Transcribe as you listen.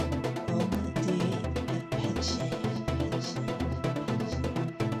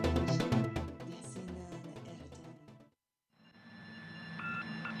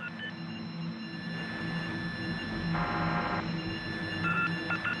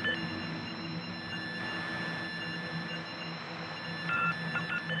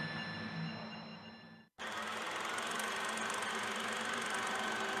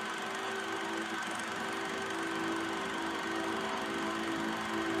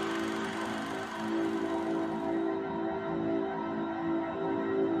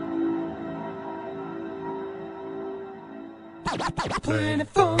Planet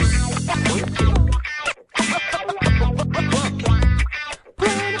Funk.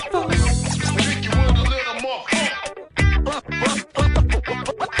 Planet Funk.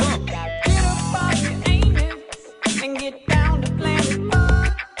 Get up off your anus and get down to Planet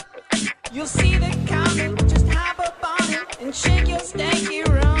Funk. You'll see the comet, just hop up on it and shake your stanky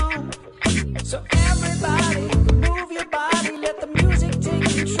room. So everybody, move your body, let the music take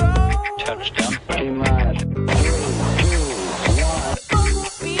control. Touchdown. You're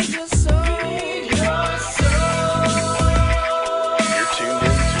tuned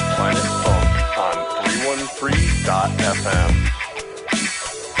in to Planet Funk on 313.fm.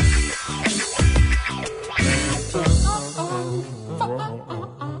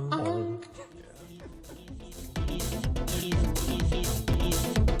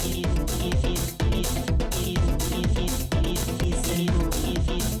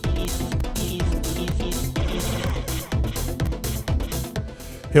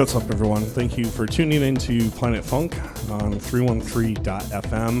 Hey, what's up, everyone? Thank you for tuning in to Planet Funk on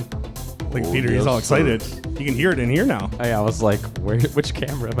 313.fm. Like Peter, he's all excited. You can hear it in here now. Oh, yeah, I was like, which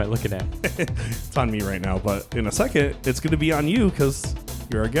camera am I looking at? It's on me right now, but in a second, it's going to be on you because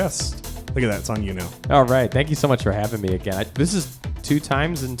you're our guest. Look at that. It's on you now. All right. Thank you so much for having me again. This is 2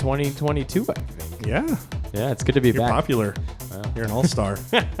 times in 2022, I think. Yeah. Yeah, it's good to be You're back. popular. Well. You're an all-star.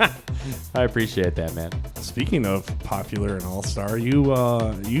 I appreciate that, man. Speaking of popular and all-star,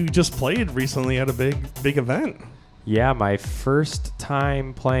 you just played recently at a big event. Yeah, my first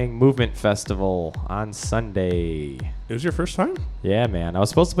time playing Movement Festival on Sunday. It was your first time? Yeah, man. I was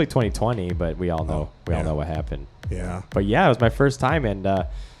supposed to play 2020, but we all know all know what happened. Yeah. But yeah, it was my first time, and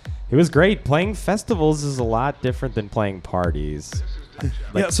it was great. Playing festivals is a lot different than playing parties.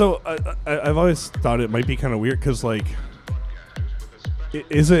 Yeah, so I've always thought it might be kind of weird because, like,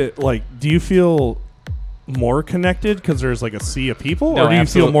 is it like, do you feel more connected because there's like a sea of people, No, or do you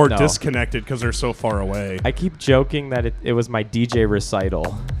feel more no. disconnected because they're so far away? I keep joking that it was my DJ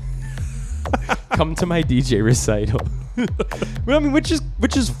recital. Come to my DJ recital. Well, I mean, which is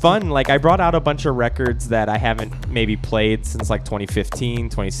fun. Like, I brought out a bunch of records that I haven't maybe played since like 2015,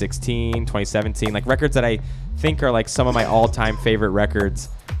 2016, 2017. Like records that I think are like some of my all-time favorite records,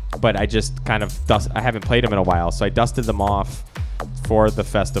 but I just kind of I haven't played them in a while, so I dusted them off for the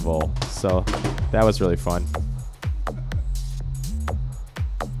festival. So that was really fun.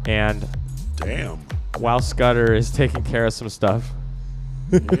 And Damn. while Scudder is taking care of some stuff.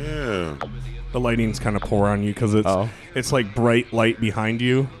 Yeah. The lighting's kind of poor on you because it's like bright light behind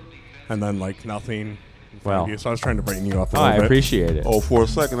you, and then like nothing in front of you. So I was trying to brighten you up a little I bit. appreciate it. Oh, for a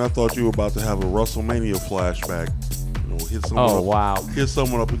second, I thought you were about to have a WrestleMania flashback. You know, hit someone hit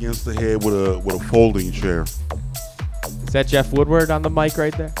someone up against the head with a folding chair. Is that Jeff Woodward on the mic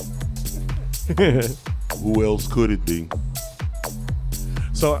right there? Who else could it be?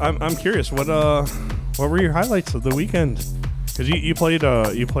 So I'm curious, what were your highlights of the weekend? Because you played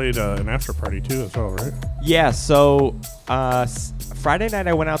an after party too as well, right? Yeah. So Friday night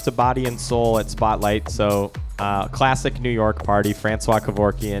I went out to Body and Soul at Spotlight. So classic New York party. Francois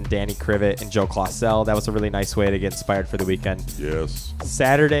Kevorkian, Danny Krivit, and Joe Claussell. That was a really nice way to get inspired for the weekend. Yes.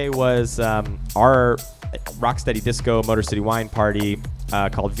 Saturday was our Rocksteady Disco Motor City Wine party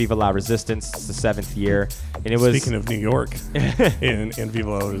called Viva La Resistance. It's the 7th year. And it was Speaking of New York and Viva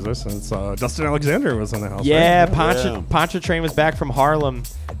La Resistance, Dustin Alexander was in the house. Yeah, right? Pontchartrain was back from Harlem,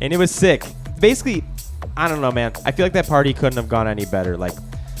 and it was sick. Basically, I don't know, man. I feel like that party couldn't have gone any better. Like,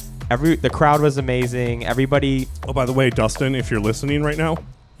 the crowd was amazing. Everybody. Oh, by the way, Dustin, if you're listening right now,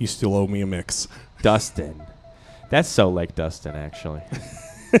 you still owe me a mix. Dustin. That's so like Dustin, actually.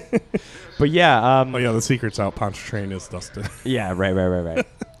 But yeah. Oh, yeah, the secret's out. Pontchartrain is Dustin. Yeah, right.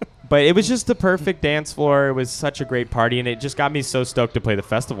 But it was just the perfect dance floor. It was such a great party, and it just got me so stoked to play the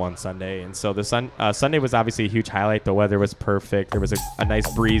festival on Sunday. And so the Sunday was obviously a huge highlight. The weather was perfect. There was a nice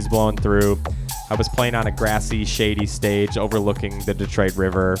breeze blowing through. I was playing on a grassy, shady stage overlooking the Detroit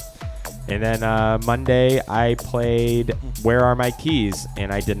River. And then Monday, I played Where Are My Keys?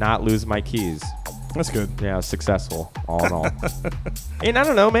 And I did not lose my keys. That's good. Yeah, I was successful, all in all. And I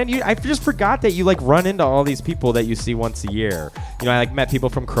don't know, man. I just forgot that you like run into all these people that you see once a year. You know, I like met people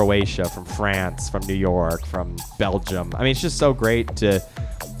from Croatia, from France, from New York, from Belgium. I mean, it's just so great to.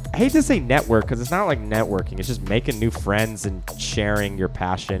 I hate to say network because it's not like networking. It's just making new friends and sharing your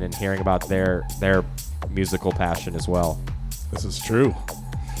passion and hearing about their musical passion as well. This is true.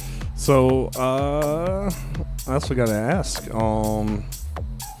 So, I also got to ask,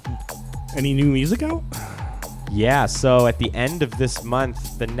 any new music out? Yeah, so at the end of this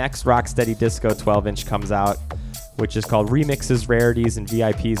month, the next Rocksteady Disco 12-inch comes out, which is called Remixes, Rarities, and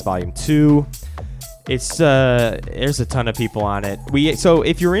VIPs Volume 2. It's there's a ton of people on it. So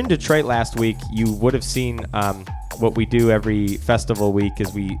if you were in Detroit last week, you would have seen what we do every festival week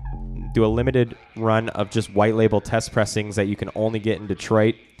is we do a limited run of just white label test pressings that you can only get in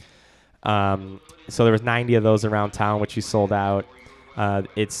Detroit. So there was 90 of those around town, which we sold out.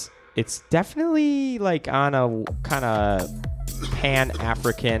 It's definitely like on a kind of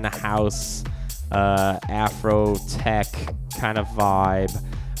Pan-African house, Afro tech kind of vibe.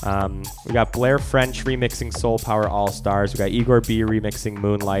 We got Blair French remixing Soul Power All-Stars. We got Igor B remixing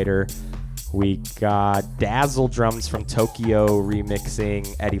Moonlighter. We got Dazzle Drums from Tokyo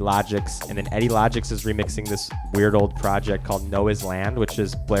remixing Eddie Logix. And then Eddie Logix is remixing this weird old project called Noah's Land, which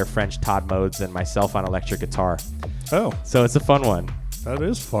is Blair French, Todd Modes, and myself on electric guitar. Oh. So it's a fun one. That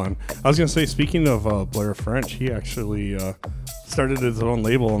is fun. I was going to say, speaking of Blair French, he actually started his own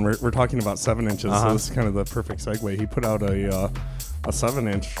label, and we're talking about 7 inches, so this is kind of the perfect segue. He put out a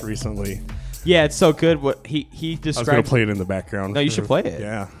 7-inch recently. Yeah, it's so good. What he described. I was going to play it in the background. No, you should play it.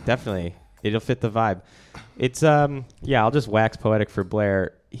 Yeah. Definitely. It'll fit the vibe. It's, I'll just wax poetic for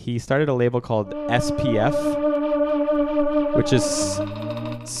Blair. He started a label called SPF, which is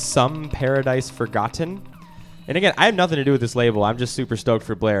Some Paradise Forgotten. And again, I have nothing to do with this label. I'm just super stoked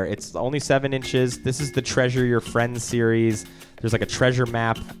for Blair. It's only 7 inches. This is the Treasure Your Friends series. There's like a treasure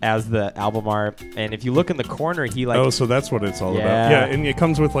map as the album art. And if you look in the corner, he like... Oh, so that's what it's all about. Yeah, and it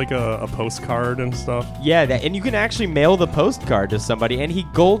comes with like a postcard and stuff. Yeah, and you can actually mail the postcard to somebody. And he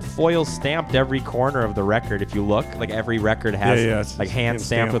gold foil stamped every corner of the record. If you look, like every record has like hand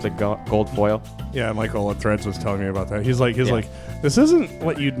stamped with a gold foil. Yeah, Michael at Threads was telling me about that. He's like, this isn't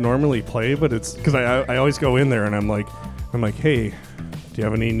what you'd normally play, but it's... Because I always go in there and I'm like, hey, do you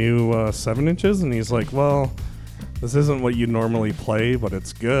have any new 7 inches? And he's like, well... This isn't what you normally play, but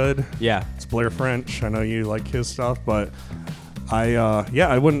it's good. Yeah. It's Blair French. I know you like his stuff, but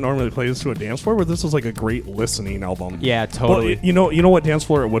I wouldn't normally play this to a dance floor, but this was like a great listening album. Yeah, totally. Well, you know what dance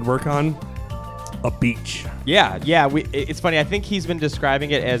floor it would work on? A beach. Yeah. It's funny. I think he's been describing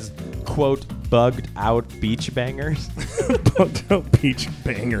it as, quote, bugged out beach bangers. Bugged out beach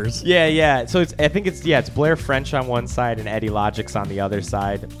bangers. Yeah. So I think it's Blair French on one side and Eddie Logix on the other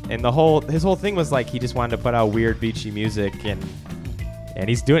side. And his whole thing was like he just wanted to put out weird beachy music and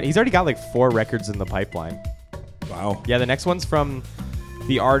he's already got like 4 records in the pipeline. Wow. Yeah, the next one's from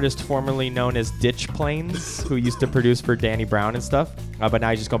the artist formerly known as Ditch Plains, who used to produce for Danny Brown and stuff. But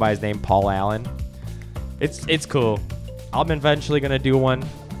now he's just go by his name, Paul Allen. It's cool. I'm eventually gonna do one.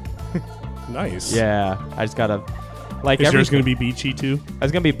 Nice. Yeah, I just gotta like. Is yours gonna be beachy too?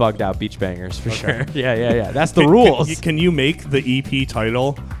 It's gonna be bugged out beach bangers for sure. Yeah. That's the rules. Can you make the EP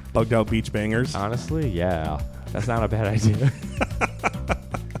title "Bugged Out Beach Bangers"? Honestly, yeah, that's not a bad idea.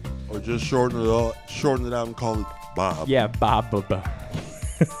 Or just shorten it out and call it Bob. Yeah, Bob.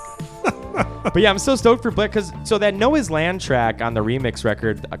 But yeah, I'm so stoked for Blair because that Noah's Land track on the remix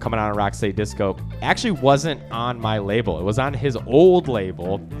record coming out on Rocksteady Disco actually wasn't on my label. It was on his old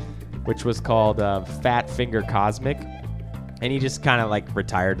label, which was called Fat Finger Cosmic, and he just kind of like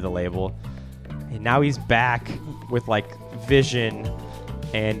retired the label, and now he's back with like vision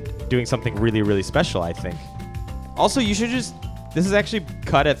and doing something really, really special, I think. Also, this is actually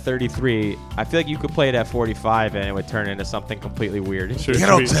cut at 33. I feel like you could play it at 45 and it would turn into something completely weird. Should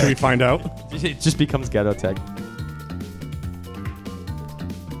we find out? It just becomes ghetto tech.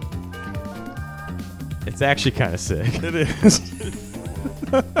 It's actually kind of sick. It is.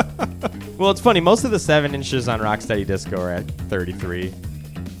 Well, it's funny. Most of the 7 inches on Rocksteady Disco are at 33.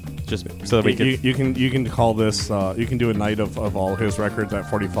 Just so that we can... You can call this... you can do a night of all his records at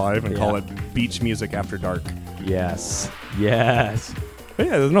 45 and call it Beach Music After Dark. Yes. But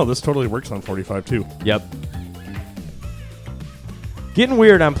yeah, no, this totally works on 45 too. Yep. Getting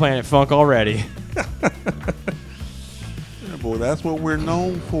weird on Planet Funk already. Yeah, boy, that's what we're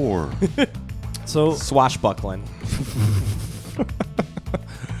known for. So swashbuckling.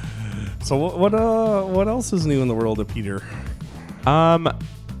 So what else is new in the world of Peter?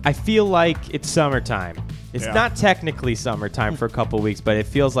 I feel like it's summertime. It's not technically summertime for a couple weeks, but it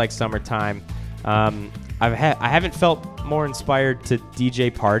feels like summertime. I haven't felt more inspired to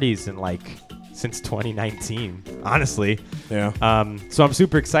DJ parties since 2019, honestly. Yeah. So I'm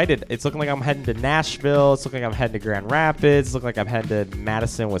super excited. It's looking like I'm heading to Nashville. It's looking like I'm heading to Grand Rapids. It's looking like I'm heading to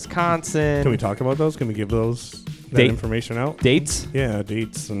Madison, Wisconsin. Can we talk about those? Can we give that information out? Dates? Yeah,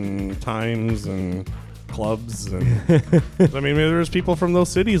 dates and times and clubs. And I mean, maybe there's people from those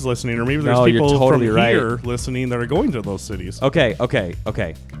cities listening, or maybe there's people from here listening that are going to those cities. Okay.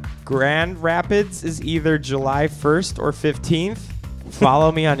 Grand Rapids is either July 1st or 15th.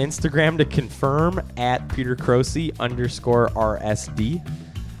 Follow me on Instagram to confirm at Peter Croce _RSD.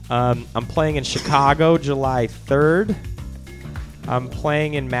 I'm playing in Chicago July 3rd. I'm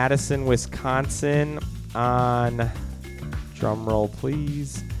playing in Madison, Wisconsin on, drum roll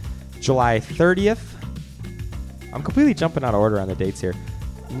please, July 30th. I'm completely jumping out of order on the dates here.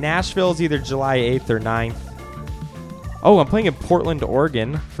 Nashville's either July 8th or 9th. Oh, I'm playing in Portland,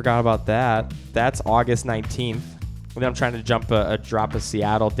 Oregon. Forgot about that. That's August 19th. And then I'm trying to drop a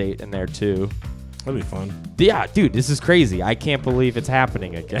Seattle date in there too. That'd be fun. Yeah, dude, this is crazy. I can't believe it's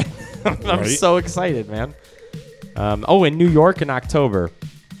happening again. I'm so excited, man. In New York in October.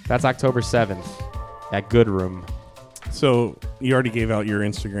 That's October 7th at Good Room. So you already gave out your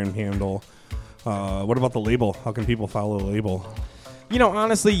Instagram handle. What about the label? How can people follow the label? You know,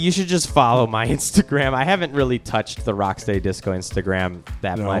 honestly, you should just follow my Instagram. I haven't really touched the Rocksteady Disco Instagram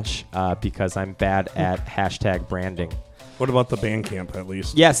that much because I'm bad at hashtag branding. What about the Bandcamp, at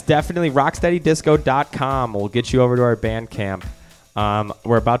least? Yes, definitely. RocksteadyDisco.com will get you over to our Bandcamp.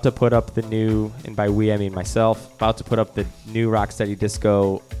 We're about to put up the new, and by we I mean myself, about to put up the new Rocksteady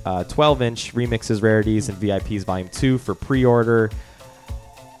Disco 12-inch Remixes, Rarities, and VIPs Volume 2 for pre-order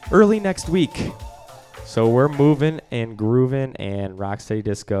early next week. So we're moving and grooving, and Rocksteady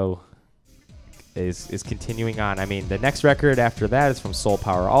Disco is continuing on. I mean, the next record after that is from Soul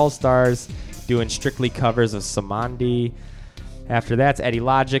Power All-Stars, doing strictly covers of Samandi. After that's Eddie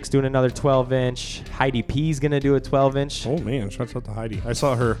Logic's doing another 12-inch. Heidi P's going to do a 12-inch. Oh, man. Shouts out to Heidi. I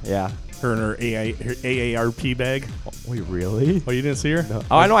saw her. Yeah. Her in her AARP bag. Oh, wait, really? Oh, you didn't see her? No.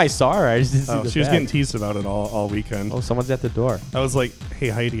 Oh, I know. I saw her. I just didn't see the She was bag. getting teased about it all weekend. Oh, someone's at the door. I was like, hey,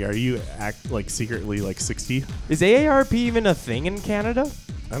 Heidi, are you secretly 60? Is AARP even a thing in Canada?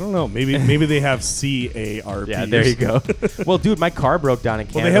 I don't know. Maybe they have CARP. Yeah, there you go. Well, dude, my car broke down in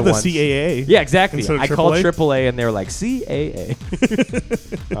Canada. Well, they have the once. CAA. Yeah, exactly. I called AAA? AAA and they were like, CAA.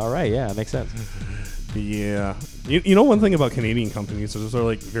 All right, yeah, that makes sense. Yeah. You know one thing about Canadian companies is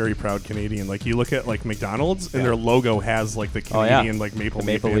they're very proud Canadian. Like you look at McDonald's and their logo has the Canadian maple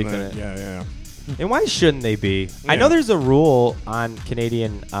leaf in it. Yeah. And why shouldn't they be? I know there's a rule on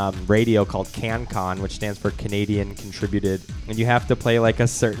Canadian radio called CanCon, which stands for Canadian Contributed, and you have to play a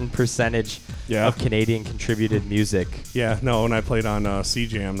certain percentage of Canadian contributed music. Yeah, no, and I played on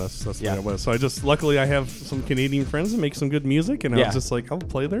CJAM. That's what it was. So luckily I have some Canadian friends that make some good music, and I was just I'll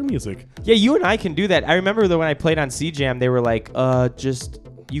play their music. Yeah, you and I can do that. I remember that when I played on CJAM, they were like,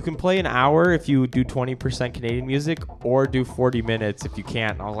 you can play an hour if you do 20% Canadian music, or do 40 minutes if you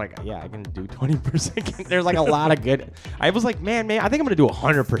can't. And I was like, yeah, I can do 20%. There's a lot of good. I was like, man, I think I'm going to do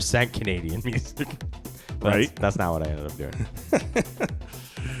 100% Canadian music. Right? That's not what I ended up doing.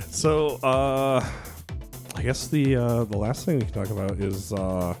 So, I guess the last thing we can talk about is,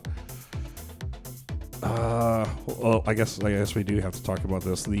 well, I guess we do have to talk about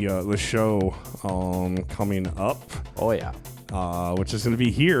this. The show coming up. Oh yeah. Which is going to be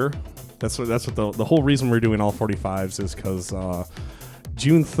here. That's what the whole reason we're doing all 45s is because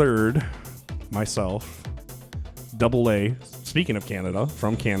June 3rd, myself, Double A, speaking of Canada,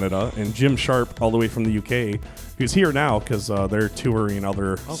 from Canada, and Jim Sharp all the way from the UK, who's here now because they're touring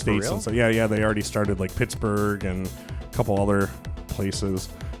other states. And so yeah, they already started Pittsburgh and a couple other places.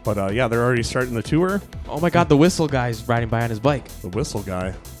 But they're already starting the tour. Oh my God, the Whistle guy's riding by on his bike. The Whistle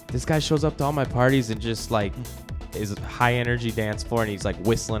guy. This guy shows up to all my parties and just is high energy dance floor, and he's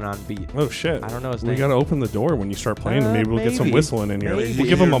whistling on beat. Oh shit! I don't know his name. We gotta open the door when you start playing, and maybe we'll get some whistling in here. Maybe. We'll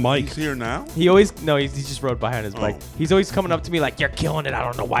give him a mic. He's here now. He just rode by on his bike. He's always coming up to me like, "You're killing it. I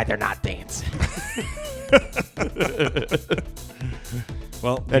don't know why they're not dancing."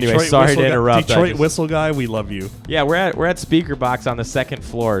 Well, anyway, sorry to interrupt. Detroit Whistle guy, we love you. Yeah, we're at Speaker Box on the second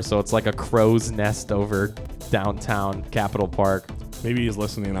floor, so it's like a crow's nest over downtown Capitol Park. Maybe he's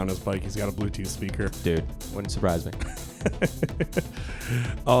listening on his bike. He's got a Bluetooth speaker. Dude, wouldn't surprise me.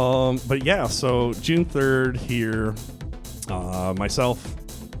 But yeah, so June 3rd here, myself,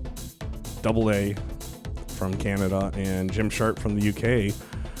 Double A from Canada, and Jim Sharp from the UK.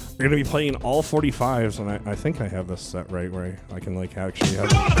 We're going to be playing all 45s, and I think I have this set right where I can actually have...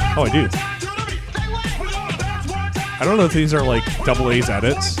 Oh, I do. I don't know if these are Double A's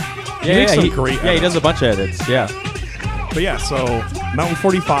edits. He makes some great edits. He does a bunch of edits, yeah. But yeah, so Mountain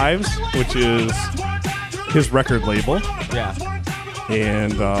 45s, which is his record label. Yeah.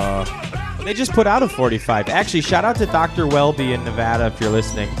 And they just put out a 45. Actually, shout out to Dr. Welby in Nevada if you're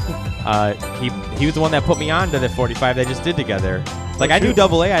listening. He was the one that put me on to the 45 they just did together. I knew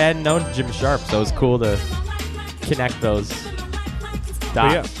Double A, I hadn't known Jim Sharp, so it was cool to connect those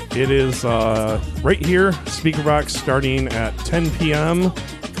dots. Yeah, it is right here, Speaker Box, starting at 10 p.m.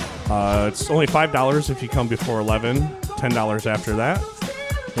 It's only $5 if you come before 11, $10 after that.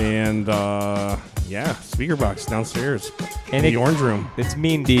 And yeah, speaker box downstairs And in the orange room. It's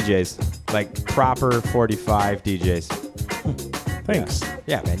mean DJs, like proper 45 DJs. Thanks.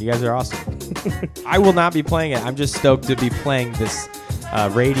 Yeah, man, you guys are awesome. I will not be playing it. I'm just stoked to be playing this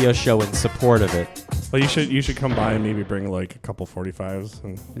radio show in support of it. Well, you should come by and maybe bring like a couple 45s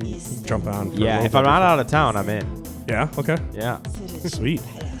and jump on. For Yeah, if I'm not out of town, I'm in. Yeah. Okay. Yeah. Sweet.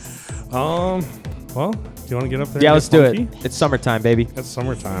 Well, do you want to get up there? Yeah, and let's get do funky? it. It's summertime, baby. It's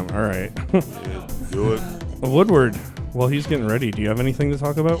summertime. All right. Do it. Woodward. Well, he's getting ready. Do you have anything to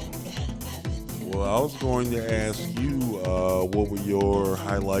talk about? Well, I was going to ask you, what were your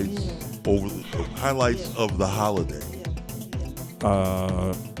highlights highlights of the holiday?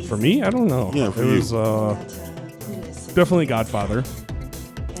 For me, I don't know. Yeah, for it you. was definitely Godfather.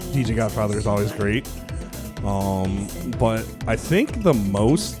 DJ Godfather is always great. But I think the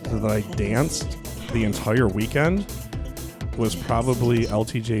most that I danced the entire weekend was probably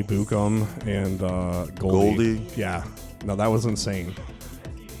LTJ Bukem and Goldie. Yeah. No, that was insane.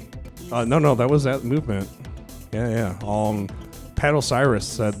 No, that was that movement. Yeah. Pat Osiris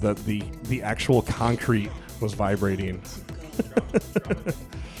said that the actual concrete was vibrating.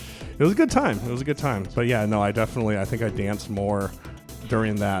 It was a good time. But yeah, no, I think I danced more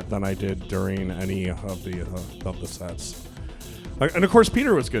during that than I did during any of the sets. And of course,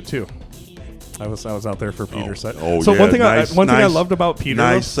 Peter was good too. I was out there for Peter's set. Oh, so yeah. one thing I loved about Peter.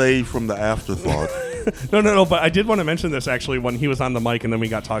 Nice save from the afterthought. No. But I did want to mention this actually when he was on the mic, and then we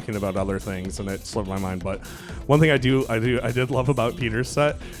got talking about other things, and it slipped my mind. But one thing I did love about Peter's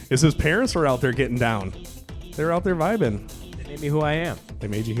set is his parents were out there getting down. They were out there vibing. They made me who I am. They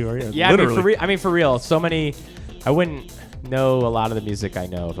made you who are you? Yeah, Literally. I mean, for real. So many. I wouldn't know a lot of the music I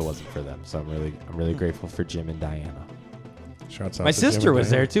know if it wasn't for them. So I'm really grateful for Jim and Diana. Shouts out My to Jim sister and was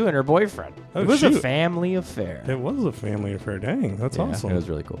Diana. there too, and her boyfriend. Oh, it was a shoot. family affair. It was a family affair. Dang, that's Yeah, awesome. It was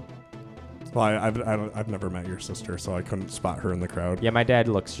really cool. Well, I've never met your sister, so I couldn't spot her in the crowd. Yeah, my dad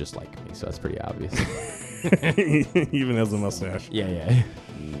looks just like me, so that's pretty obvious. He even has a mustache. Yeah.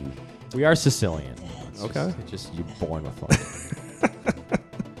 We are Sicilian. It's Okay. Just you're born with one.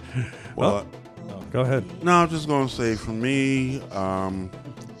 Well, Go ahead. no, I'm just going to say for me,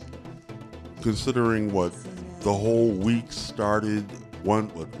 considering what the whole week started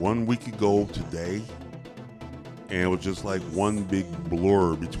one week ago today, and it was just like one big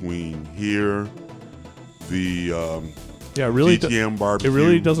blur between here, the Yeah, it really GTM it barbecue.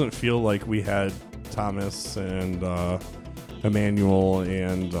 really doesn't feel like we had Thomas and Emmanuel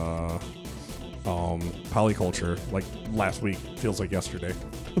and Polyculture like last week. Feels like yesterday.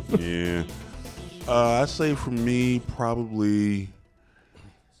 Yeah. I'd say for me, probably.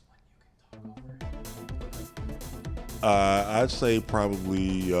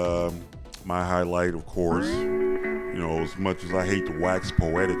 My highlight, of course. You know, as much as I hate to wax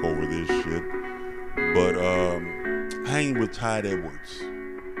poetic over this shit, but hanging with Tide Edwards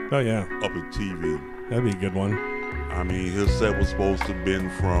Oh yeah, up at TV. that'd be a good one. I mean, his set was supposed to have been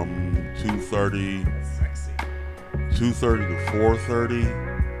from 2:30 to 4:30,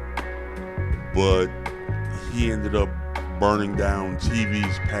 but he ended up burning down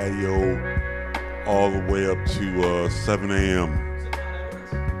TV's patio all the way up to 7 a.m.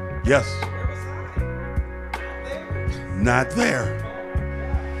 Yes. Not there.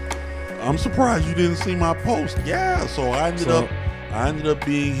 I'm surprised you didn't see my post. Yeah, so I ended up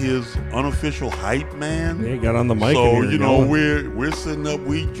being his unofficial hype man. Yeah, you got on the mic. So, and you're you know, going. we're sitting up,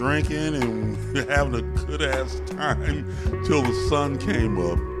 we drinking and having a good ass time till the sun came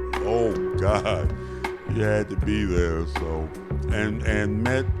up. Oh God, you had to be there. So, and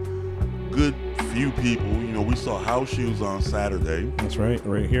met good few people. You know, we saw House Shoes on Saturday. That's right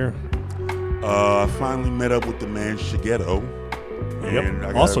here. I finally met up with the man Shigeto. And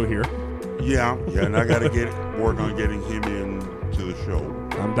Yep. Also here. Yeah, and I got to work on getting him in to the show.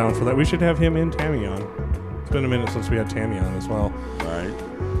 I'm down for that. We should have him and Tammy on. It's been a minute since we had Tammy on as well. Right.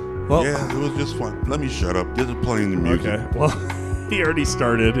 Well, Yeah, it was just fun. Let me shut up. Get to playing the music. Okay. Well, he already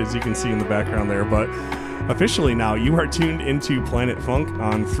started, as you can see in the background there. But officially now, you are tuned into Planet Funk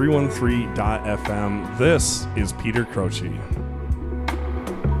on 313.fm. This is Peter Croce.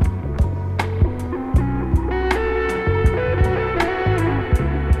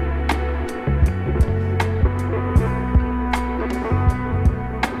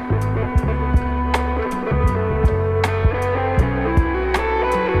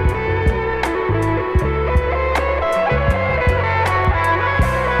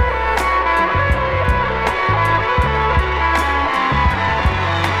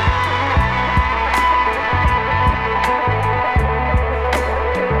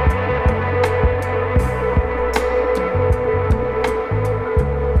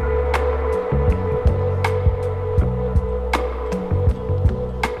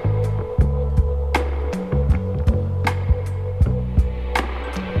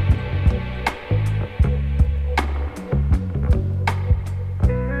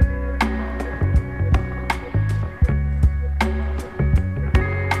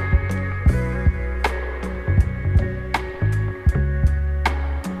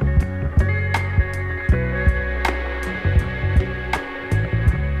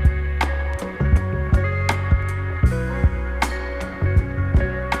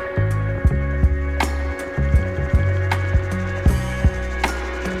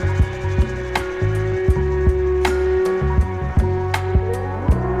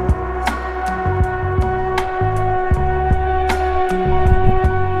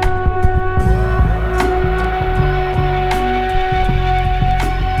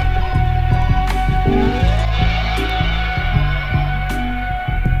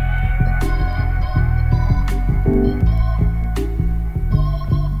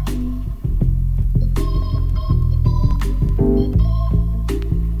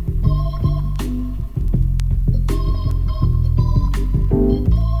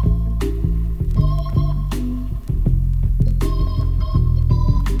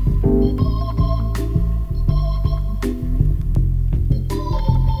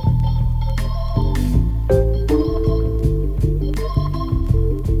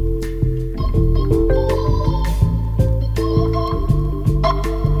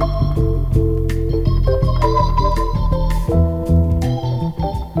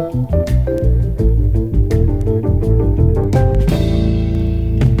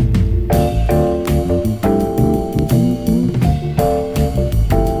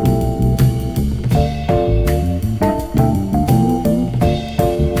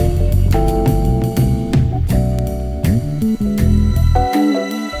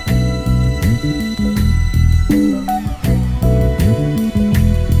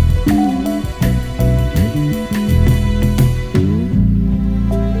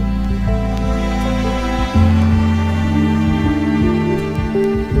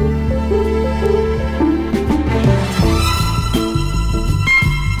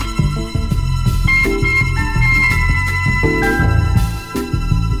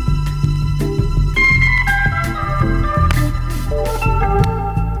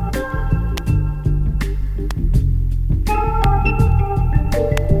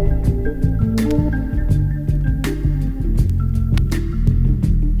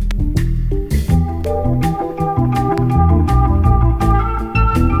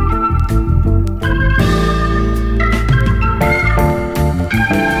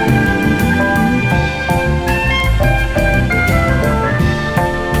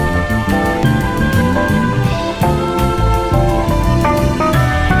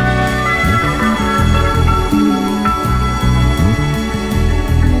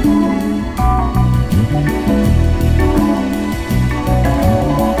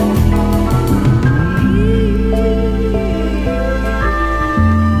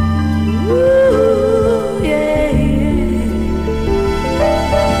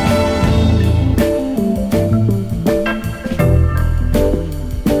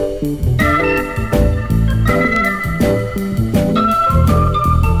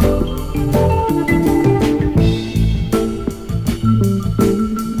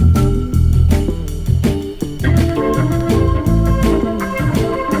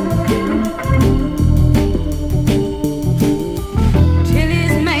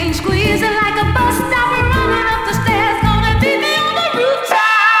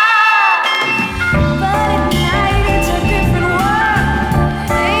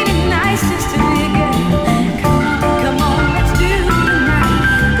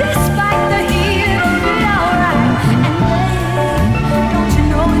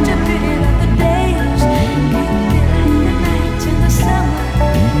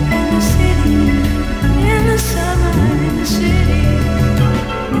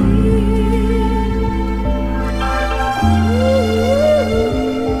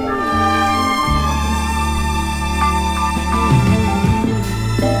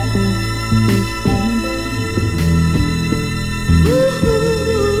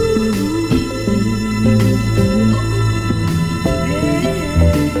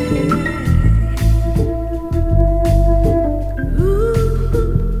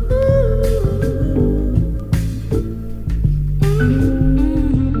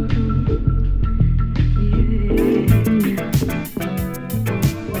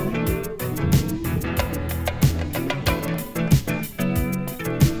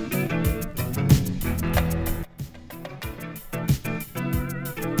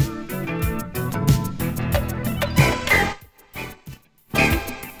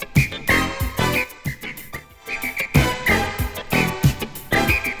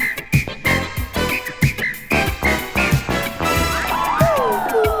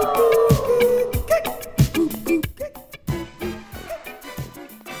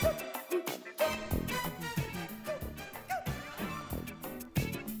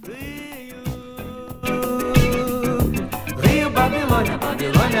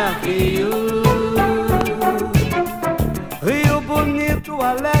 Babilônia, Rio. Rio bonito,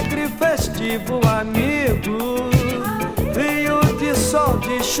 alegre, festivo, amigo. Rio de sol,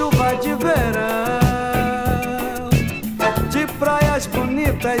 de chuva, de verão. De praias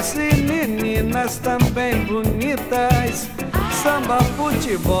bonitas e meninas também bonitas. Samba,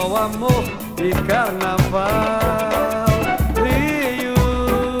 futebol, amor e carnaval. Rio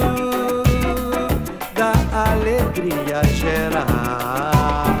da alegria geral.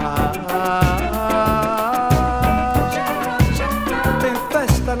 Tem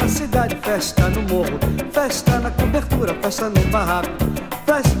festa na cidade, festa no morro, festa na cobertura, festa no barraco,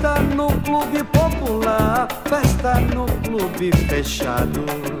 festa no clube popular, festa no clube fechado.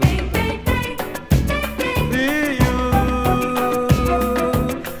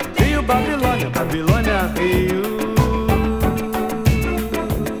 Rio, Babilônia, Babilônia, Rio.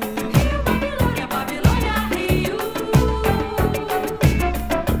 Babilônia, Rio.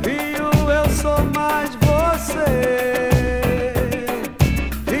 Rio, eu sou mais você.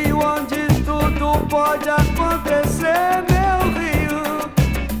 Rio, onde tudo pode acontecer, meu Rio.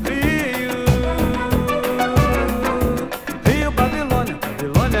 Rio, Rio, Babilônia,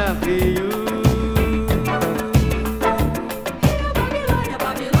 Babilônia, Rio.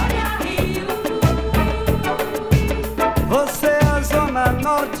 Babilônia, Rio. Você é a zona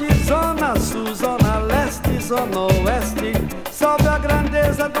norte, zona sul, zona leste, zona oeste. Salve a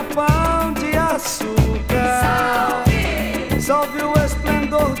grandeza do pão de açúcar. Salve o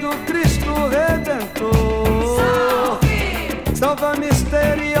esplendor do Cristo Redentor. Salve a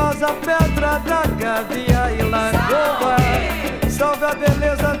misteriosa pedra da Gavia e Lagoa. Salve a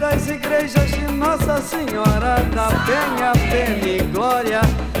beleza das igrejas de Nossa Senhora da Penha, Pena e Glória.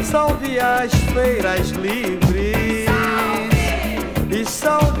 Salve as feiras livres e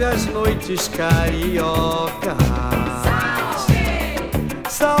salve as noites cariocas.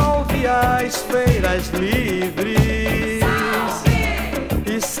 Salve as feiras livres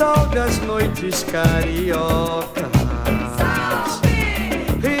e salve as noites cariocas.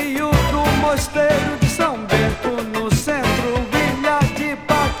 Rio do Mosteiro de São Bento no centro, Ilha de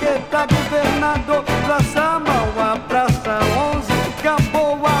Paquetá, Governador, Praça Mauá, Praça 11,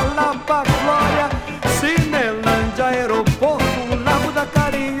 Gamboa, Lapa, Glória, Cinelândia, Aeroporto, Lago da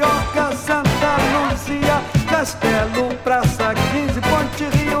Carioca, Santa Luzia, Castelo, Praça 15, Ponte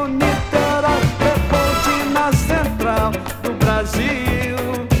Rio, Niterói, Leopoldina, Central do Brasil.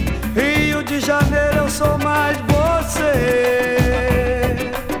 Rio de Janeiro, eu sou mais você.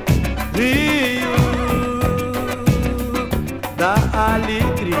 Rio da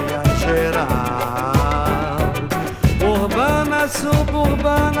alegria geral, urbana,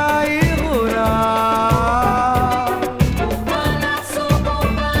 suburbana e rural. Urbana,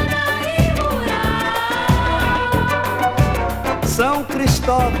 suburbana e rural. São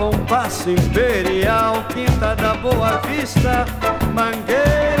Cristóvão, Paço Imperial, Quinta da Boa Vista,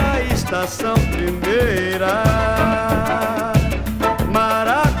 Mangueira, Estação Primeira,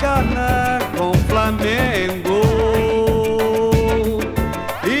 Maracanã com Flamengo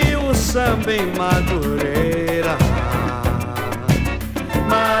e o samba em Madureira.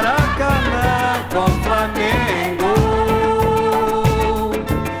 Maracanã com Flamengo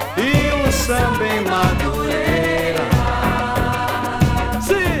e o samba em Madureira.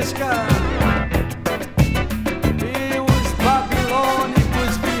 Cisca! E os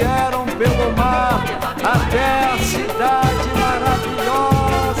babilônicos vieram pelo mar até a cidade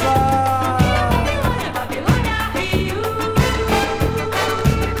maravilhosa. Babilônia, Rio.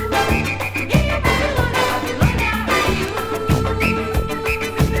 Babilônia,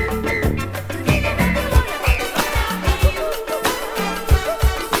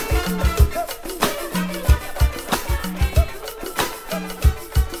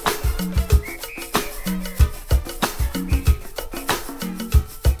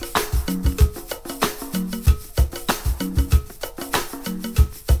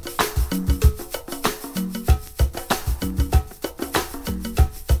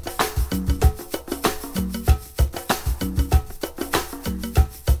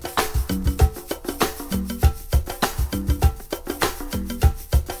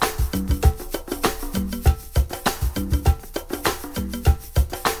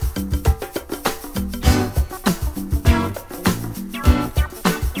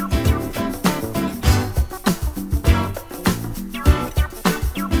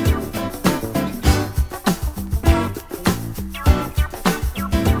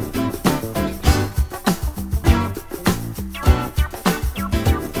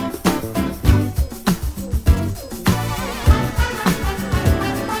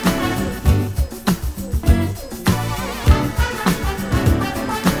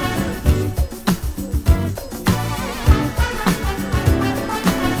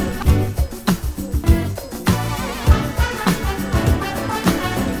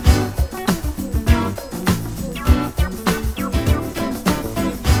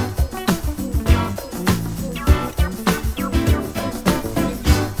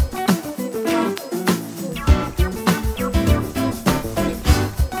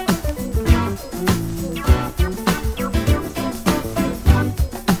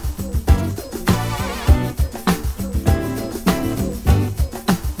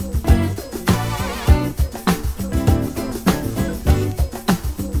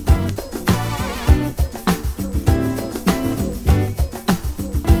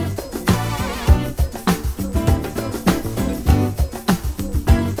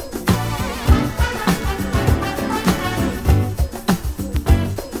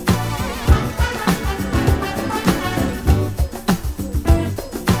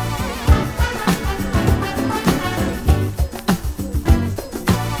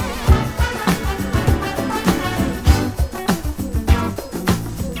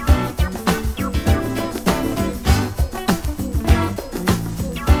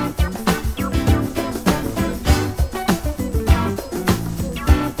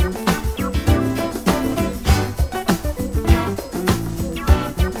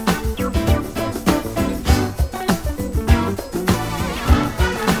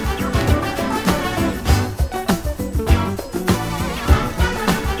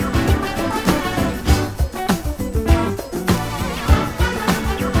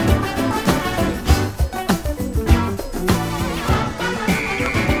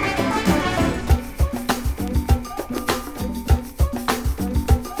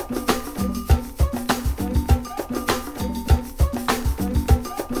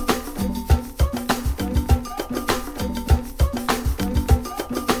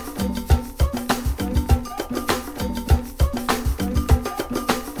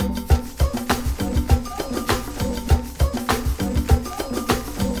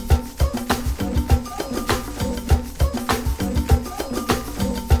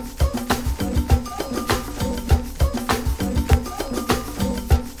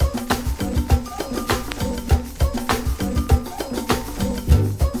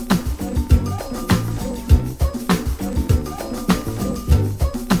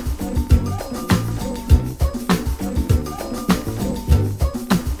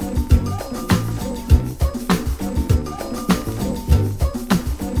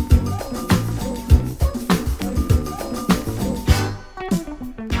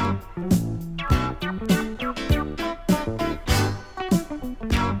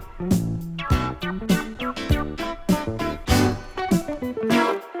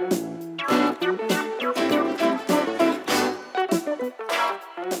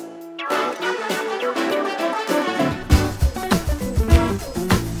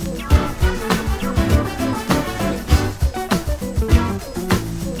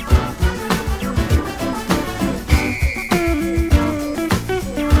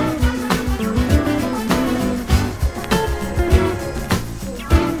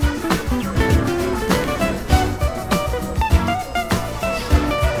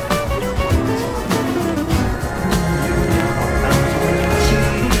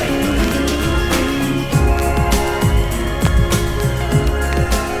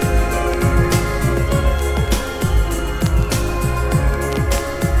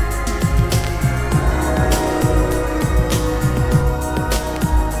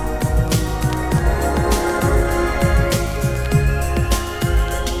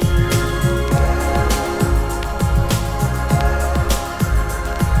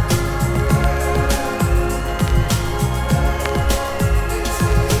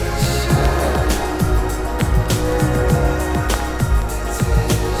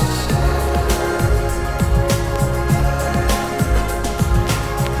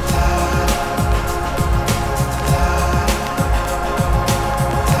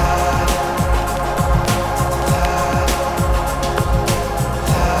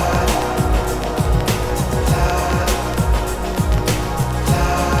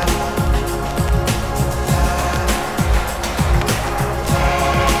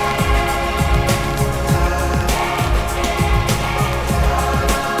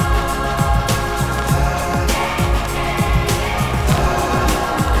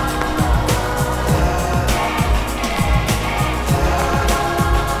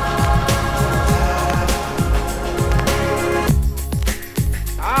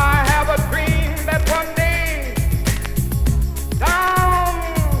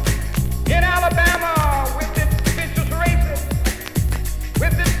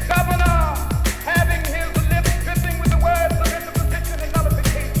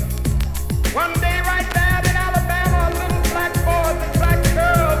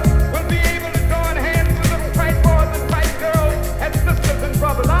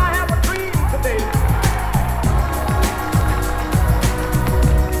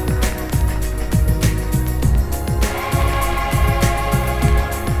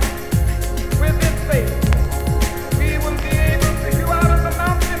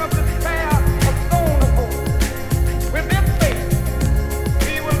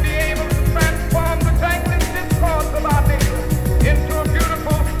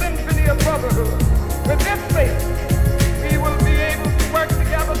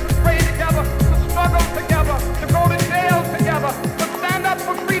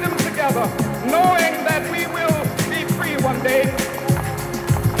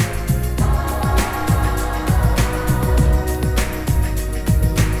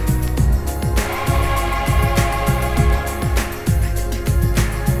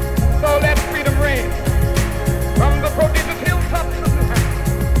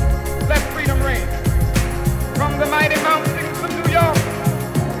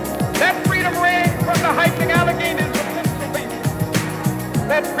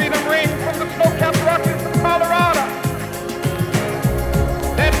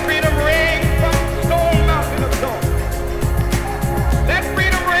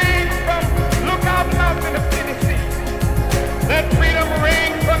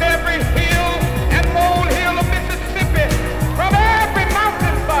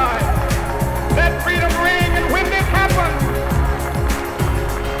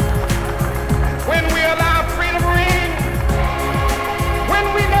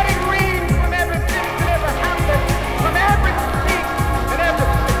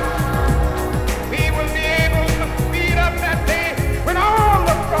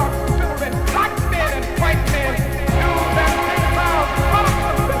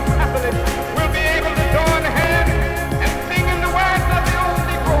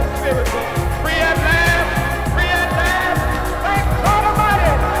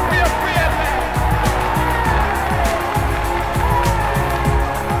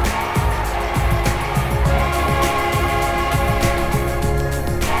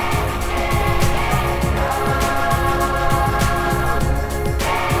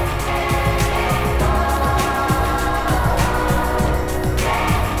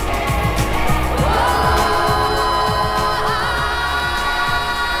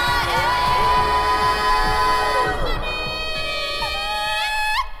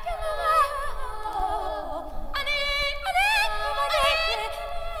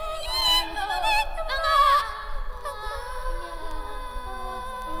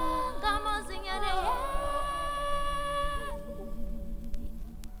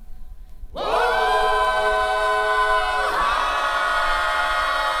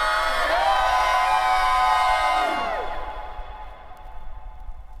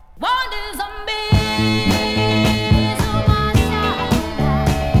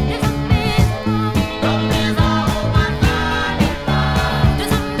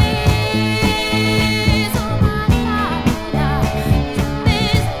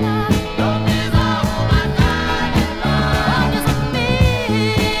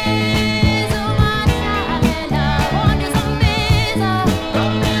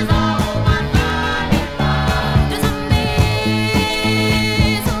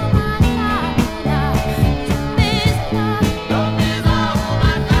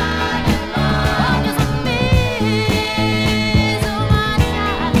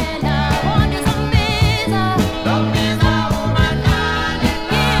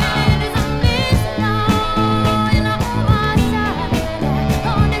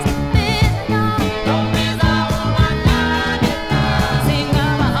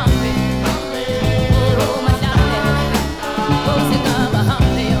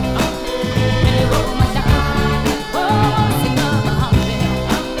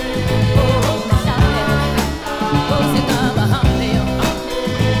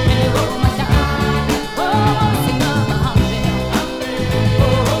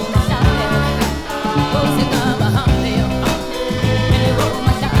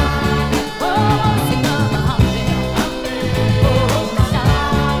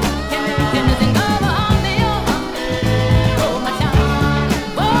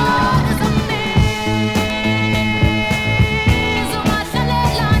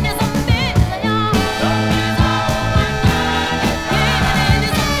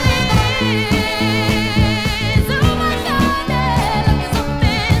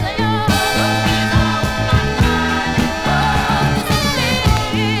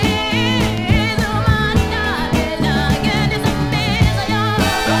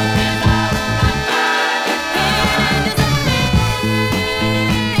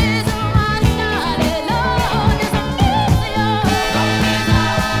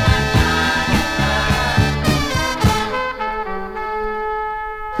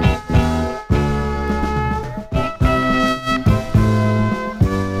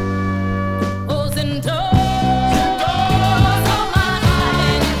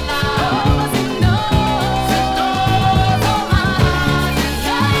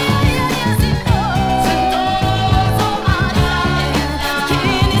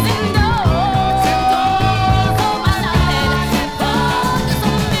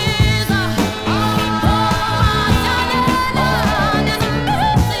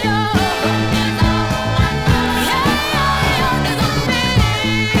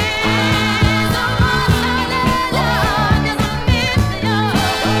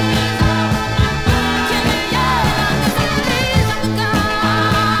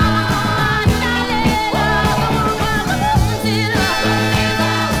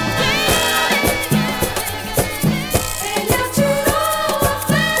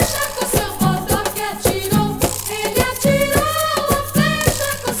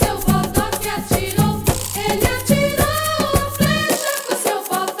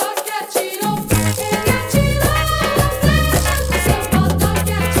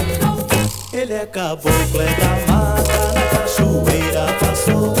 Ele é caboclo, é da mata, na cachoeira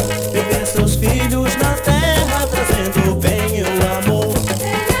passou. Viver seus filhos na terra, trazendo bem e o amor.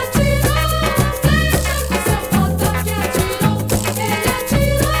 Ele atirou a flecha, seu falta que atirou. Ele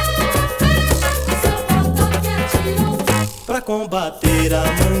atirou a flecha, seu falta que atirou. Pra combater a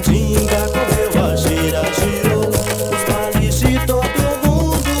mandinga, correu a gira, girou. Os males de todo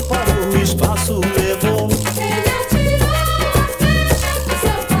mundo para o espaço levou. Ele atirou a flecha,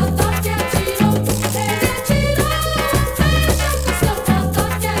 seu falta que atirou. Ele atirou a flecha, seu falta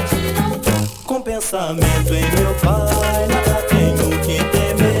que atirou. Com pensamento em meu pai, nada tenho que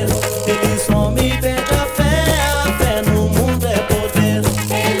temer. Ele só me pede a fé no mundo é poder.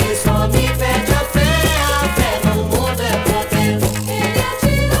 Ele só me pede a fé no mundo é poder. Ele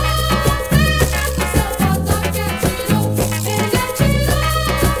atirou a flecha, seu falta que atirou. Ele atirou a flecha, seu falta que atirou. Ele atirou a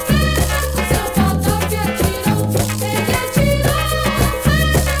flecha, seu falta que atirou. Ele atirou a flecha,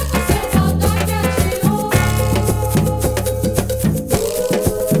 seu falta que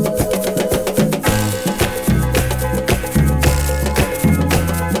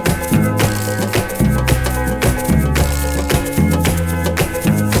atirou.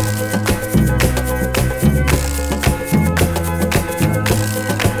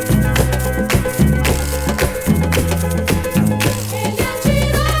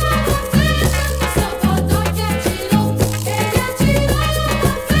 Ele atirou a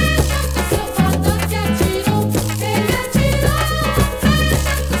flecha, seu falta que atirou. Ele atirou a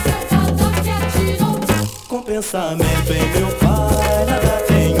flecha, seu falta que atirou. Com pensamento em meu pai, nada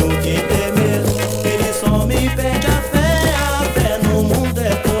tenho que temer. Ele só me pede a fé no mundo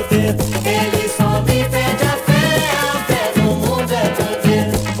é poder. Ele só me pede a fé no mundo é poder.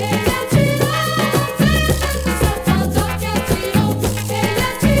 Ele atirou a flecha, seu falta que atirou. Ele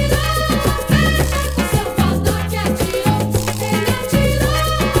atirou a flecha, seu falta que atirou. Ele atirou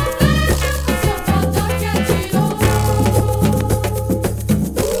a flecha, seu falta que atirou.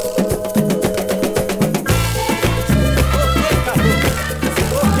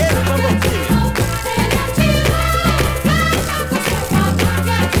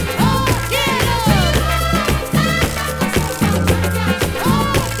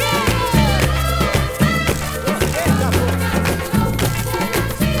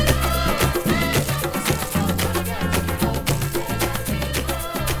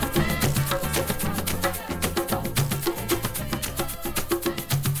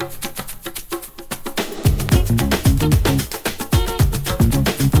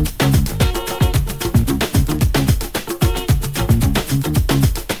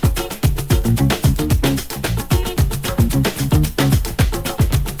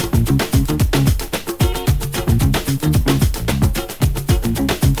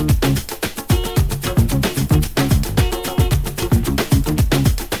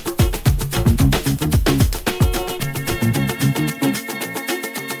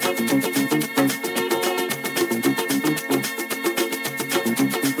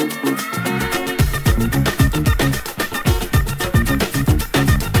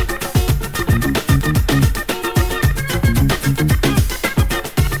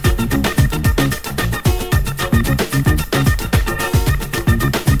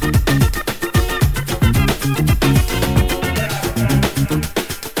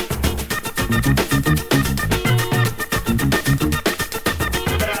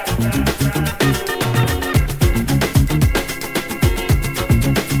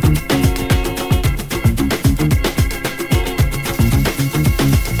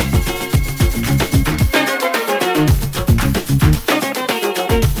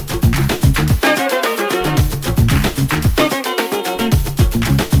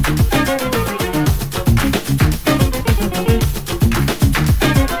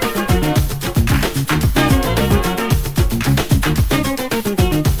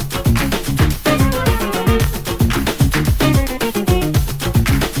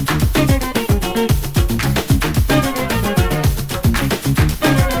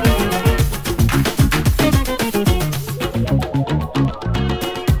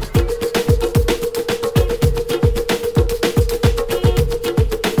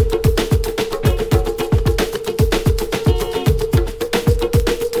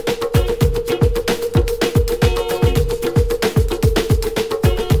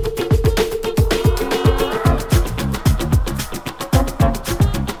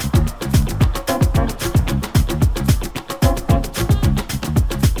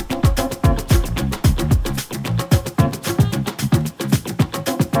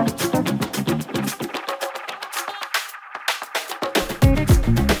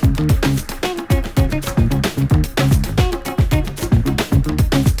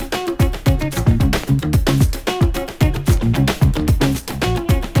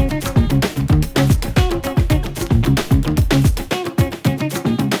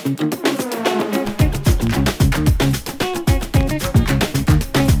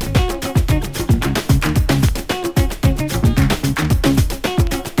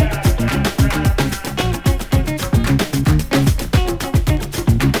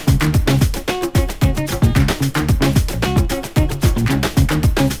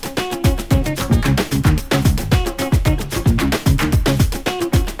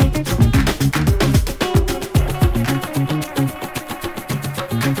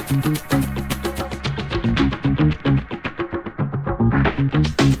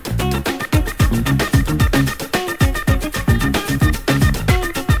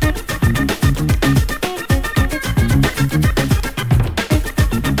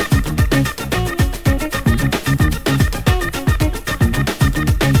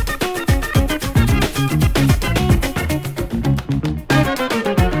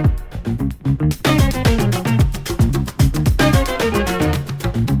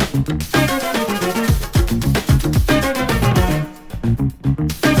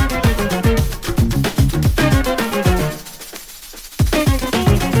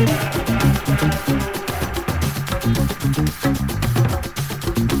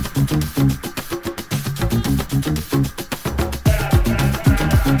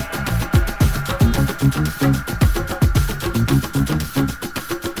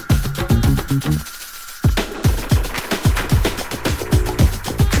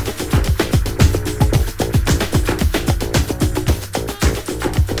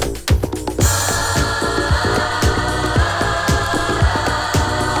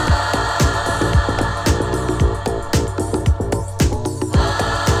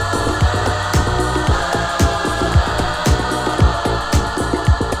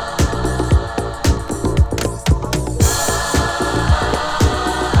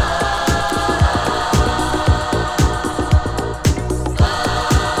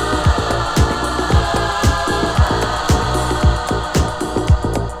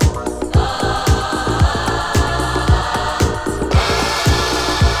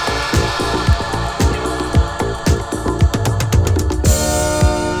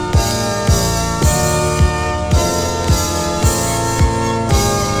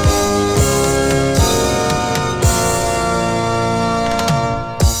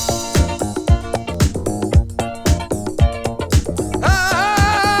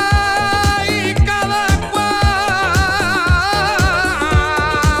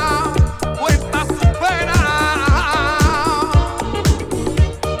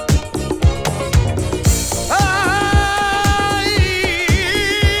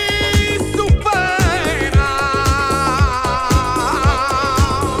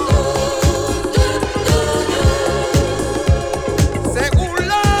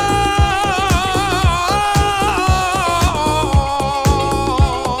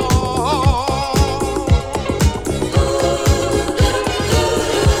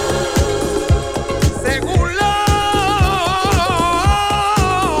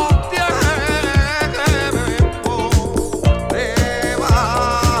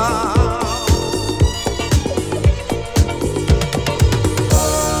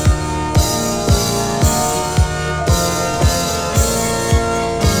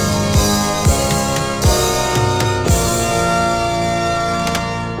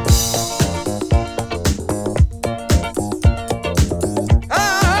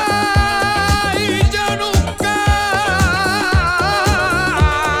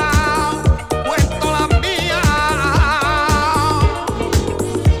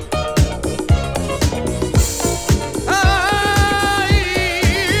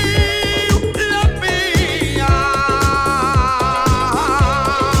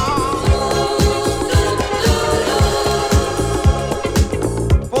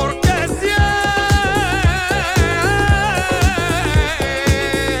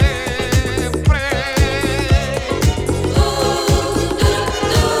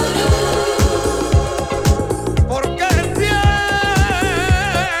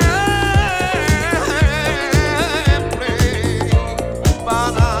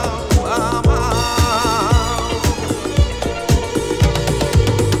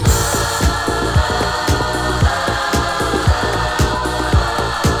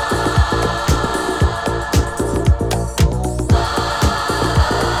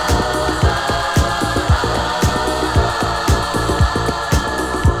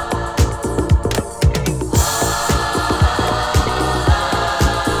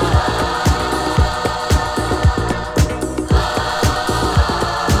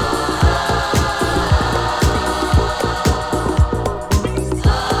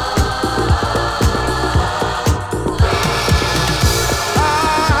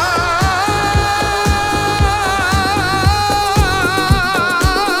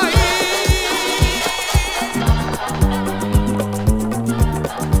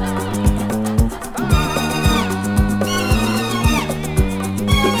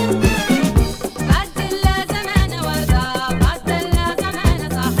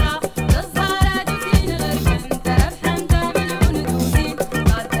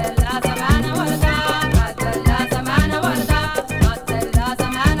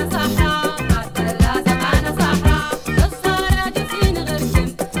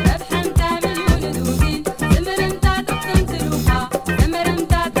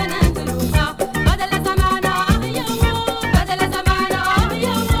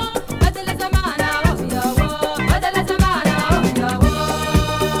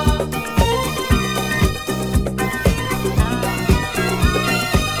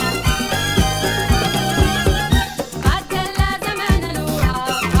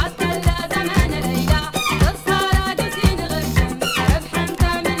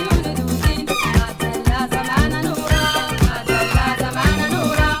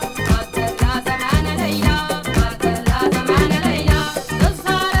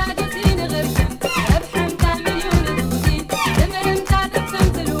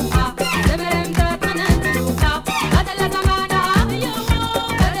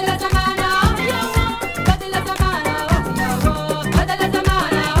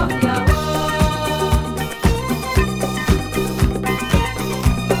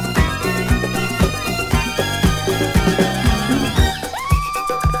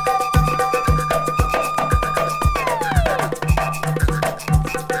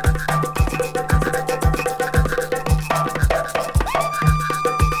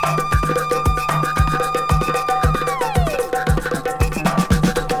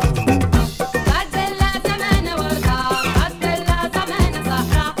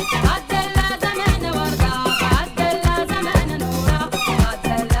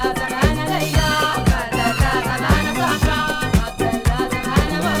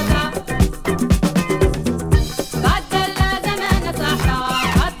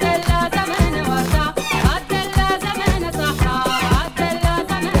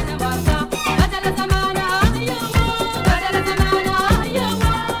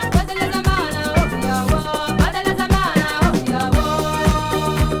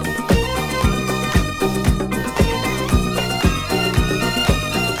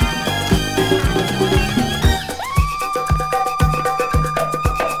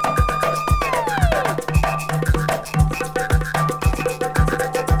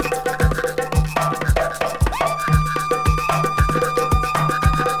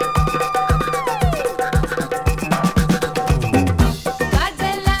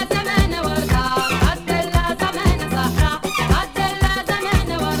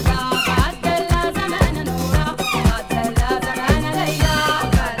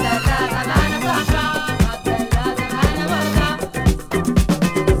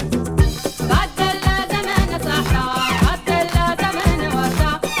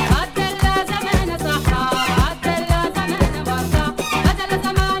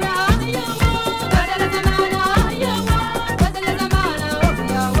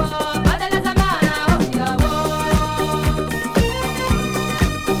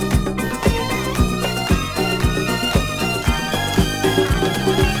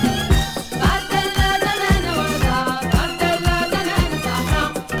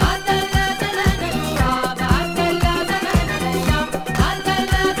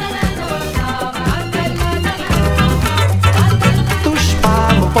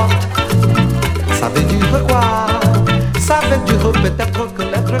 pote, ça veut dire quoi? Ça veut dire peut-être que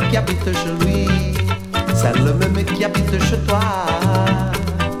l'être qui habite chez lui, c'est le même qui habite chez toi.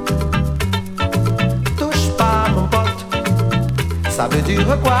 Touche pas mon pote, ça veut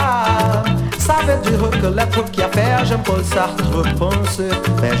dire quoi? Ça veut dire que l'être qui a fait Jean-Paul Sartre pense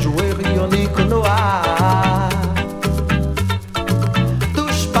faire jouer Yonick Noah.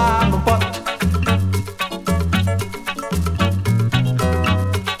 Touche pas mon pote.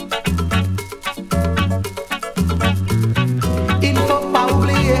 Il faut pas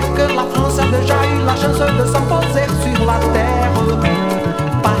oublier que la France a déjà eu la chance de s'imposer sur la terre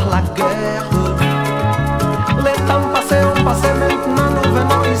par la guerre. Les temps passés ont passé, maintenant nous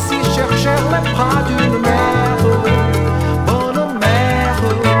venons ici chercher les bras d'une mère. Bonne mère,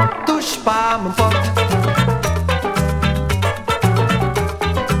 touche pas mon pote.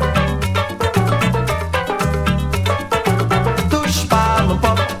 Touche pas mon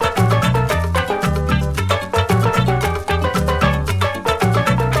pote.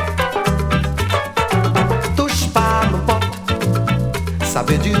 Touche pas mon pote. Ça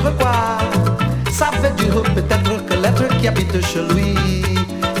veut dire quoi? Ça veut dire peut-être que l'être qui habite chez lui,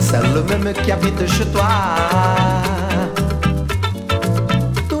 c'est le même qui habite chez toi.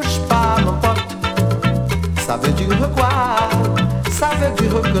 Touche pas mon pote. Ça veut dire quoi? Ça veut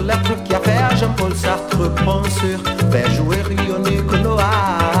dire que l'être qui a fait Jean-Paul Sartre pense faire jouer Yonick Noah.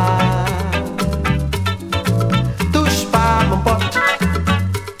 Touche pas mon pote.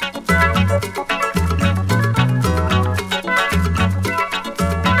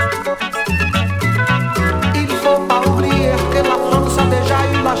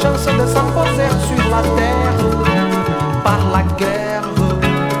 La chance de s'imposer sur la terre par la guerre.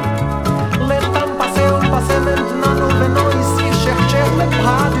 Les temps passés ont passé, maintenant nous venons ici chercher les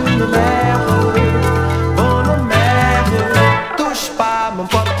bras d'une mère. Bonne mère, touche pas mon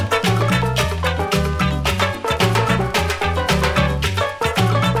pote.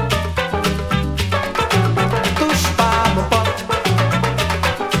 Touche pas mon pote.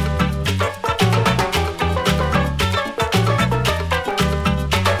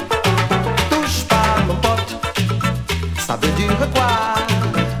 Ça veut dire quoi?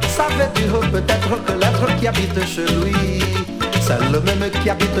 Ça veut dire peut-être que l'être qui habite chez lui, c'est le même qui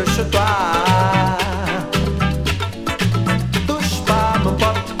habite chez toi. Touche pas mon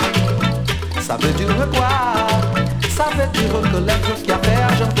pote. Ça veut dire quoi? Ça veut dire que l'être qui a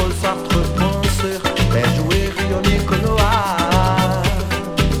fait Jean-Paul Sartre pense faire jouer Yonick Noah.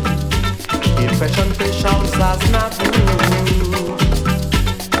 Il fait chanter Charles Aznavour.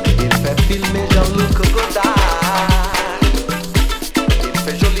 Il fait filmer Jean-Luc Godard.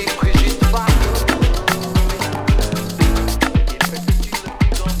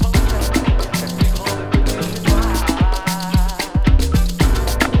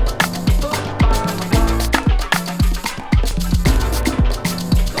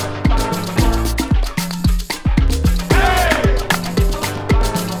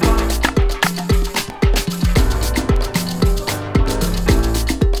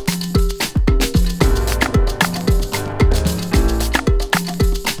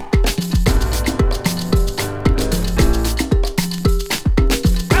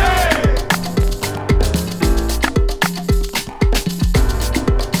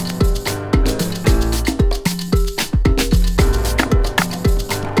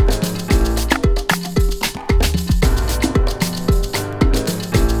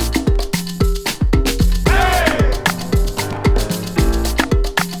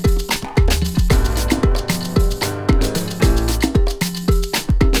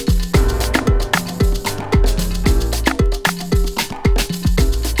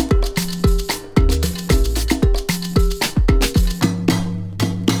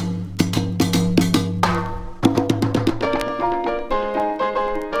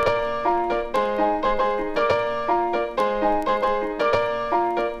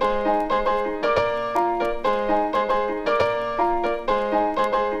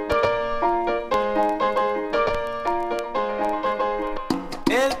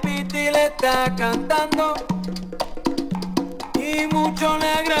 Cantando y mucho le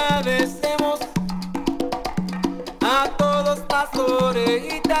agradecemos a todas las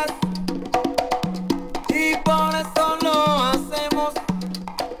orejitas y por eso lo hacemos.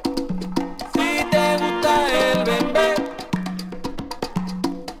 Si te gusta el bembé,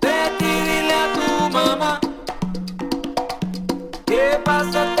 vete y dile a tu mamá que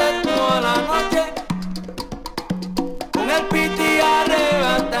pasaste toda la noche con el piti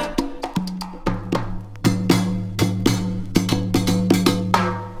arrebata.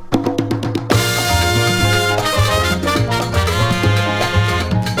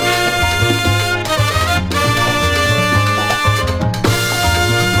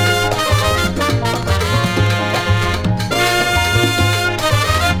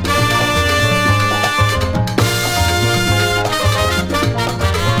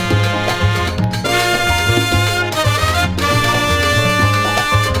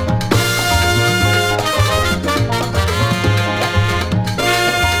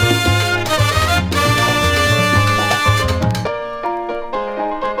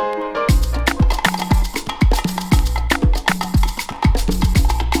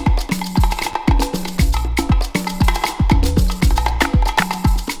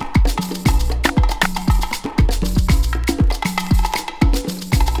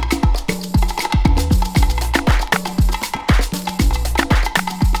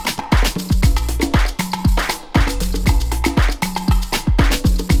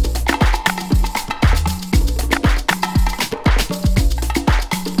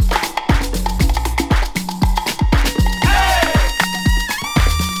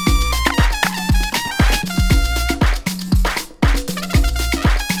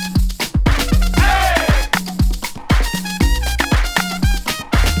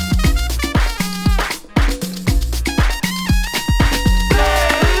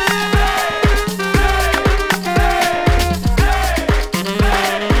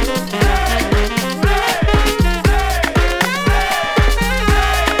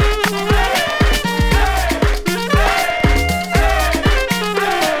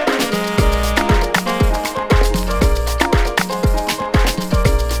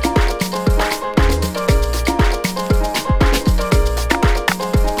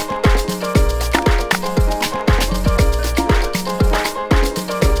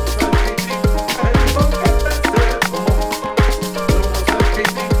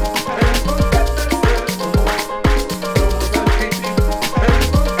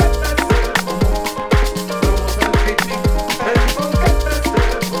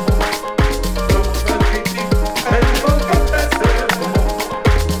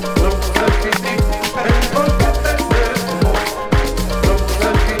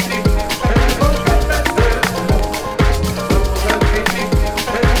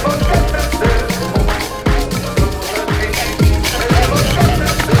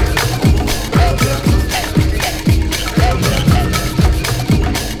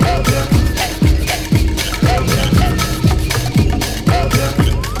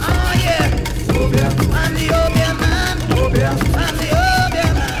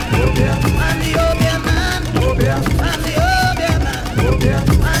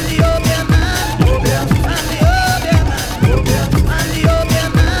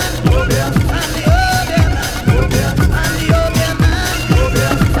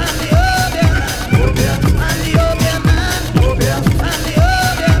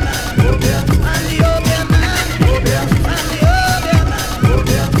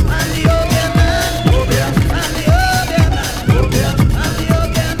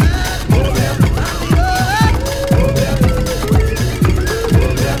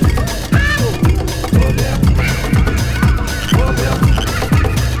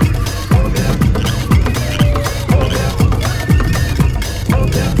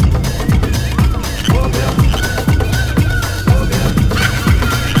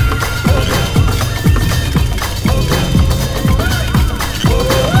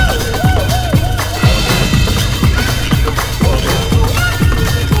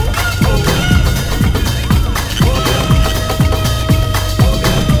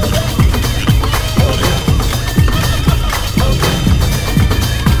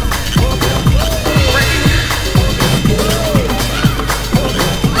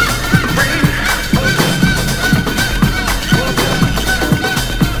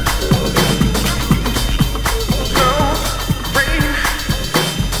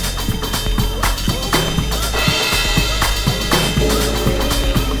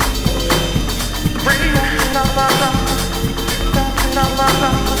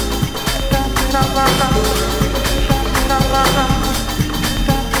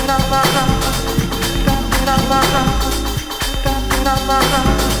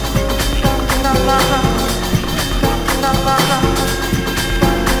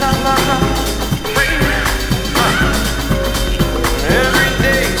 Every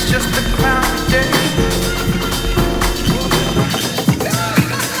day's just a cloudy day.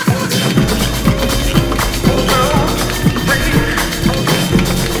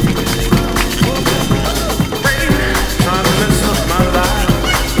 Trying to mess up my life.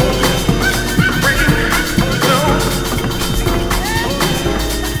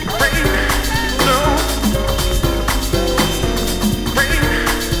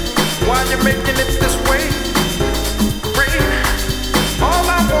 Why you making it this way? Rain, all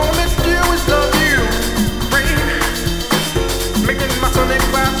I wanna do is love you. Rain, making my Sunday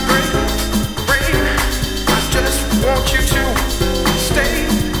clouds gray. Rain, I just want you to stay.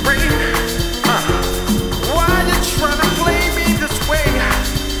 Rain, why you trying to play me this way?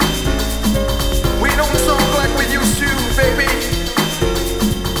 We don't talk like we used to, baby.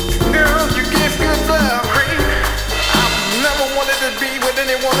 Girl, you give good love, Rain. I've never wanted to be with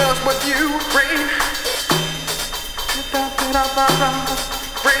anyone else but you, Rain.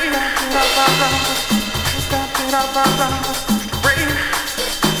 Rain. Rain.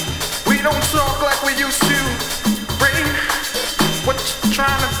 We don't talk like we used to, Rain. What you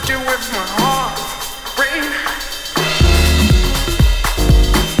trying to do with my heart, Rain?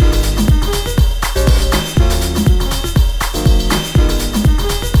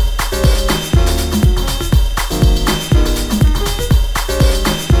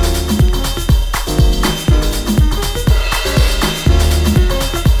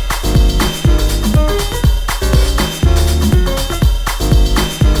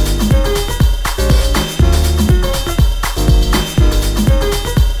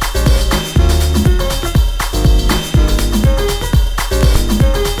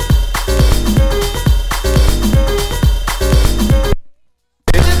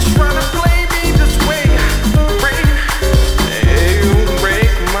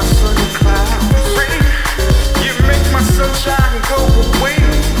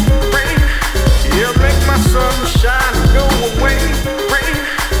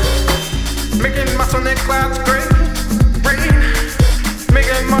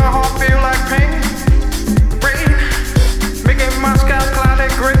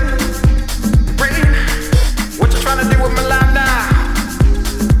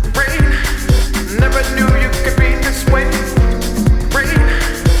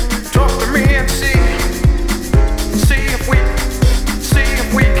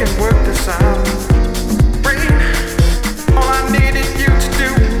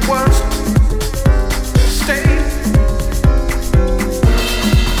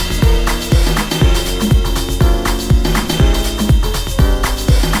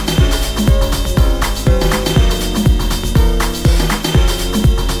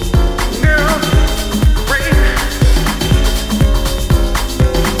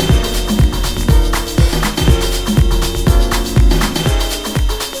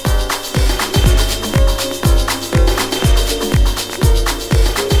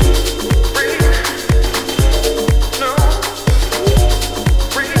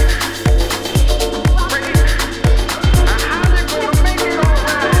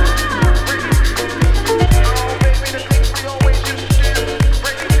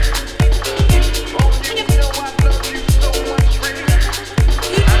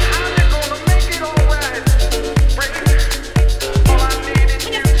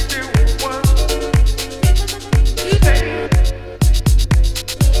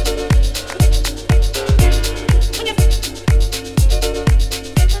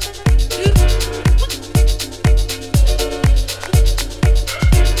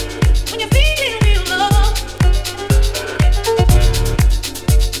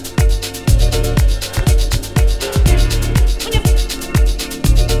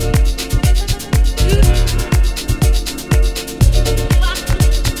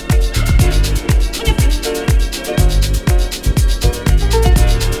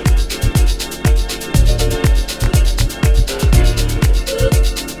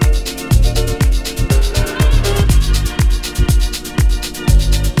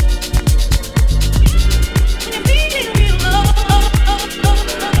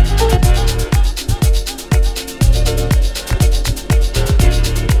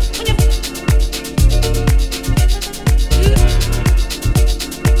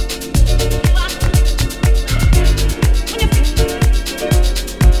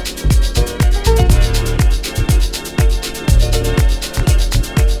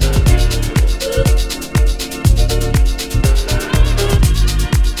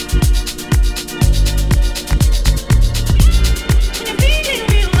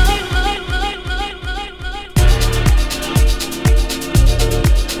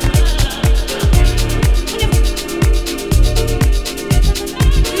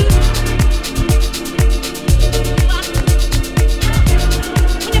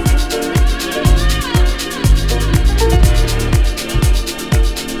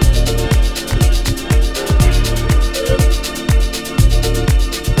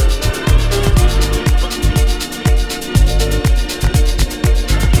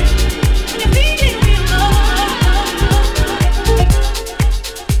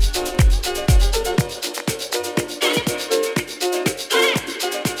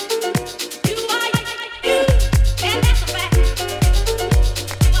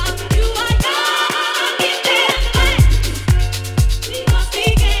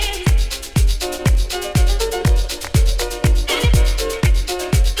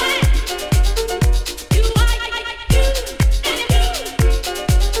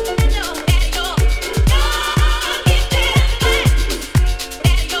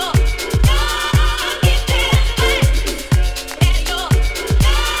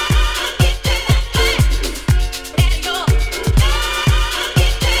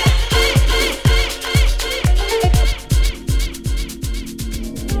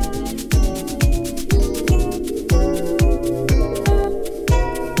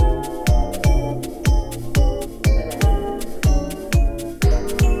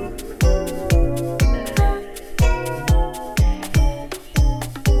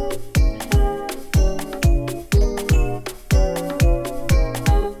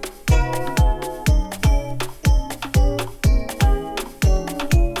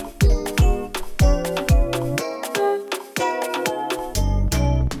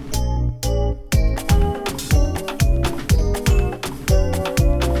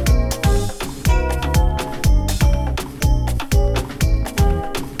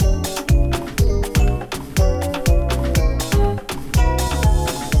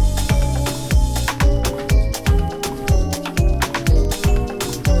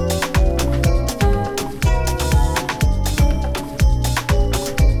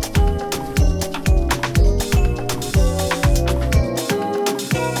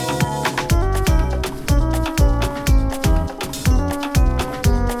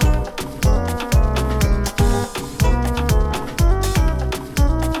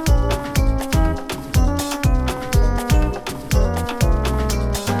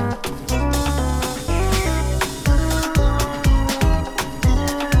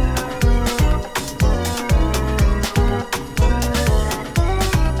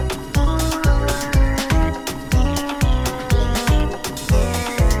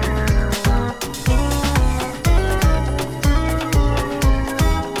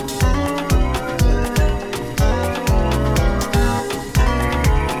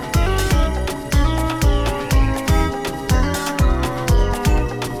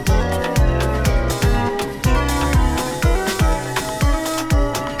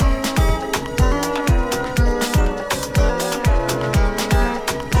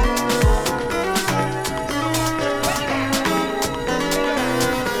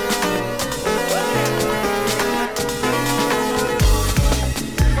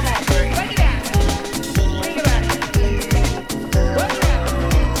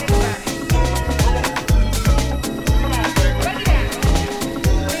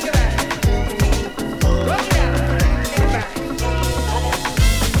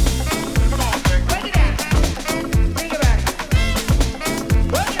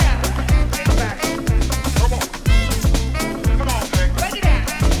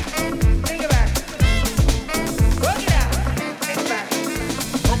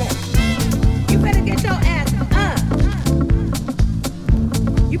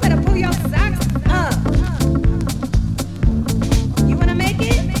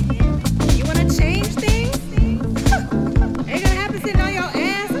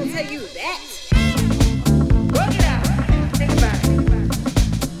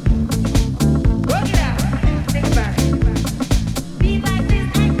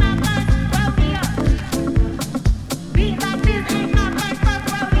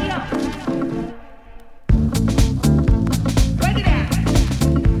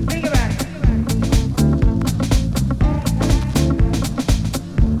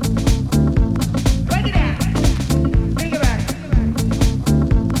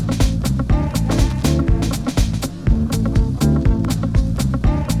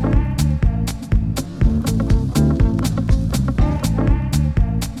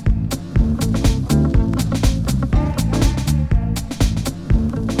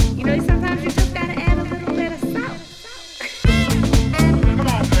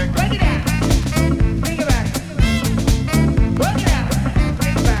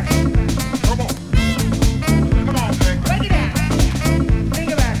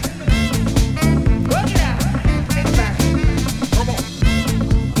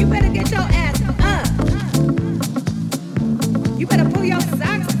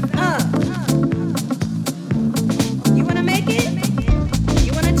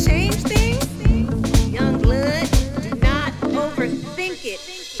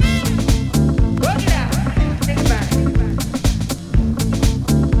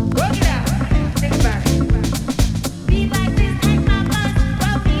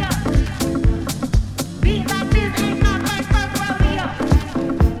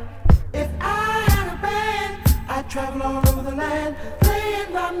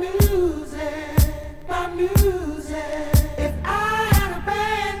 my music, my music. If I had a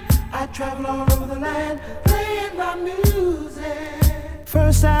band, I'd travel all over the land playing my music.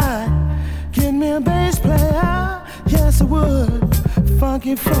 First I'd get me a bass player, yes I would.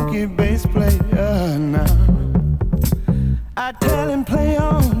 Funky, funky bass player now. I tell him play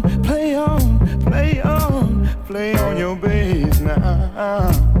on, play on, play on, play on your bass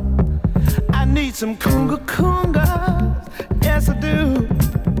now. I need some conga congas, yes I do.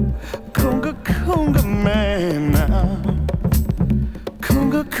 Conga conga man now.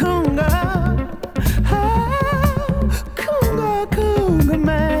 Conga conga, oh, conga conga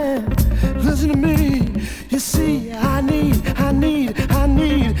man. Listen to me, you see I need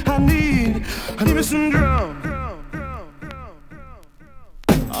me some drum.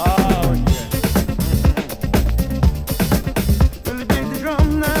 Oh yeah. Really dig the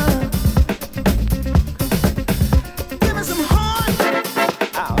drum now. Give me some horn.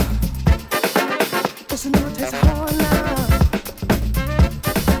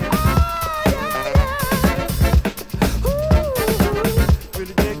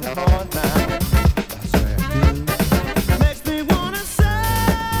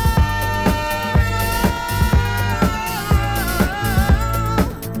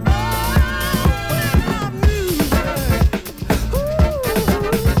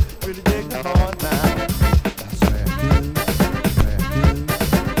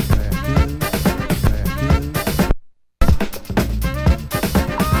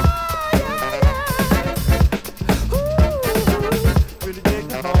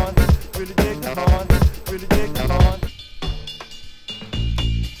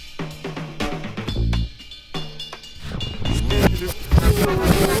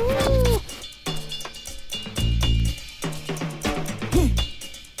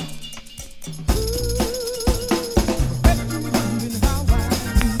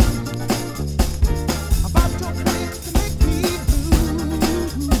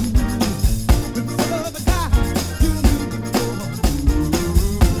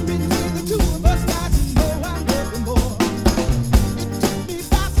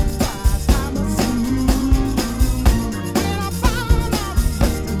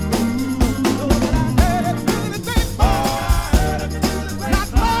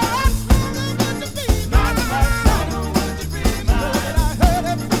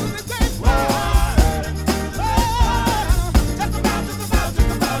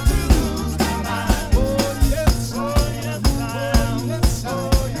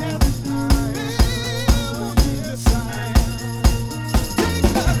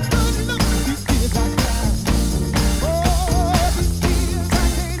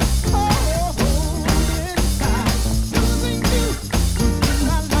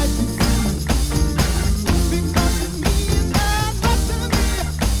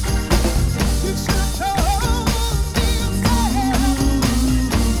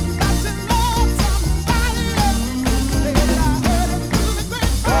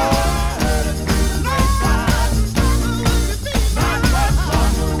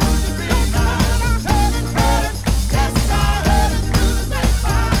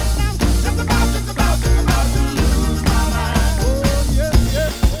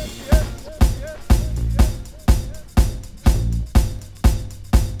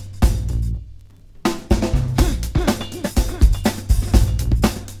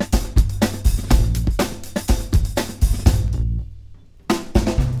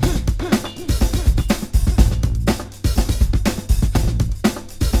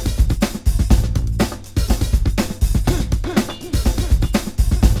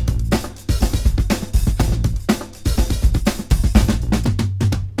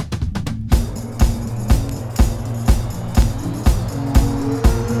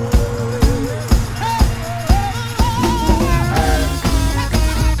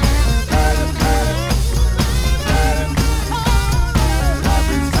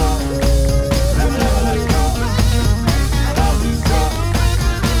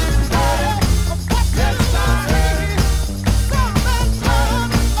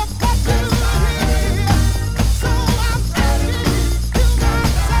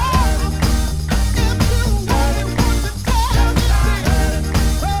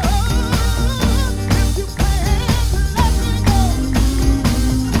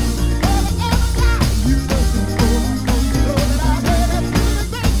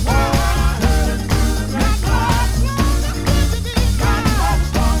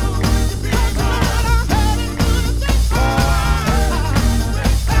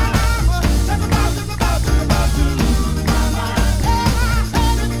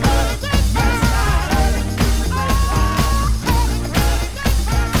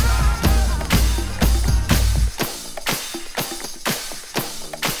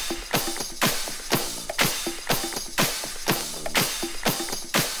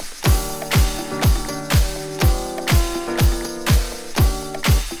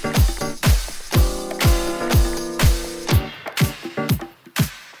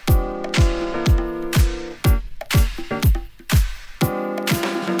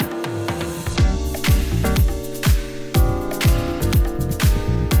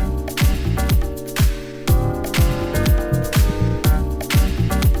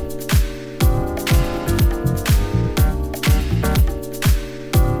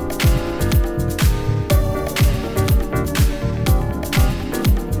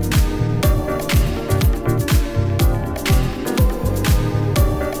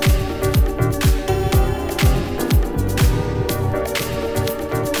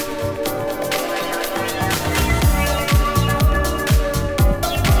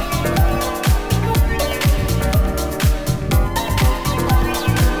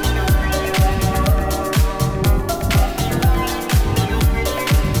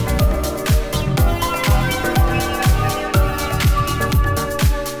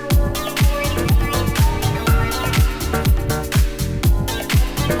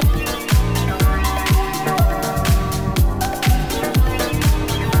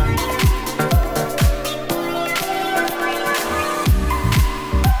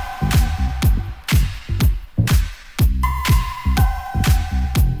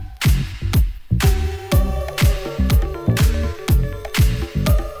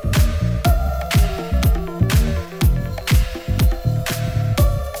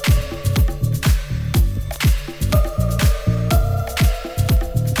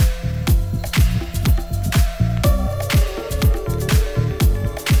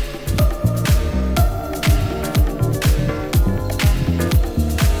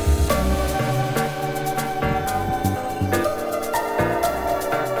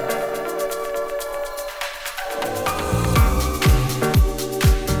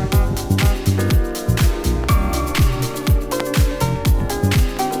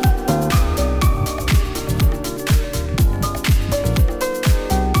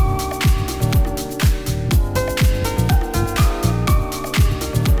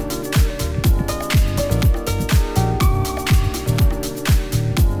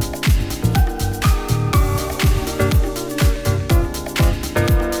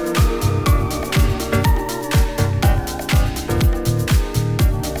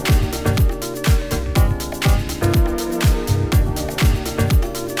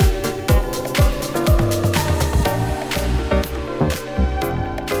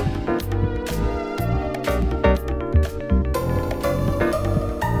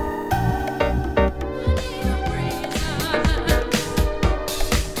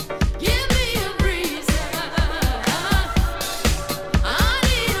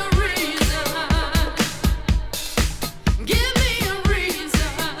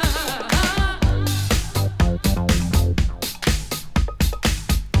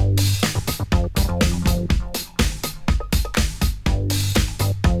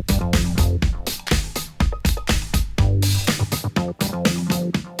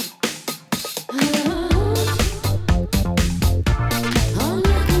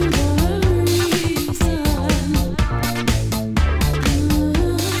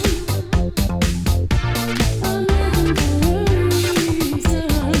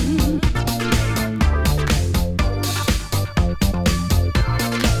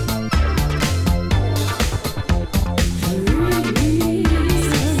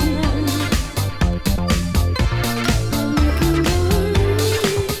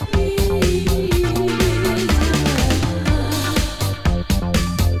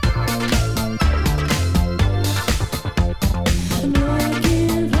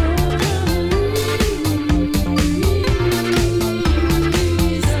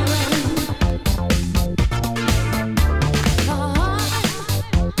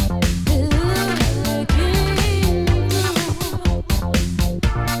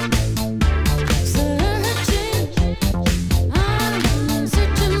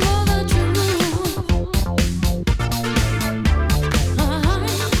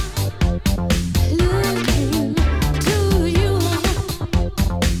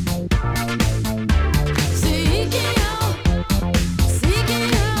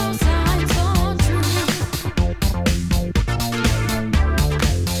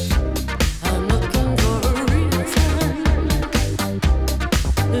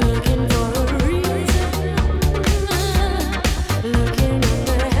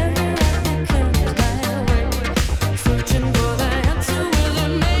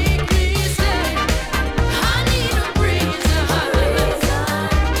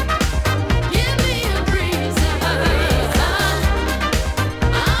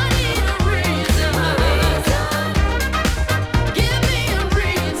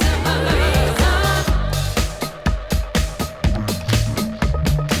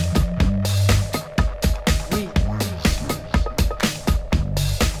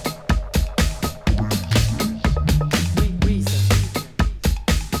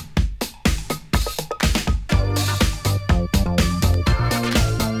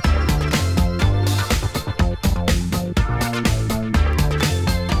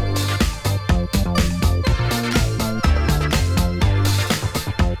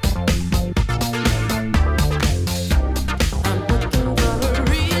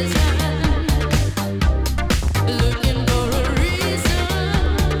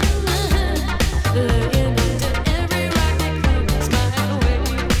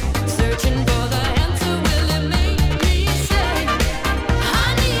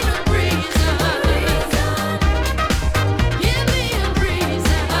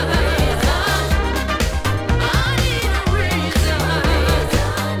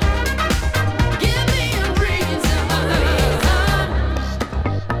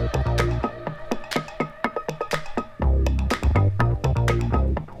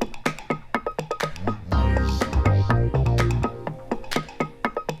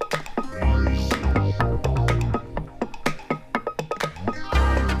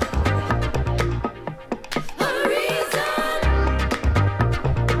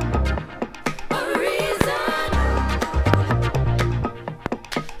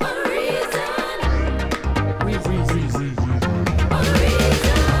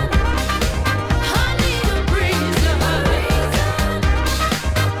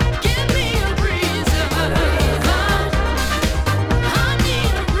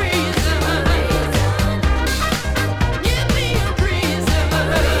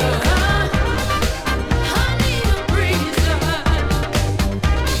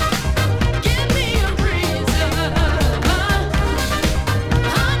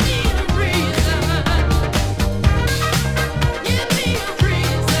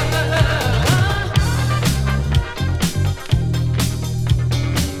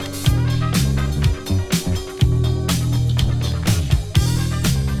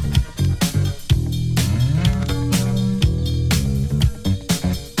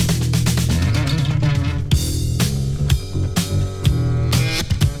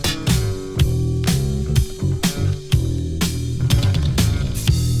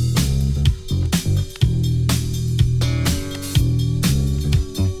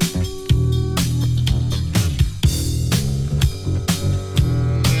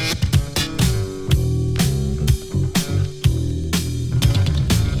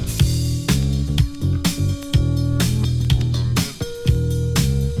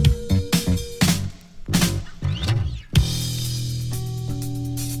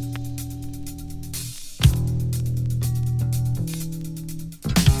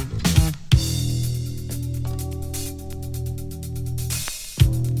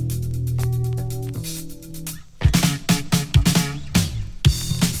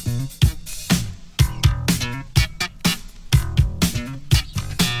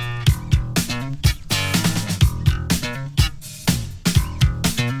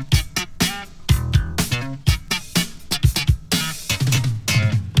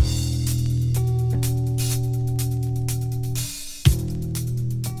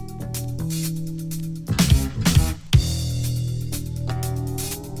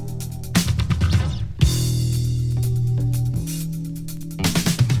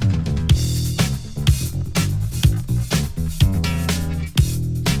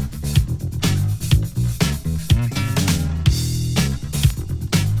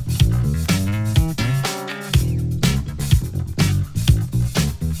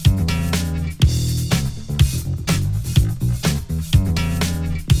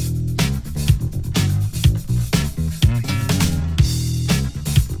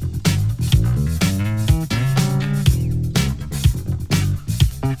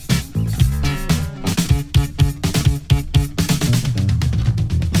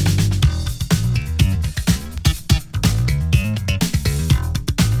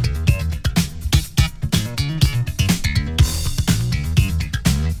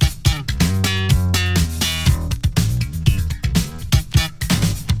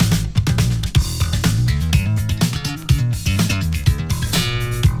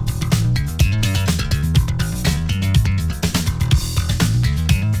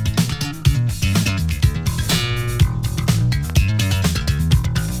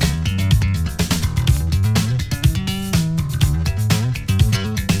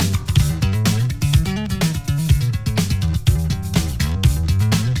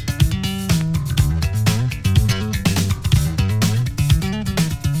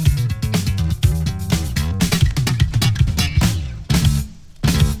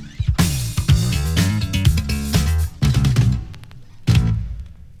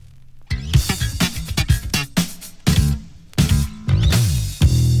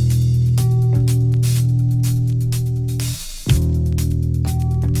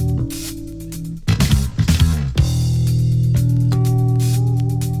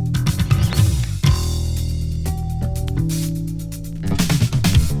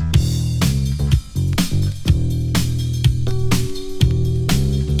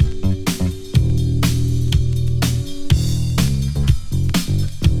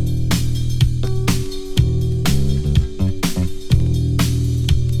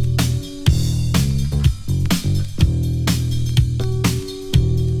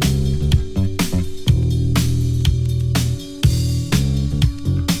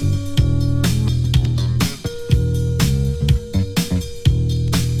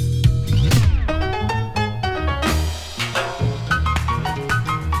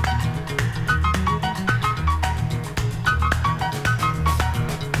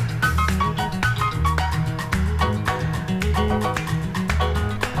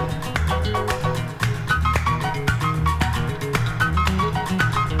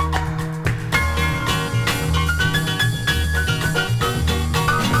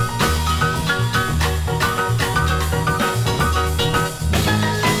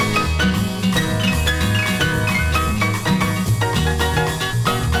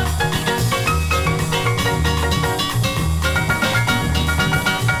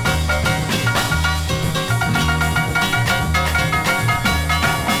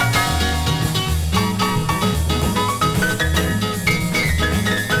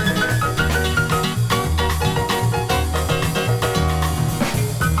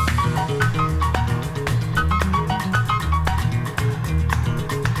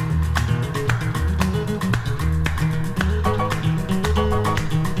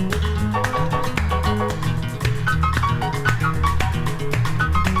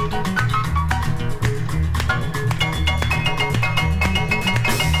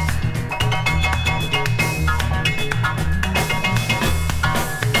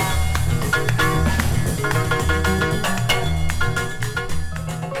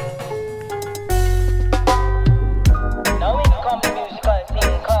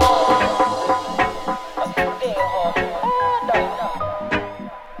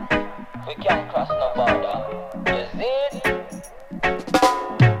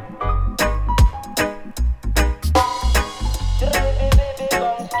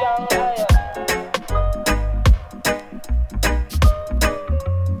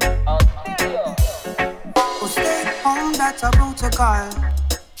 protocol.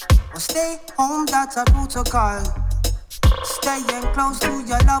 Oh, stay home, that's a protocol. Staying close to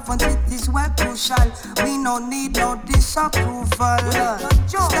your loved ones, it is well crucial. We no need no disapproval.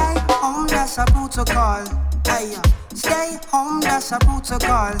 Stay home, that's a protocol. Hey, stay home, that's a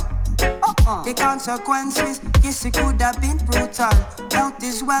protocol. The consequences, yes, it could have been brutal. Health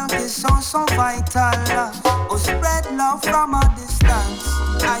is wealth is so vital. Oh, spread love from a distance.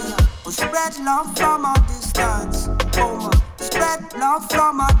 Oh, spread love from a distance. Oh, spread love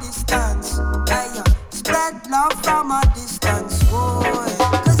from a distance. Spread love from a distance. Boy,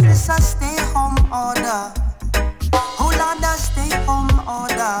 cause this a stay home order. Hold on, the stay home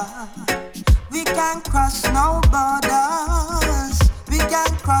order. We can't cross no borders. We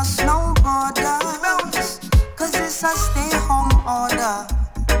can't cross no borders. Cause it's a stay home order.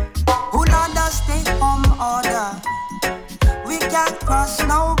 Hold on, the stay home order. We can't cross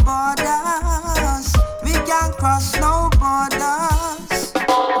no borders. We can't cross no borders.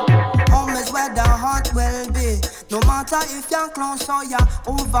 Home is where the heart will be. No matter if you're close or you're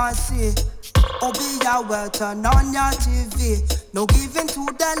overseas. Obey your word, turn on your TV. No giving to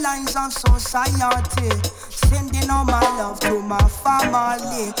the lines of society. Sending all my love to my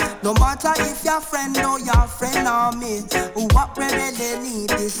family. No matter if your friend or your friend or me. What we really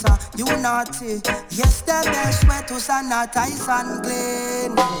need is unity. Yes, the best way to sanitize and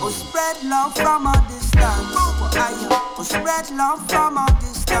clean. Oh, spread love from a distance. Oh, spread love from a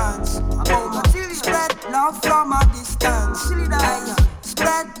distance. Oh, spread love from a distance.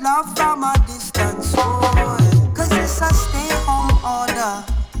 Spread love from a distance, boy. Cause it's a stay home order.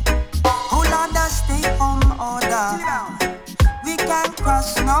 Hold on, the stay home order. We can't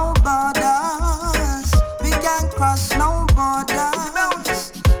cross no borders. We can't cross no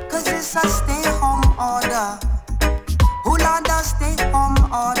borders. Cause it's a stay home order. Hold on, the stay home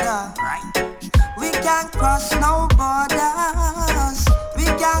order. We can't cross no borders. We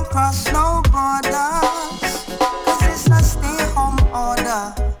can't cross no borders. Cause it's a stay home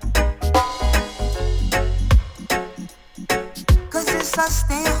order. Cause it's a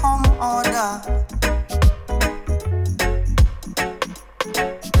stay home order.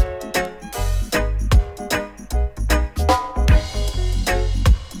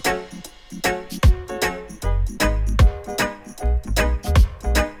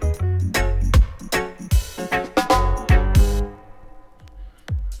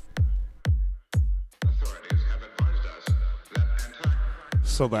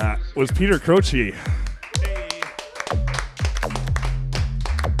 So that was Peter Croce.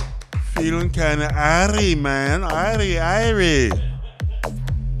 Feeling kind of airy, man. Airy.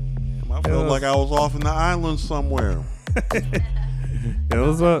 I felt like I was off in the island somewhere. That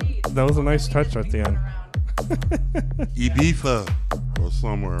was a nice touch at the end. Ibiza or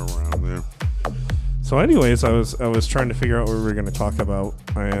somewhere around there. So, anyways, I was trying to figure out what we were going to talk about,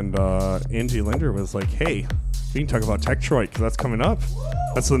 and Angie Linder was like, "Hey, we can talk about Tektroid because that's coming up.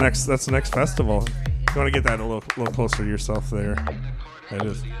 That's the next festival. You want to get that a little closer to yourself there? It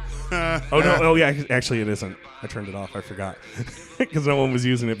is. Oh yeah, actually it isn't. I turned it off. I forgot because no one was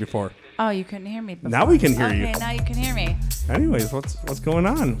using it before. Oh, you couldn't hear me before. Now we can hear you. Okay, now you can hear me. Anyways, what's going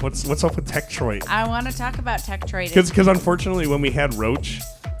on? What's up with Tektroid? I want to talk about Tektroid. Because unfortunately, when we had Roach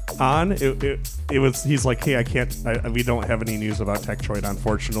on, it was he's like, hey, we don't have any news about Tektroid,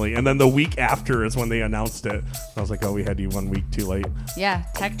 unfortunately. And then the week after is when they announced it. I was like, oh, we had you 1 week too late. Yeah,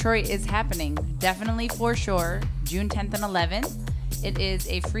 Tektroid is happening. Definitely for sure. June 10th and 11th. It is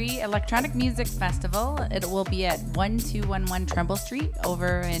a free electronic music festival. It will be at 1211 Trumbull Street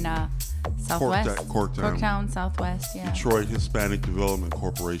over in Southwest. Corktown, Southwest, yeah. Detroit Hispanic Development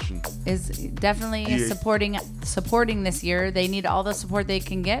Corporation is definitely supporting this year. They need all the support they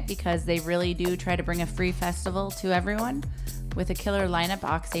can get because they really do try to bring a free festival to everyone with a killer lineup,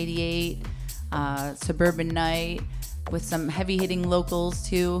 Ox 88, Suburban Night, with some heavy-hitting locals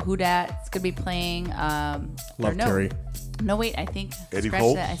too. Who Dat's going to be playing. Love Terry. No, wait, I think. Eddie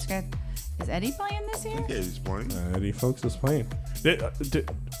Folks? Is Eddie playing this year? I think Eddie's playing. Eddie Folks is playing. Is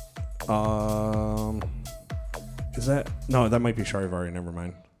that... No, that might be Charivari. Never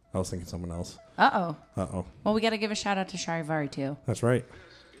mind. I was thinking someone else. Uh-oh. Uh-oh. Well, we got to give a shout-out to Charivari, too. That's right.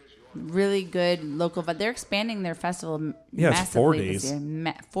 Really good local... But they're expanding their festival massively. It's 4 days. This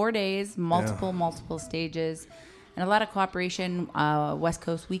year. 4 days, multiple stages. And a lot of cooperation. West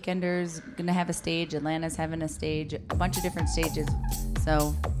Coast Weekenders going to have a stage. Atlanta's having a stage. A bunch of different stages.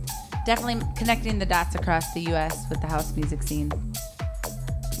 So definitely connecting the dots across the U.S. with the house music scene.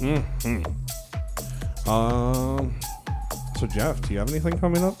 Mm-hmm. So, Jeff, do you have anything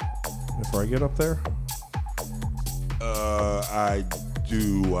coming up before I get up there? I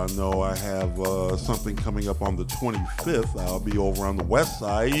do. I know I have something coming up on the 25th. I'll be over on the west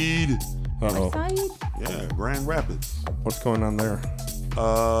side. Uh-oh. Side? Yeah, Grand Rapids. What's going on there?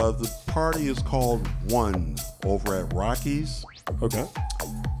 The party is called One over at Rockies. Okay.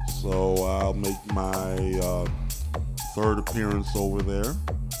 So I'll make my third appearance over there.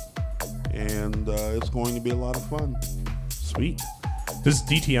 And it's going to be a lot of fun. Sweet. Does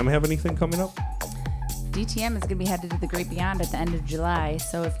DTM have anything coming up? DTM is going to be headed to the Great Beyond at the end of July.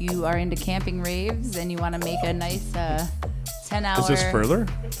 So if you are into camping raves and you want to make a nice 10-hour... Is this Further?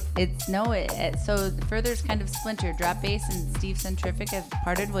 It's no. So Further's kind of splintered. Drop Bass and Steve Centrific have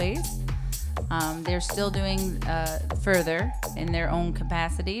parted ways. They're still doing Further in their own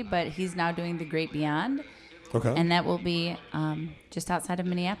capacity, but he's now doing the Great Beyond. Okay. And that will be just outside of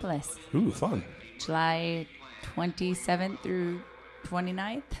Minneapolis. Ooh, fun. July 27th through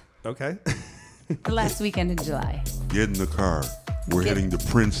 29th. Okay. The last weekend in July. Get in the car. We're heading to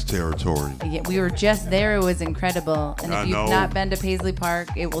Prince territory. Yeah, we were just there. It was incredible. And I if you've know. not been to Paisley Park,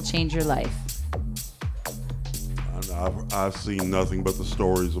 it will change your life. I've seen nothing but the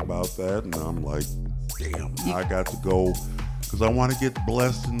stories about that, and I'm like, damn, I got to go because I want to get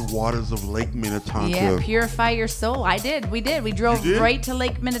blessed in the waters of Lake Minnetonka. Yeah, purify your soul. I did. We did. We drove You did? right to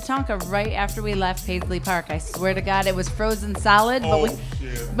Lake Minnetonka right after we left Paisley Park. I swear to God, it was frozen solid,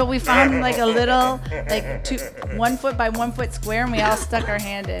 but we found like a little, like 1 foot by 1 foot square, and we all stuck our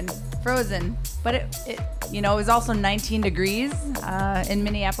hand in. Frozen. But it was also 19 degrees in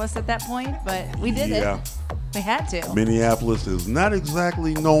Minneapolis at that point, but we did it. We had to. Minneapolis is not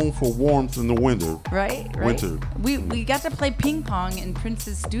exactly known for warmth in the winter. Right. Winter. We got to play ping pong in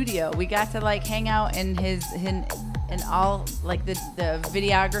Prince's studio. We got to like hang out in in all like the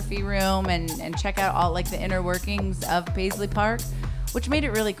videography room and check out all like the inner workings of Paisley Park, which made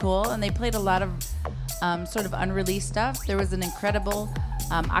it really cool. And they played a lot of sort of unreleased stuff. There was an incredible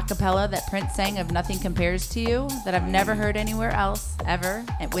a cappella that Prince sang of Nothing Compares to You that I've never heard anywhere else ever,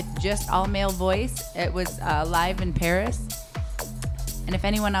 and with just all male voice. It was live in Paris. And if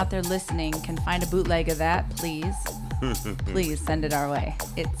anyone out there listening can find a bootleg of that, please send it our way.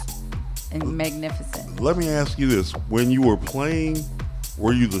 It's magnificent. Let me ask you this. When you were playing,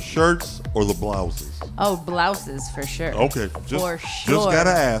 were you the shirts or the blouses? Oh, blouses for sure. Okay. For sure. Just gotta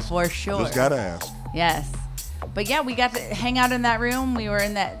ask. For sure. Just gotta ask. Yes. But yeah, we got to hang out in that room. We were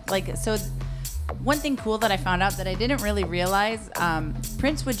in that, one thing cool that I found out that I didn't really realize,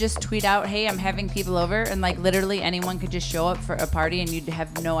 Prince would just tweet out, hey, I'm having people over, and like literally anyone could just show up for a party and you'd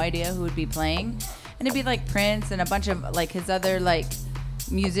have no idea who would be playing. And it'd be like Prince and a bunch of like his other like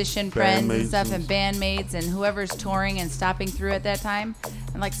musician friends and stuff and bandmates and whoever's touring and stopping through at that time.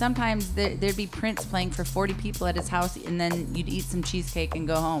 And like sometimes there'd be Prince playing for 40 people at his house, and then you'd eat some cheesecake and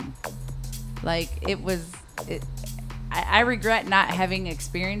go home. Like I regret not having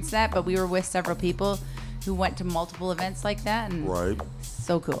experienced that, but we were with several people who went to multiple events like that, and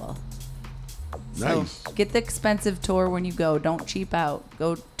so cool. Nice. So get the expensive tour when you go. Don't cheap out.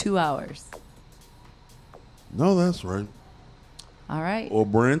 Go 2 hours. No, that's right. All right. Well,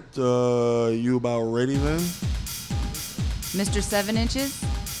 Brent, you about ready then? Mr. 7 Inches?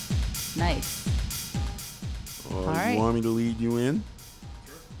 Nice. All right. You want me to lead you in?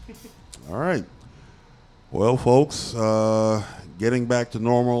 All right. Well, folks, getting back to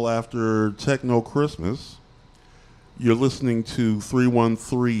normal after Techno Christmas, you're listening to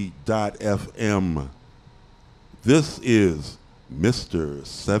 313.fm. This is Mr.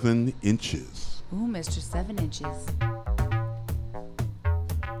 7 Inches. Ooh, Mr. 7 Inches.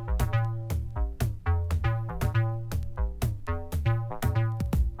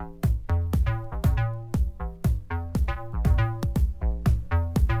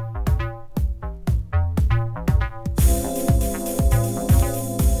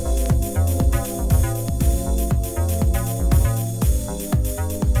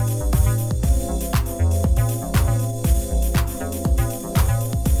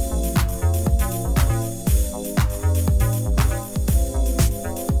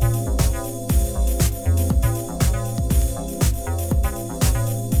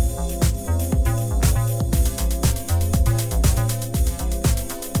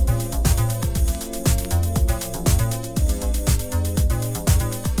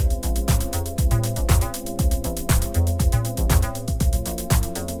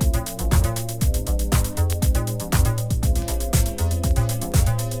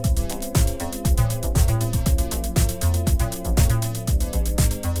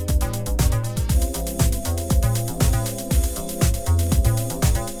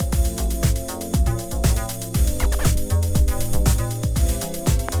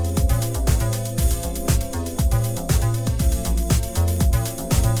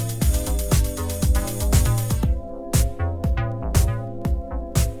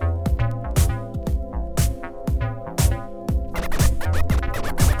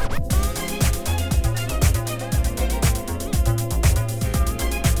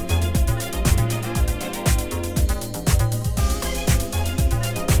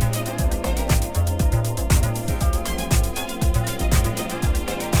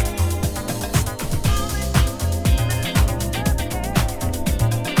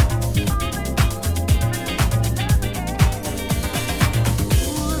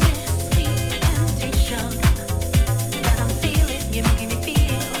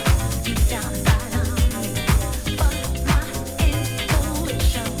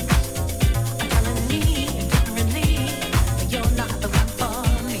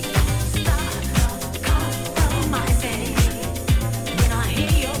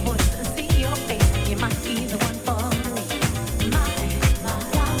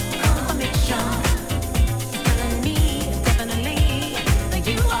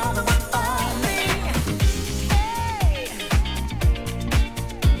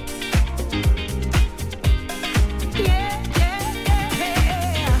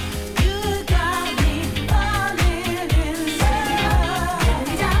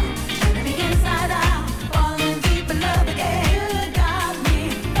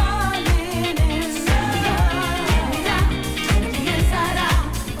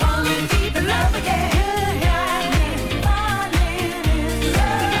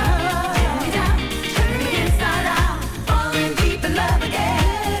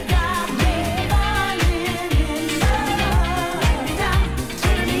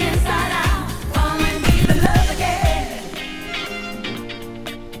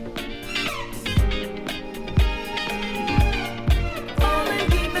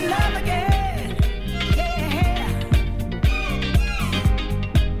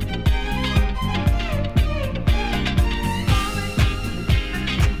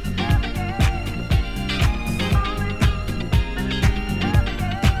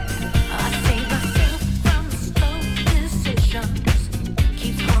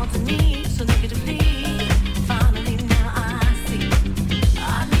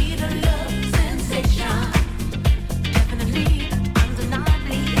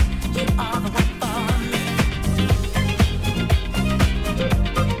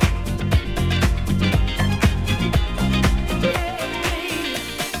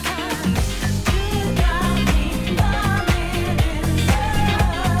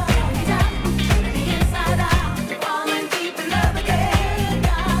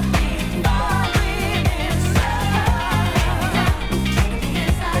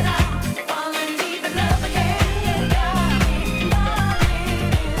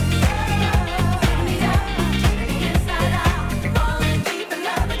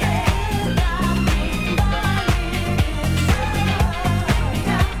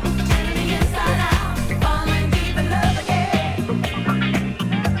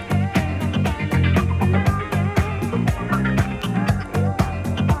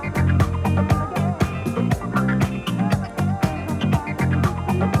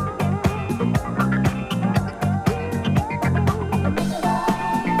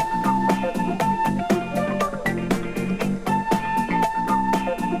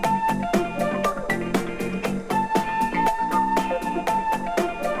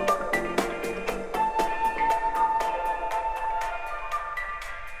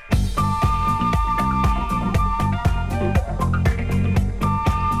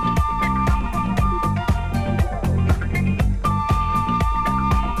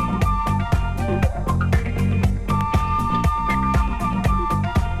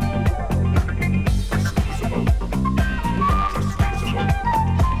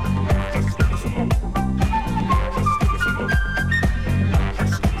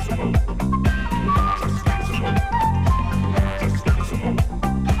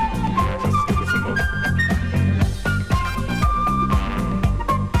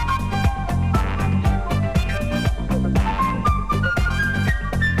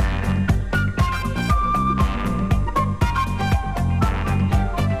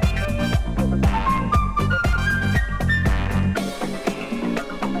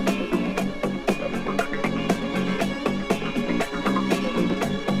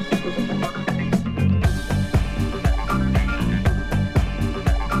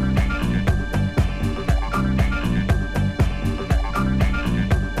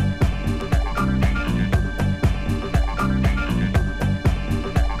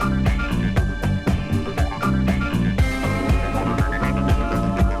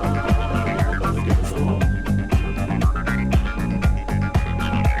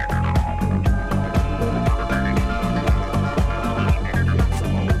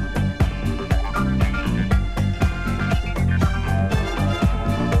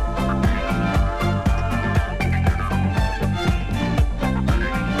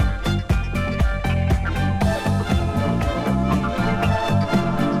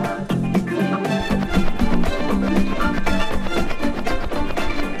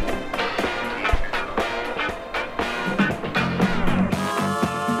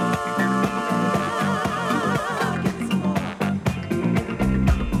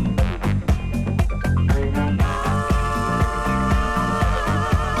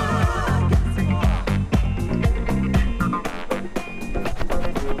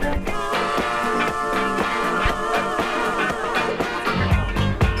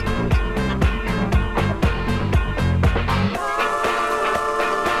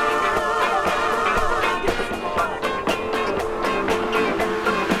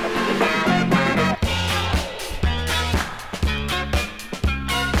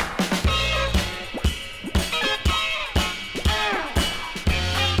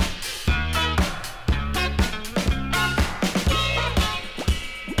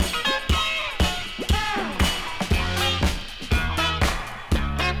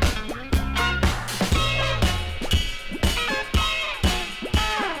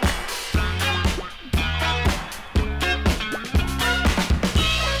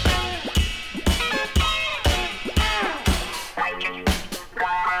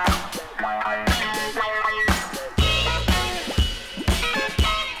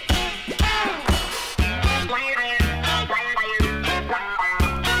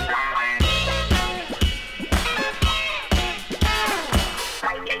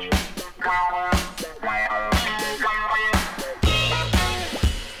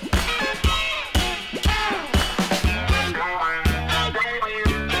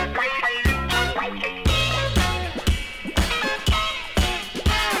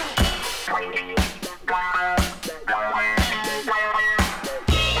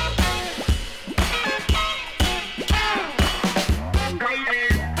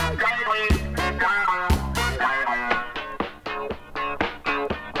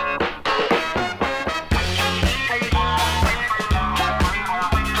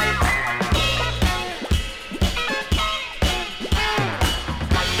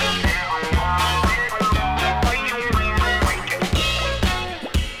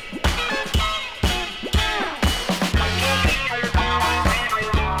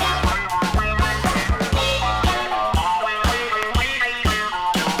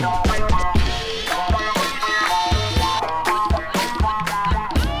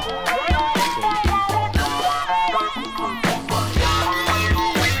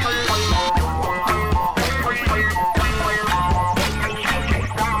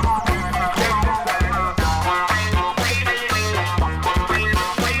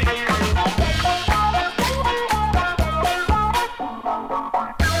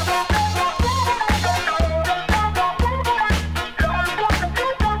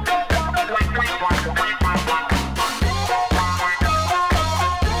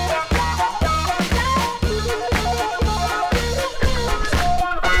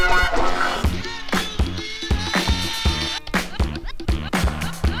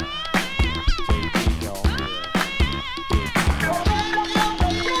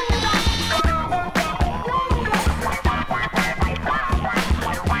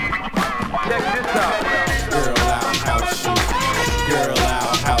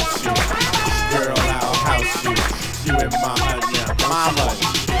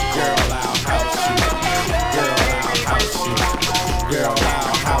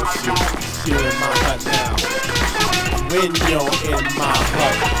 You in my hut now. When you're in my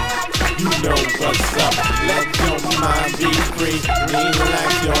hut, you know what's up. Let your mind be free. Relax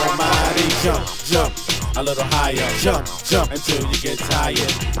your body. Jump, jump a little higher. Jump, jump until you get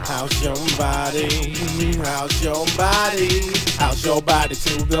tired. How's your body? How's your body? How's your body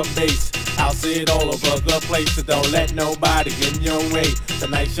to the base? I'll see it all over the place, so don't let nobody get in your way.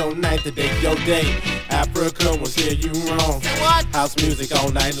 Tonight's your night, today's your day. Africa will steer you wrong. Say what? House music all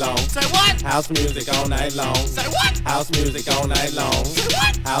night long. Say what? House music all night long. Say what? House music all night long. Say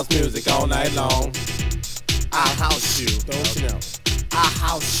what? House music all night long. I'll house you. Don't you know? I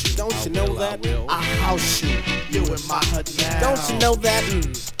house you. Don't you know that? I house you. You in my hut now. Don't you know that?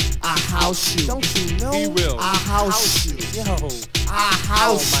 I house you. Don't you know? He will. I house you. Yo. I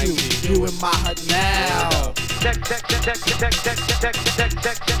house you. You in my hut now. Check this out. Check this out. Check this out.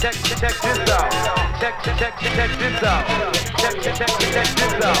 Check this out.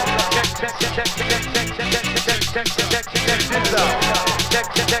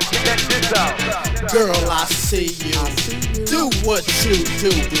 Girl, I see you. Do what you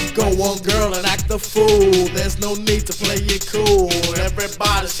do. Go on, girl, and act the fool. There's no need to play it cool.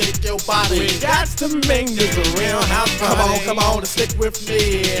 Everybody shake your body. We got to make this a real house party. Come on, and stick with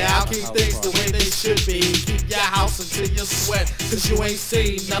me. I'll keep things the way they should be. Keep your house until you sweat, cause you ain't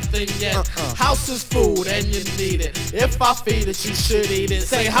seen nothing yet. House is food and you need it. If I feed it, you should eat it.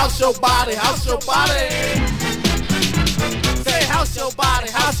 Say, house your body, house your body. Say, house your body,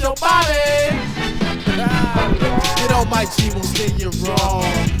 house your body. Get on my G-Mo, steer you wrong.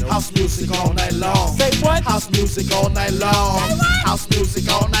 House music all night long. Say what? House music all night long. House music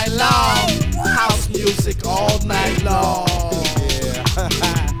all night long. House music all night long. Yeah.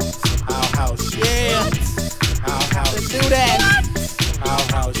 I'll house you. Yeah. I'll house Let's you. do that. I'll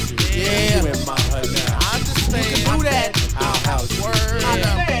house you. Yeah. You in my hut now. I understand. Do that. I'll house you. Word.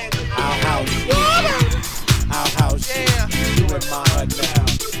 I'll house you. I'll house you. Yeah. You in my hut now.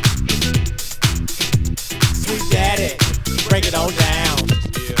 Sweet daddy, break it on down.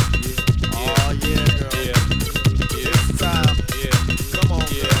 Oh yeah, girl. It's time. Come on.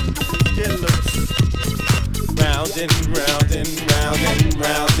 Get loose. Round and round and round and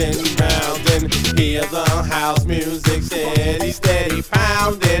round and round and hear the house music steady, steady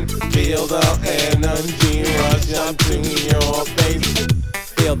pounding. Feel the energy rush up to your face.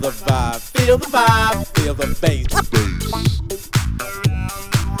 Feel the vibe, feel the vibe, feel the bass.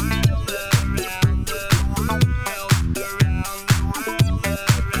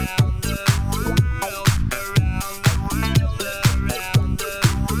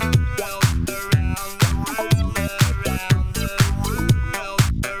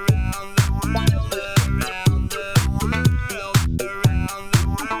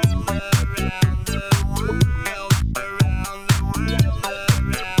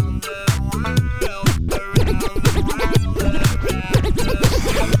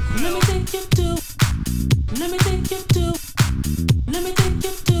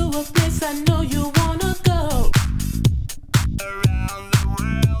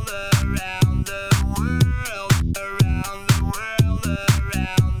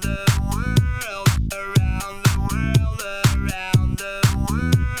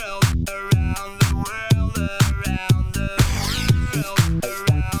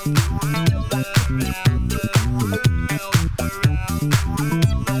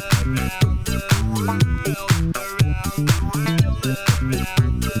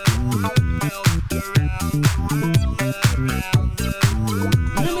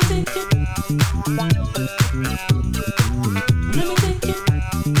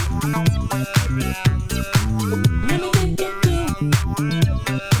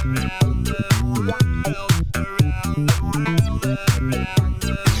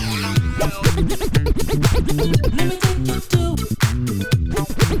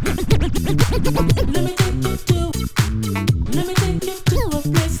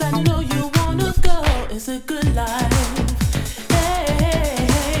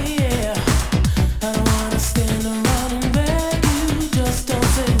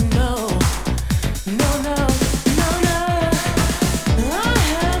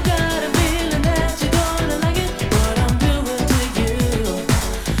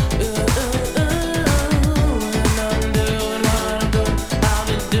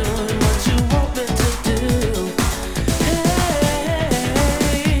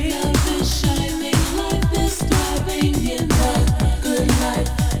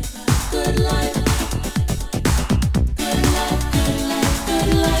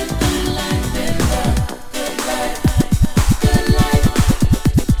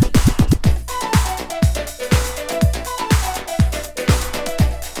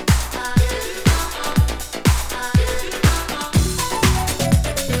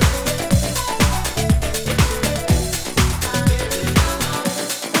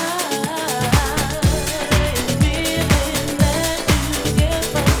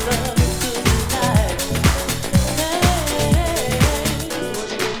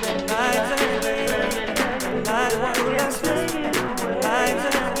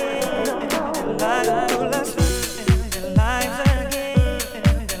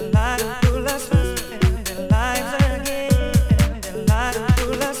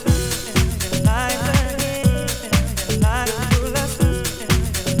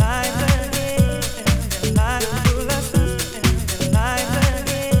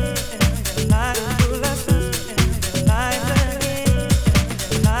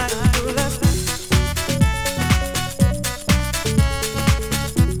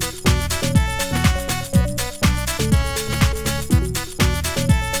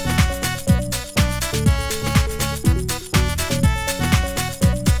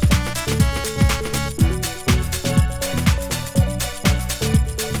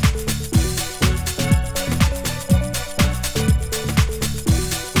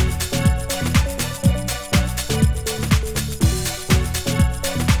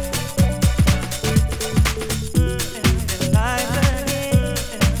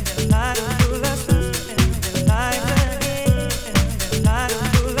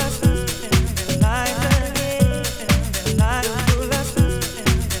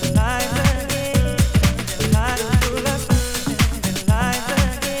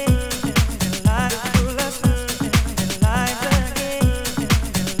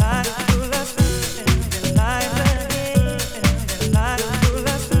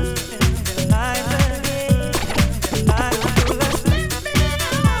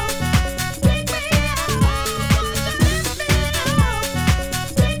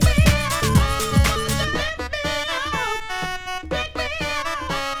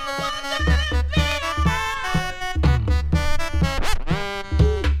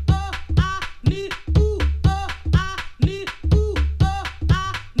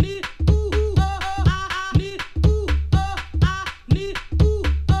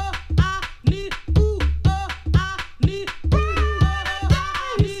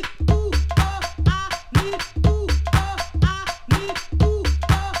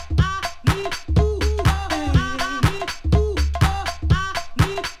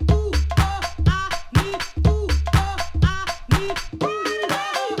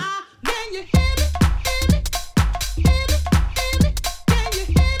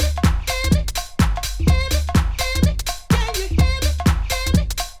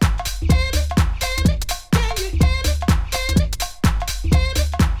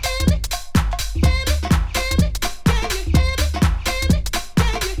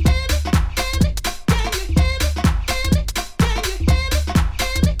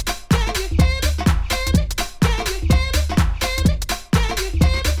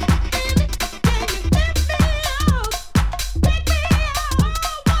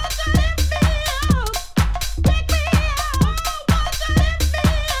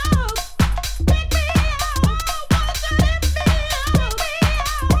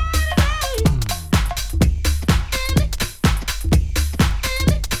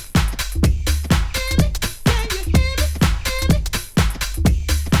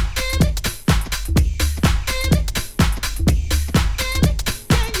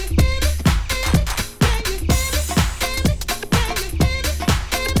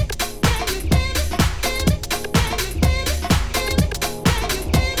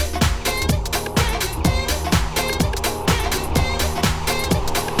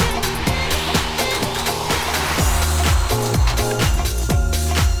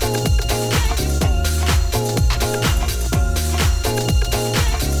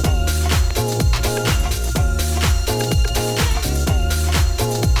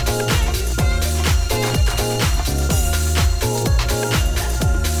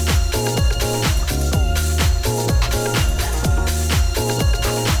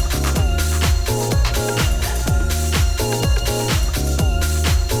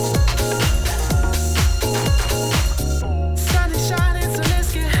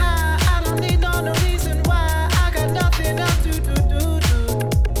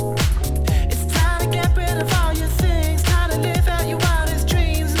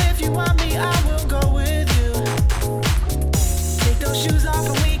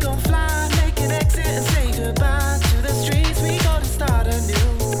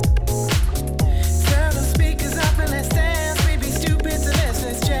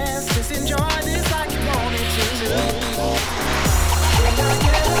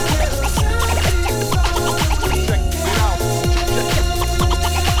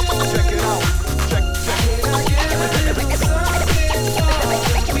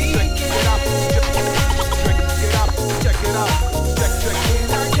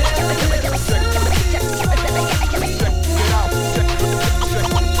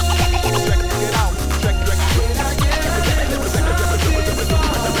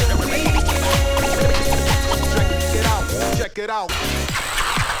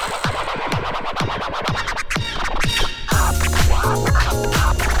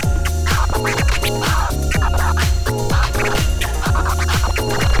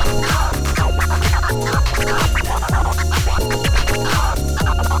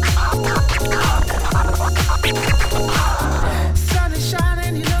 Sun is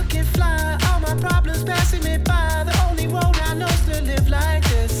shining, you're looking fly. All my problems passing me by. The only road I know is to live like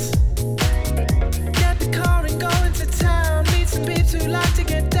this. Get the car and go into town. Meet some peeps who like to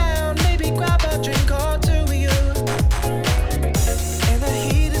get down. Maybe grab a drink or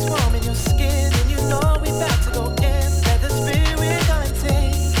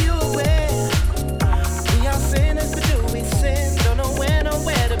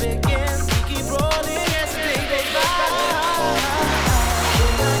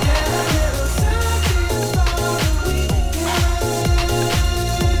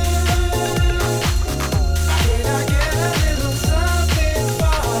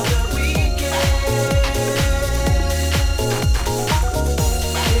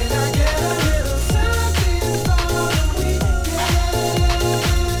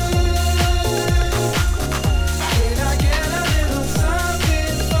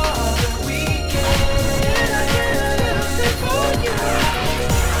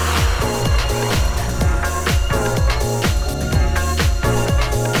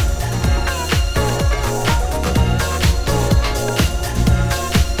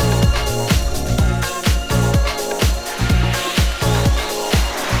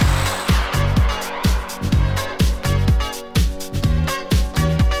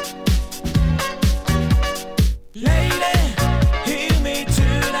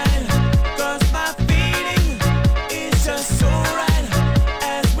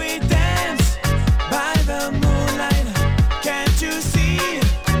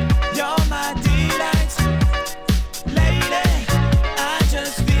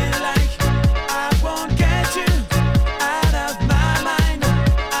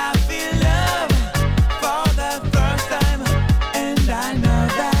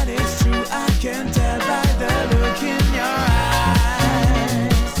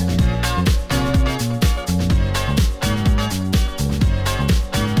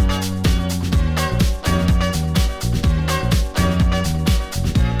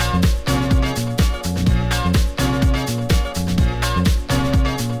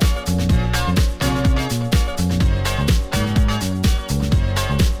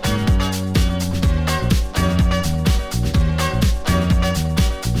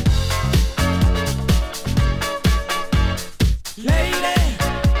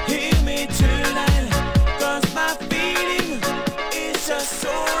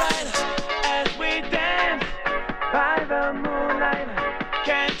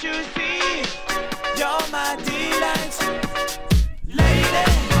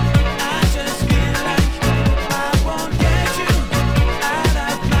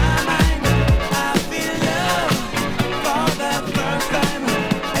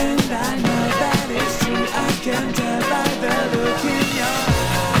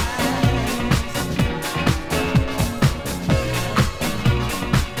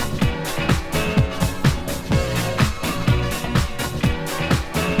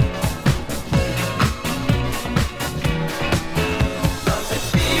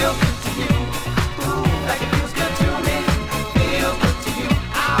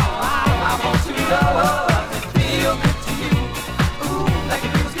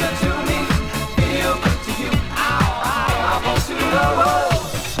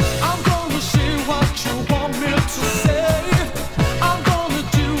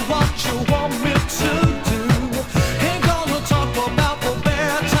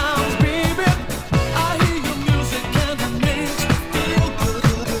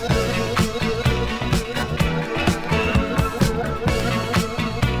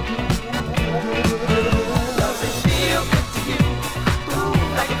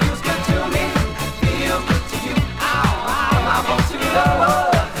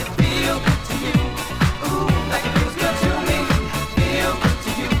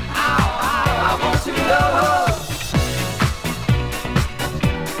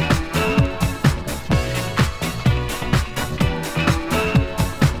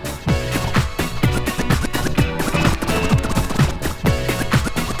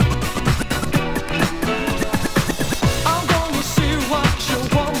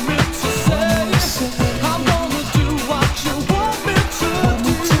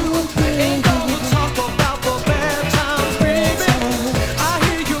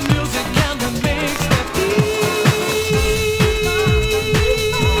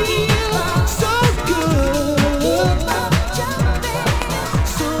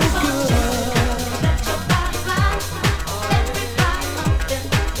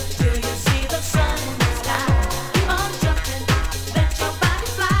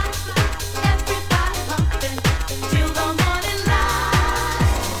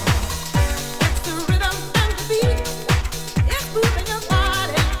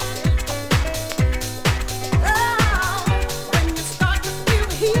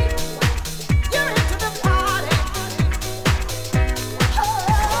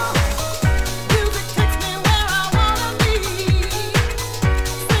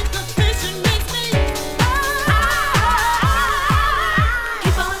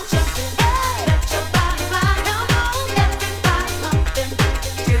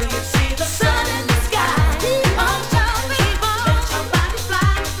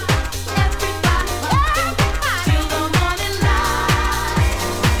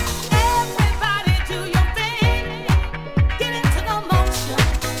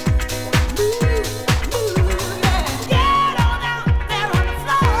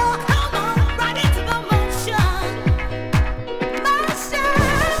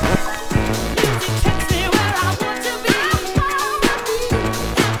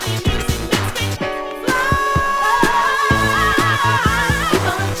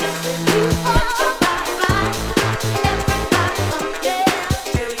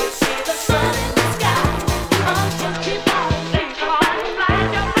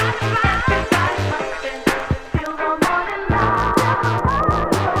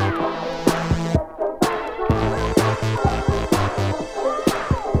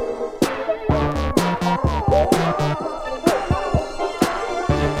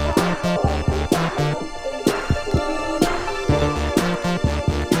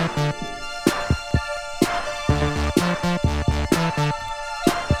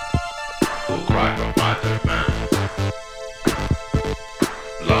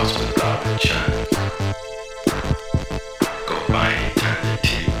lost without a chance. Go by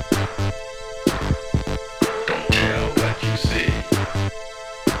eternity. Don't tell what you see.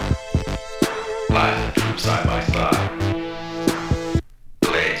 Lies and truth side by side.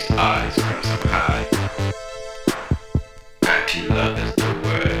 Glazed eyes, crimson high. Anti-love is the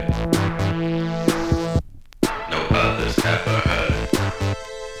word. No others ever heard.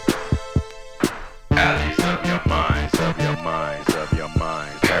 Alleys of your minds, of your minds, of your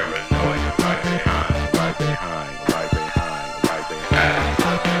minds. Paranoia right behind, right behind, right behind, right behind. Alleys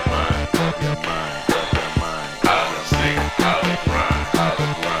of your minds, of your minds, of your minds. Out of sync, out of rhyme, out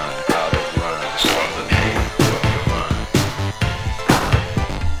of rhyme, out of rhyme. Swarms of hate of your mind.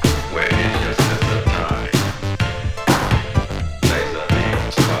 Where is your sense of time? Laser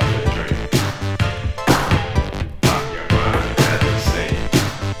beams of your dream. Lock your mind at the scene.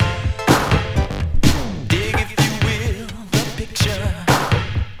 Dig, if you will, the picture of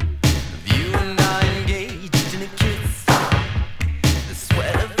you and I engaged in a kiss. The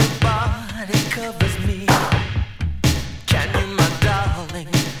sweat of your body covers me. Can you, my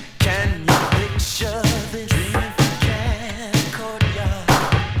darling, can you picture this? Dream if you can, a courtyard,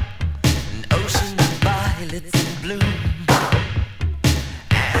 an ocean of violets in bloom.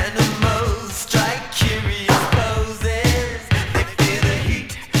 Animals strike curious poses. They feel the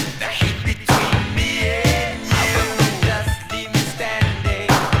heat between me and you. How will you just leave me standing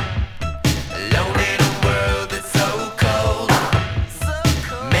alone in a world that's so cold?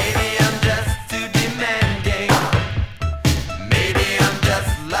 Maybe I'm just too demanding. Maybe I'm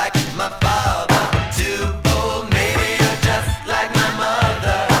just like my father, too bold. Maybe you're just like my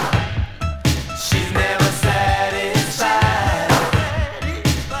mother. She's never satisfied.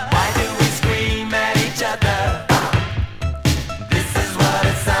 Why do we scream at each other? This is what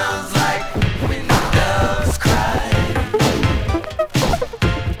it sounds like when doves cry.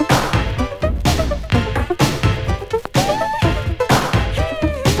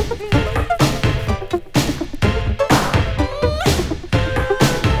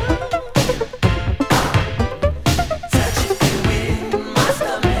 Touch it in my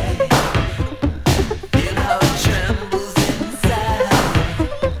stomach. Feel how it trembles inside.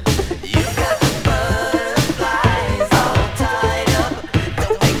 You got the butterflies all tied up.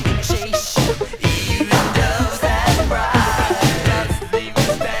 Don't make me chase you, even doves that cry. Just leave me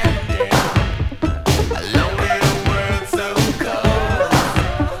standing alone in a world so cold.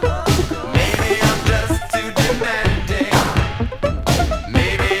 Maybe I'm just too demanding.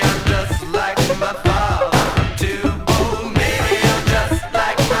 Maybe I'm just like my father, too bold. Maybe I'm just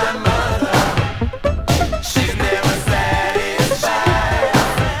like my mother. She's never satisfied.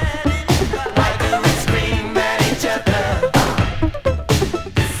 Why do we scream at each other?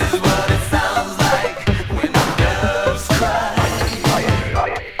 This is what it sounds like when doves cry.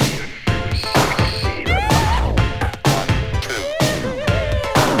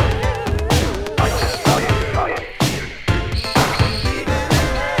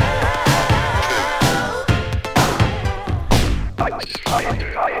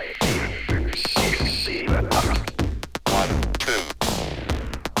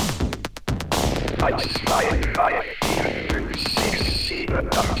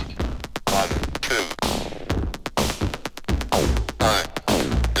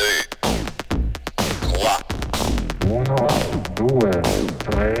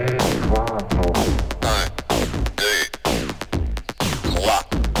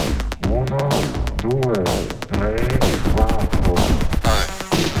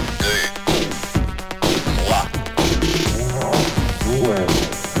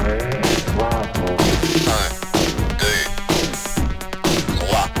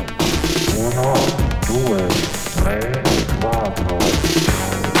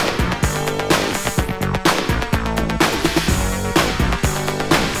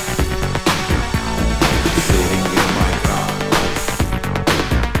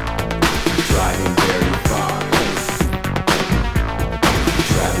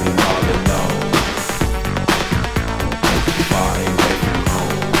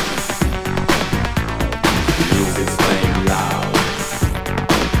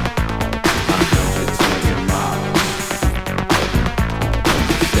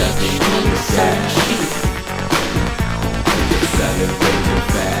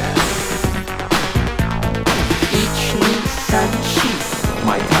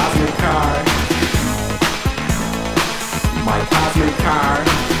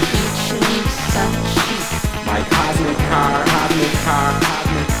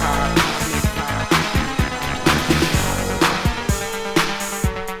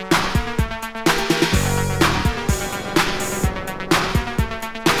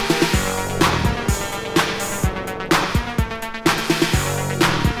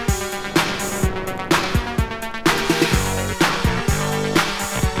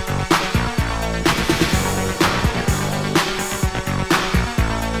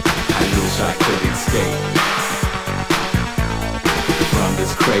 I could escape from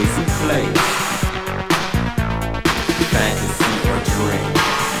this crazy place. Fantasy or dream,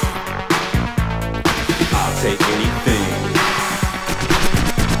 I'll take anything.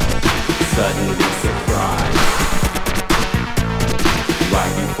 Suddenly surprised,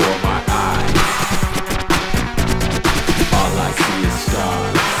 right before my eyes, all I see is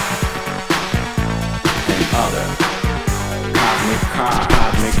stars and other cosmic car,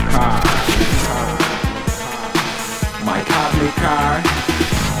 my cosmic car,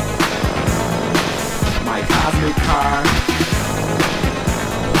 my cosmic car,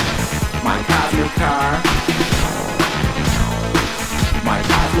 my cosmic car, my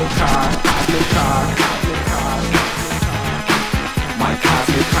cosmic car, my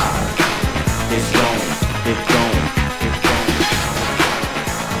cosmic car, it's gone, it's gone, it's gone.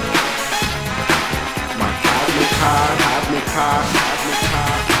 My cosmic car, cosmic car, cosmic car.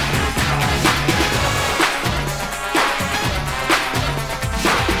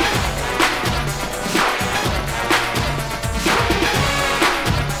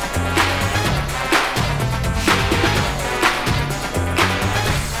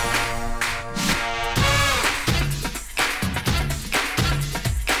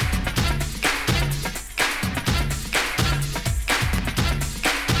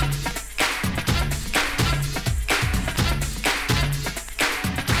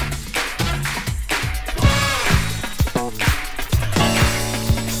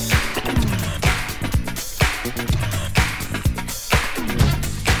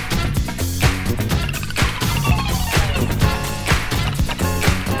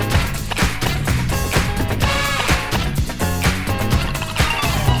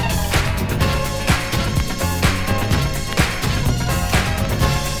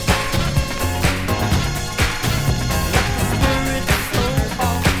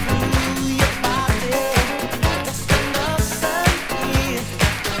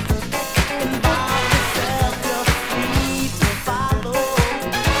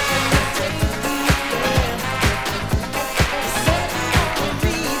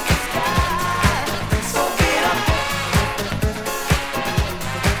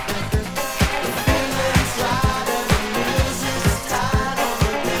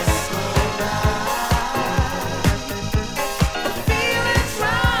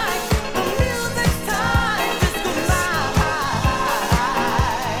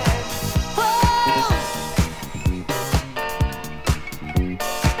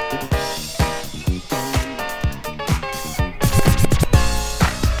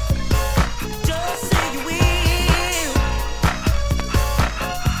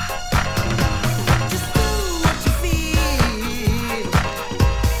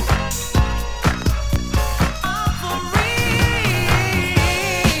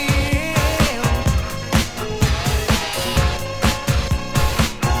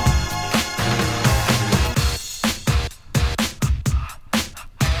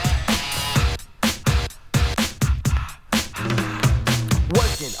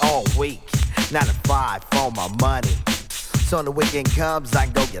 all week, 9 to 5 for my money. So when the weekend comes, I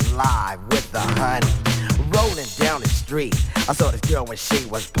go get live with the honey. Rolling down the street, I saw this girl when she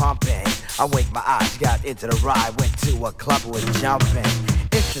was pumping. I winked my eyes, got into the ride, went to a club, was jumping.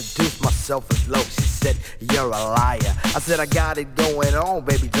 Introduced myself as low, she said, you're a liar. I said, I got it going on,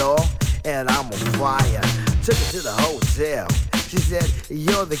 baby doll, and I'm on fire. Took her to the hotel. She said,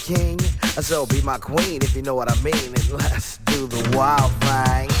 you're the king, so be my queen if you know what I mean. And let's do the wild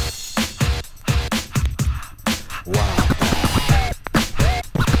thing. Wild thing.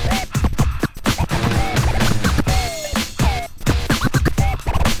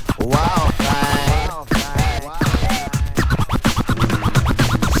 Wild thing.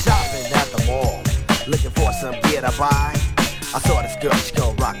 Shopping at the mall, looking for some gear to buy. I saw this girl, she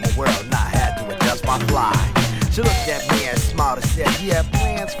gon' rock my world, and I had to adjust my fly. She looked at me and smiled and said, you have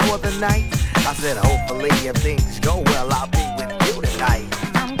plans for the night? I said, hopefully if things go well, I'll be with you tonight.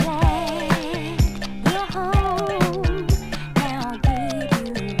 I'm glad you're home. Now did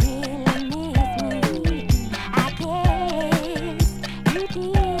you really miss me? I guess you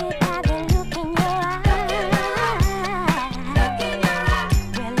did by the look in your eye.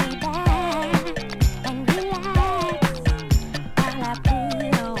 Really back and relax while I put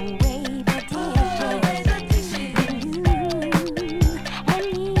away the dishes. You and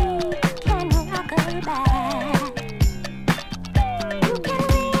me can rock a back.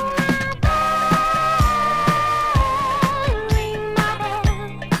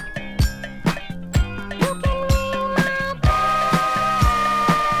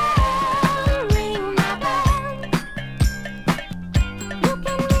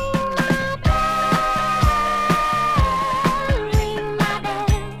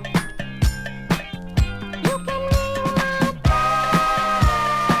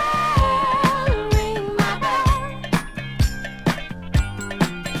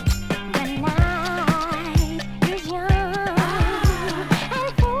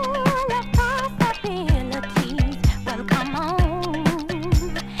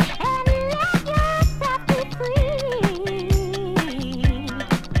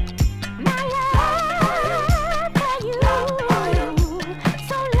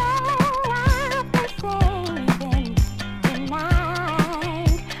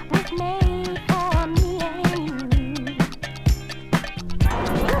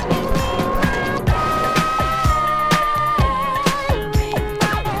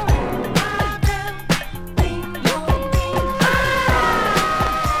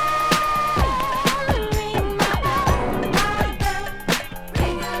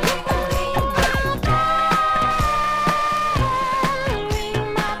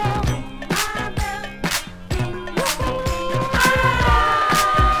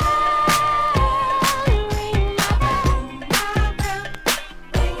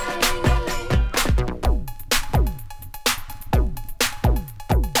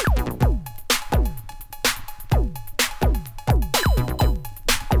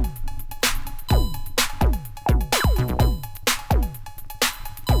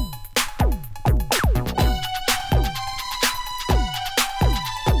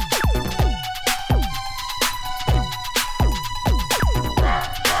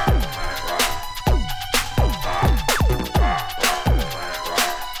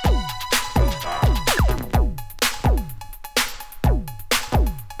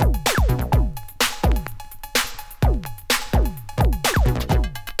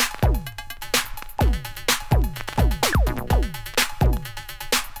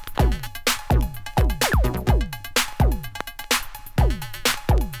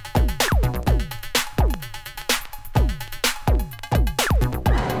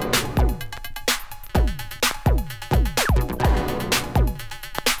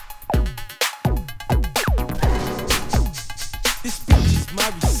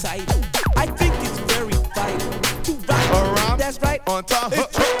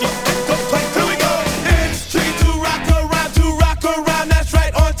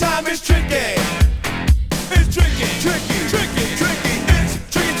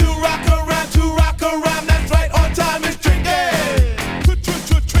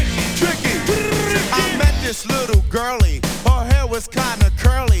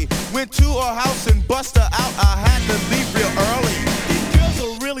 Charlie. Went to her house and bust her out. I had to leave real early. These girls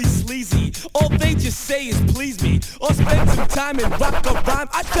are really sleazy. All they just say is please me, or spend some time and rock a rhyme.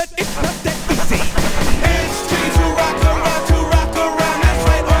 I bet it's not that easy. It's tricky to rock around, to rock around. That's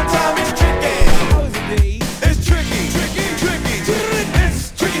right, on time it's tricky. How is it, Dave? It's tricky, tricky, tricky.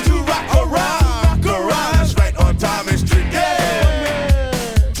 It's tricky to rock around, rock around. That's right, on time it's tricky.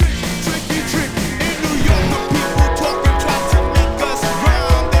 Tricky, tricky, tricky. In New York, the people talk and try to make us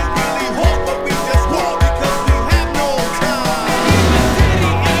drown. They really hawk, but we just walk because we have no time.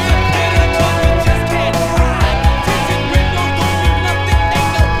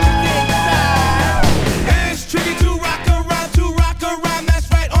 It's tricky to rock around. That's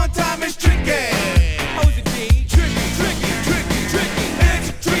right, on time it's tricky. How is it, Dave? Tricky, tricky, tricky, tricky. It's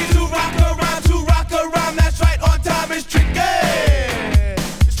tricky to rock around. That's right, on time it's tricky.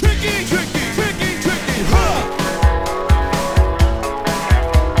 It's tricky, tricky, tricky, tricky. Huh.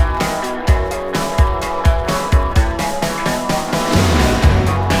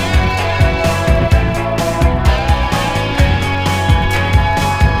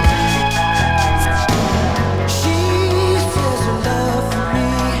 She says her love for me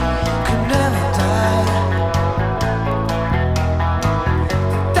could never die.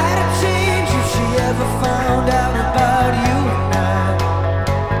 That'd change if she ever found out about you and I.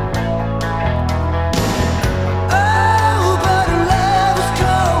 Oh, but her love is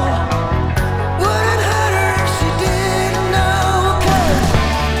cold. Wouldn't hurt her if she didn't know. 'Cause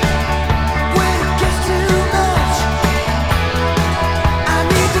when it gets too much, I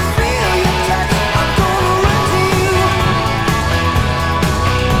need to feel your touch. I'm gonna run to you.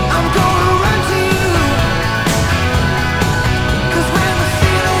 I'm gonna run to you. 'Cause when the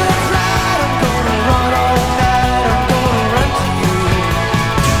feeling's right, I'm gonna run all night. I'm gonna run to you.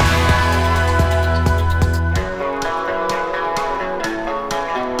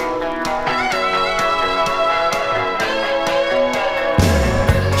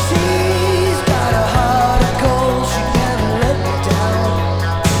 She's got a heart of gold. She never let me down.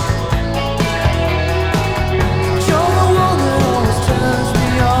 You're the one that always turns me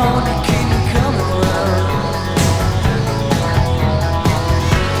on and keep me coming around.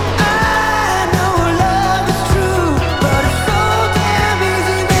 I know her love is true, but it's so damn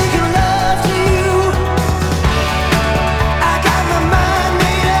easy making love to you. I got my mind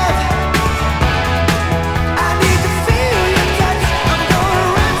made up. I need to feel your touch. I'm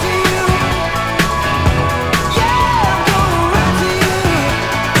gonna run to you. Yeah, I'm gonna run to you.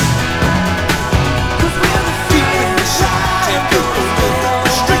 'Cause when the feeling's right, I'm gonna run all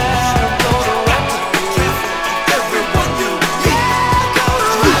night. I'm gonna run to you. Everyone you Yeah, I'm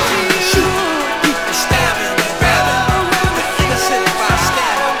gonna run to you. shoot, people stabbing and grabbing. The innocent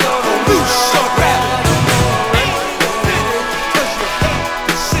bystander, I'm gonna loose your rabbit. Cause you hate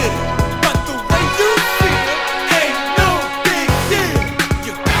the city, but the way you feel ain't no big deal.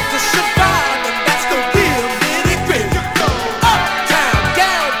 You got to survive, and that's the real nitty-gritty. You go uptown,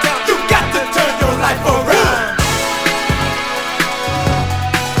 downtown, you got to turn your life around.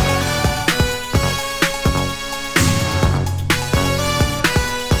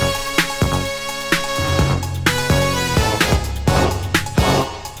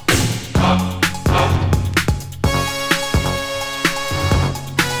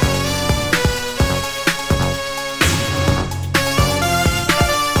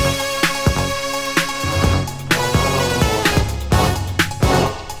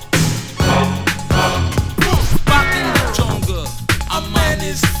 Rockin' the jungle, a man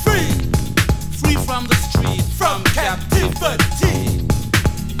is free, free from the street, from captivity.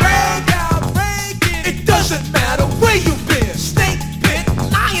 Break out, break it. It doesn't matter where you've been, snake bit,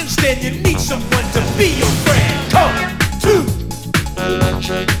 lion's den. You need someone to be your friend. Come to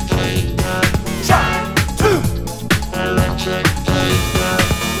try to come to try to.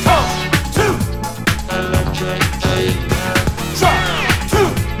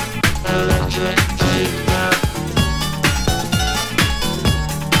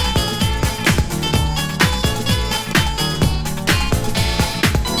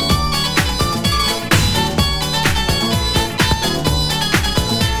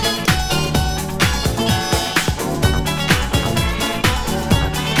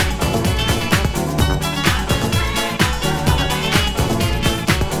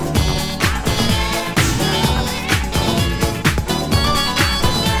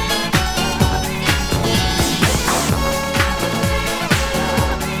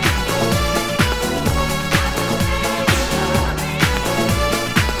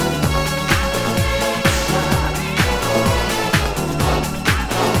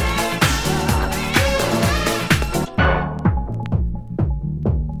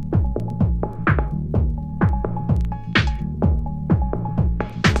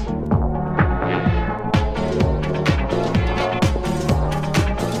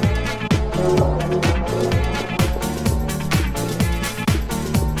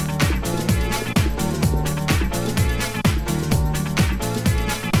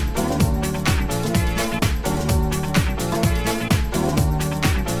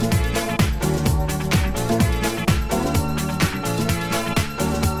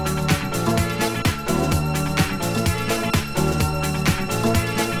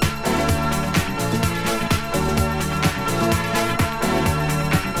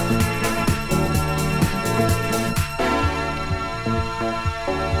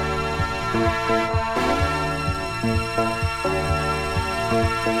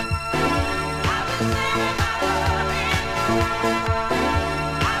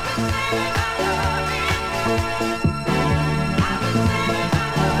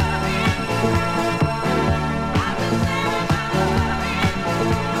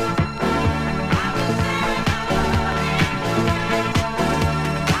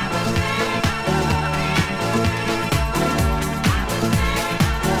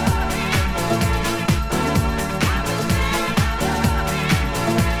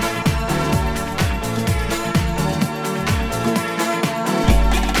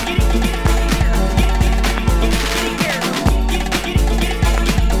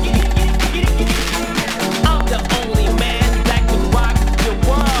 I'm the only man that can rock your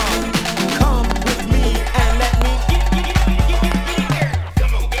world. Come with me and let me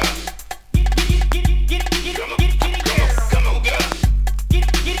Come on, girl. Come on, girl.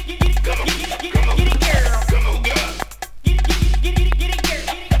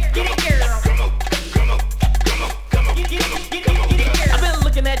 Come on, girl. I've been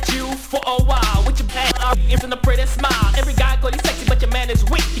looking at you for a while with your bad arms and a pretty smile. Every guy call you sexy, but your man is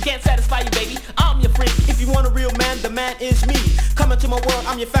weak. He can't satisfy you, baby. I'm your freak. If you want a real man, the man is me. Come into my world,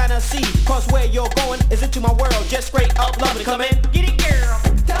 I'm your fantasy. Cause where you're going is into my world. Just straight up love it, come in. Get it, girl.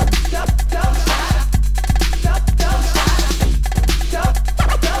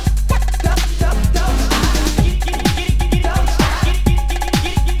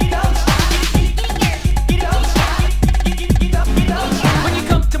 When you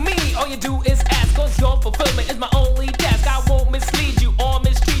come to me, all you do is ask. Cause your fulfillment is my only task. I won't mislead you or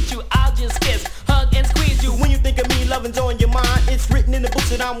mistreat you. I'll just kiss, hug, and squeeze you. When you think of me, loving's on your mind. It's written in the books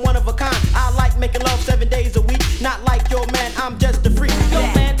that I'm one of a kind. I like making love 7 days a week. Not like your man, I'm just a freak. Your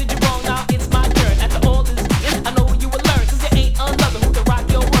man did you wrong, now it's my turn. After all this, I know you will learn. Cause there ain't another who can rock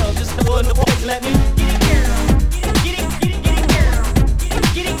your world. Just know in the voice, let me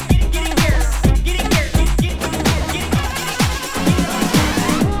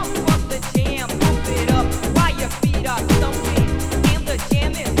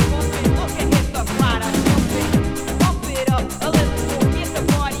Pump it up a little more, get the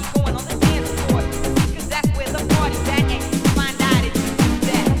party going on the dance floor.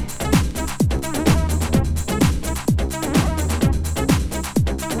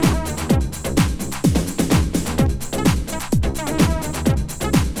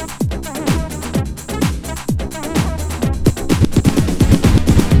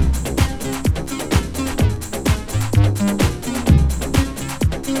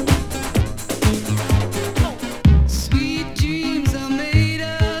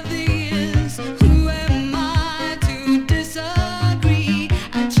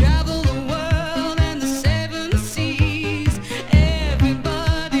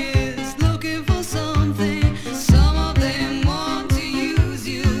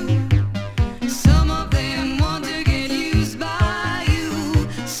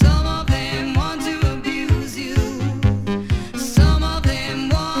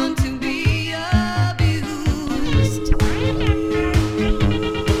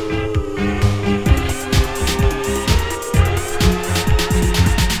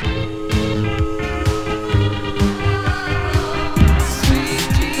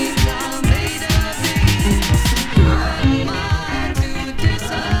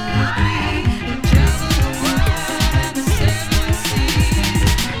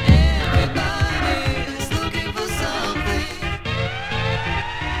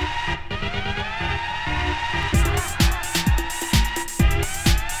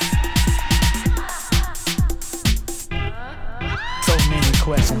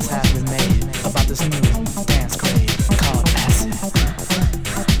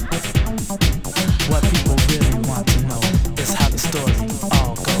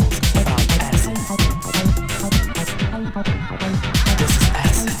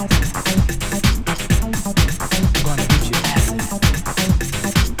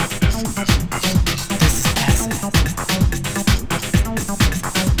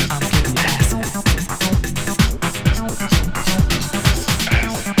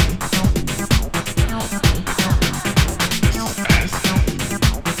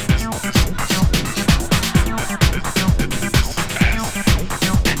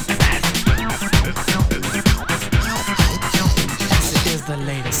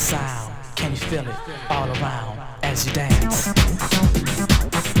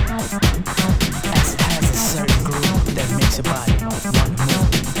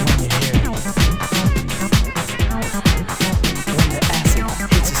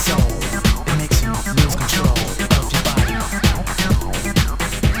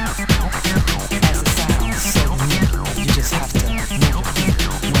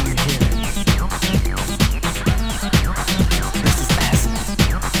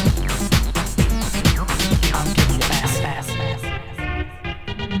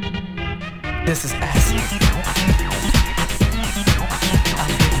 This is acid.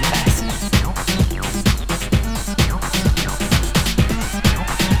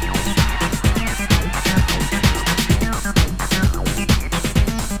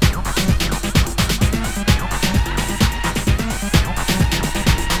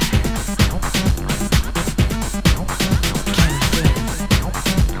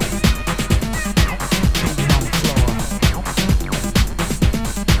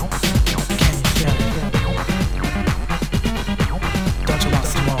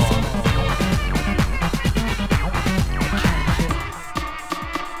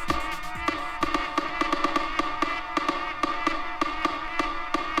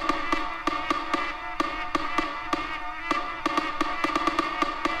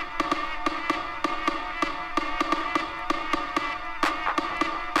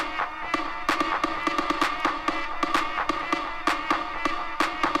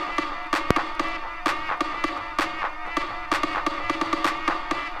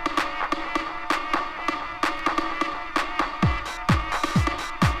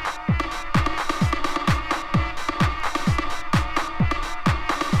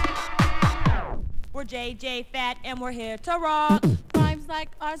 We're JJ Fat and we're here to rock. Rhymes like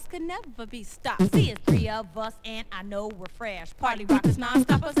ours could never be stopped. See, it's three of us and I know we're fresh. Party rockers,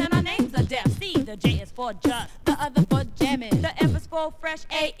 non-stoppers, and our names are deaf. See, the J is for just, the other for jamming. The F is for fresh,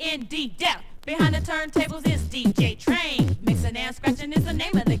 A-N-D, deaf. Behind the turntables is DJ Train. Mixing and scratching is the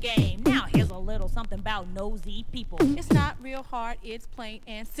name of the game. Now here's a little something about nosy people. It's not real hard, it's plain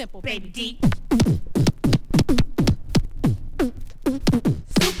and simple, baby D.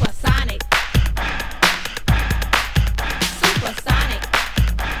 Supersonic. Supersonic.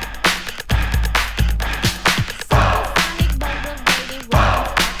 Supersonic motivated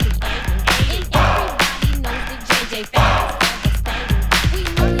rhymes created. And everybody knows that JJ Fat is devastating. We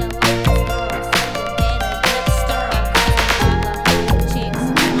know you like this girl, so you better get stirred. Cause all the chicks,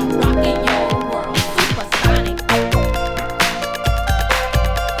 I'm rocking your world. Supersonic.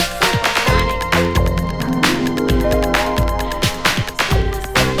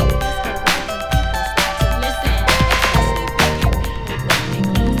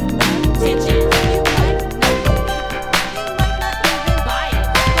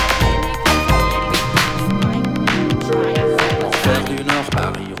 Faire du Nord,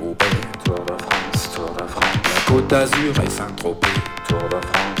 Paris-Roubaix, Tour de France, Tour de France. La Côte d'Azur et Saint-Tropez, Tour de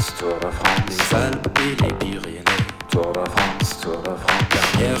France, Tour de France. Les Alpes et les Pyrénées, Tour de France, Tour de France.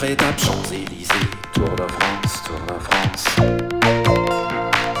 Dernière étape, Champs-Élysées, Tour de France, Tour de France.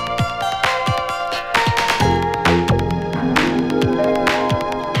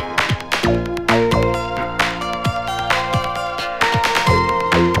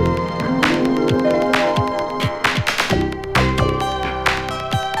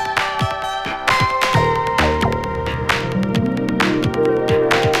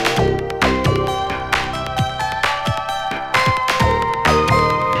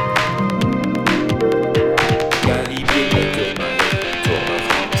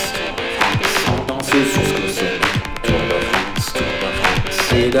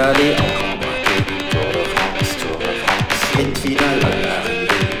 D'aller en grand braquet, Tour de France, Tour de France. Sprint finale à l'arrivée,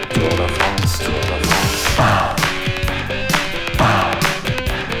 Tour de France, Tour de France.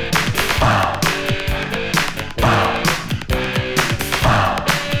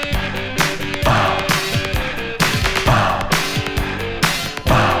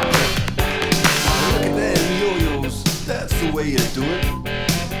 Look at them yo-yos, that's the way you do it.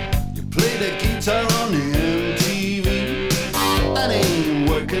 You play the guitar on the MTV. That ain't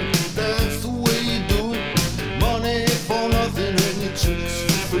working, that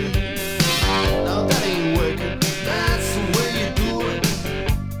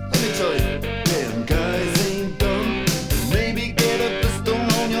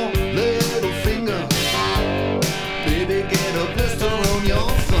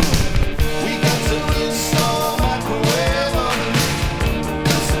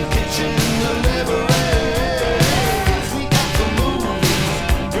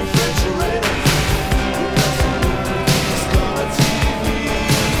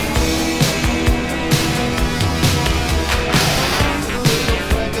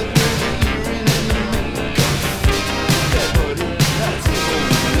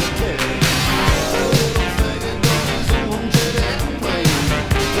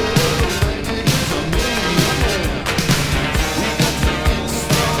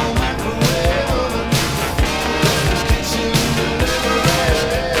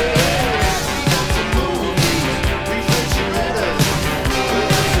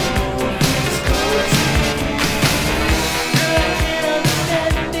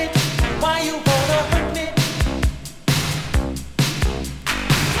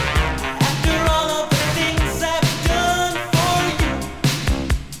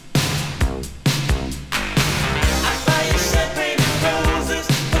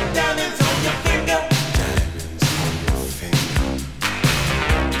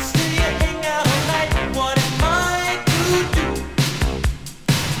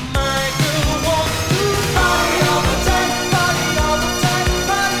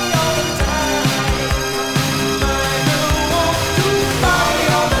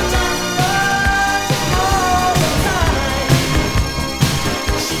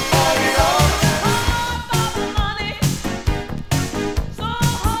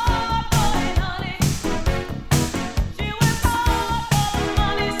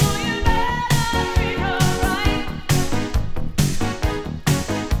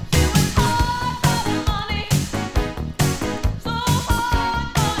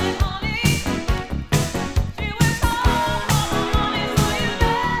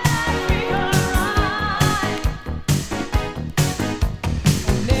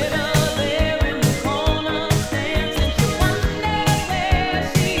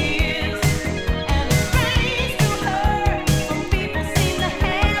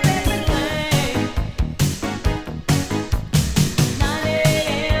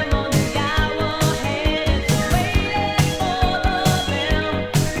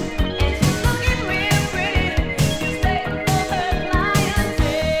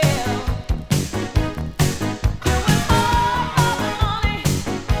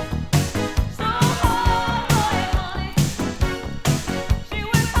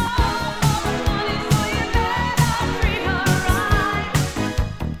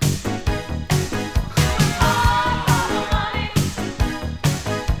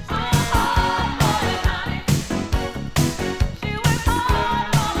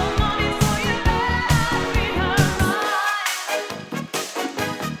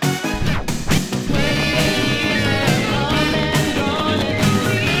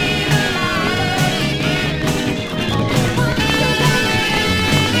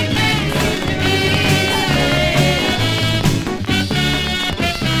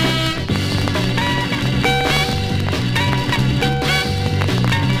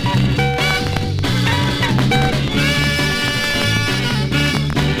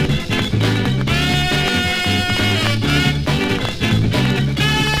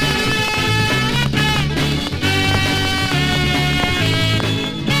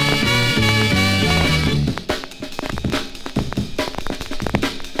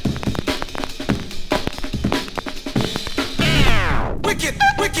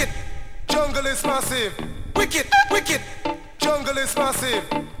is massive. Wicked, wicked. Jungle is massive.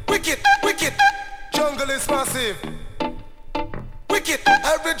 Wicked, wicked. Jungle is massive. Wicked,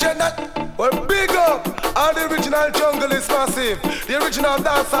 original. Well, big up. All the original jungle is massive. The original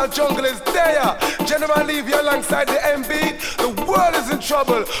dancehall jungle is there. General Levy alongside the MB. The world is in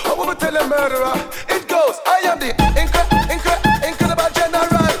trouble. I will tell a murderer. It goes. I am the incredible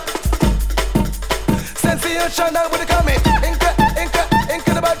general. Sensational with the coming.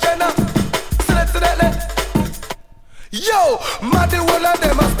 Incredible general. Yo, mad the whole of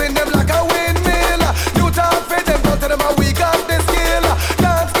them, I spin them like a windmill. New talk for them, go to them and we got the skill.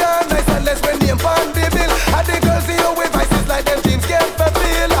 Dance can nice and less when name pan the bill. And the girls see you with vices like them dreams can't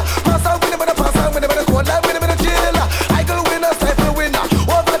fulfill. Pass on with them and pass on with them and go live with them and chill. I go winner, cypher winner,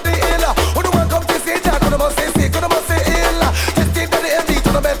 over the hill. Who the one come to see Jack, who the must say sick, who the must say ill. Just think that the MD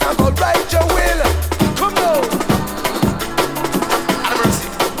to the best and go right your will. Come on.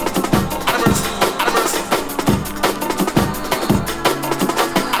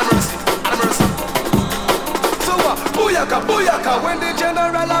 Booyaka, booyaka, when the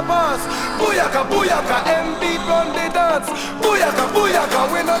general a pass. Booyaka, booyaka, MB run the dance. Booyaka, booyaka,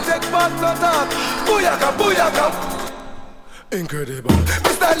 we no take part no talk. Booyaka, booyaka. Incredible.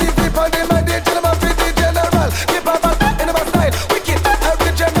 Mr. Levy on the man, the gentleman fit the general. Keep a back in my style. Wicked,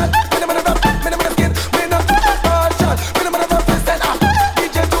 original. Minimum of rap, minimum of skin. Minimum of partial. Minimum of percent.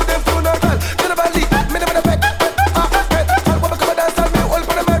 DJ to them funeral. General Lee, minimum of back. What come and dance and me all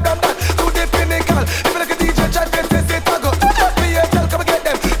for the murder that. To the pinnacle. Even like a DJ chat, they say tago. Come and get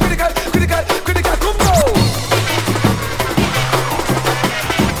them. Critical, critical, critical. Come on.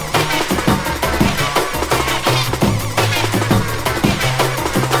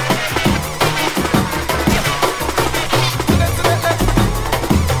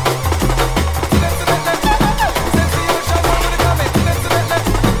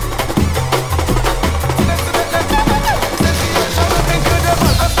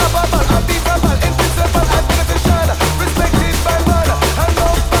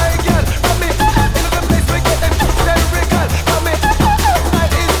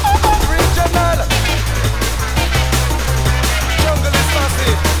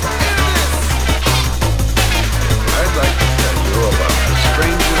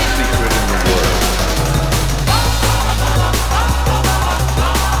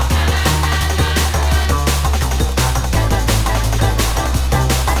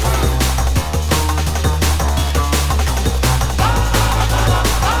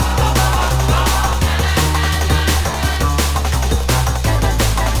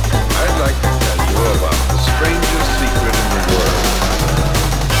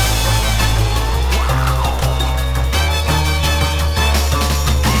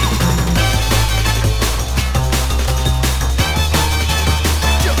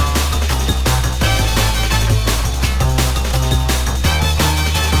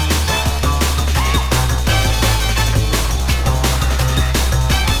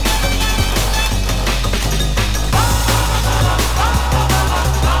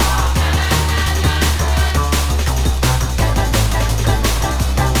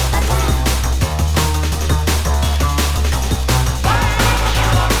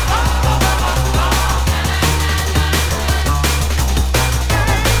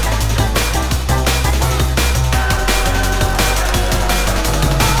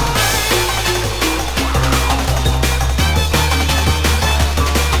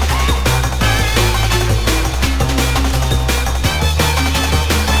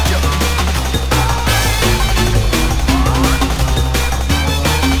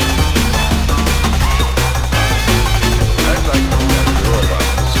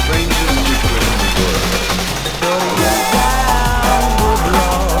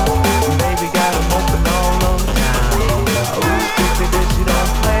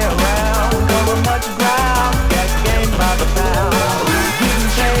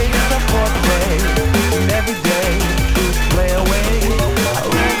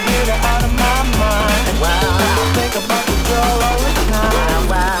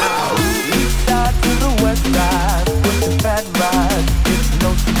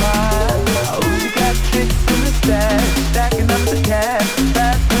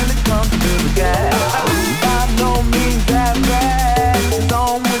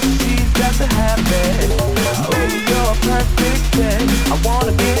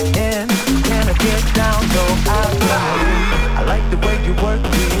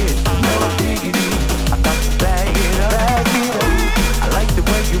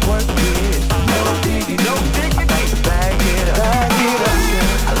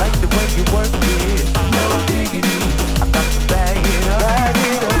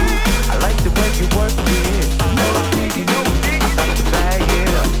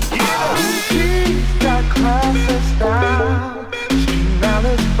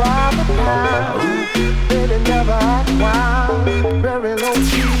 $20 by the pound. Baby never act wild. Very low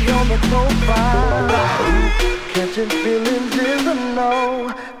key on the profile. Catching feelings is a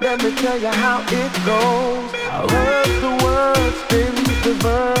no. Let me tell you how it goes. Heard the words, spins the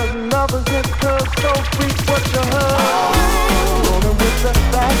verb. Lovers and curves, so sweet what you heard. Rolling with the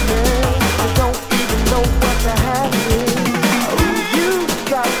fatness. You don't even know what the half is. You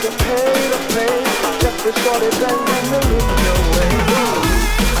got to pay. Just for shorty bang and the in your way.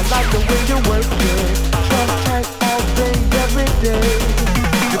 I like the way you work it. Trust tight all day, every day.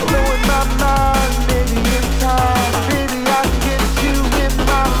 You're blowing my mind, maybe it's time. Baby, I can get you in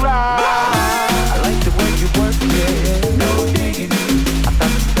my ride. I like the way you work it. No diggity. I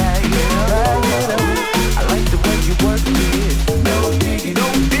thought you bag it up. I like the way you work it. No diggity. No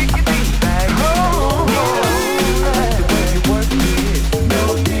diggity. Bag it up. I like the way you work it. No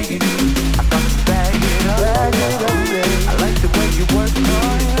diggity. I thought you bag it up. Bag it up, baby. I like the way you work it.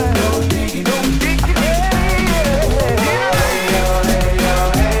 No diggity. No diggity.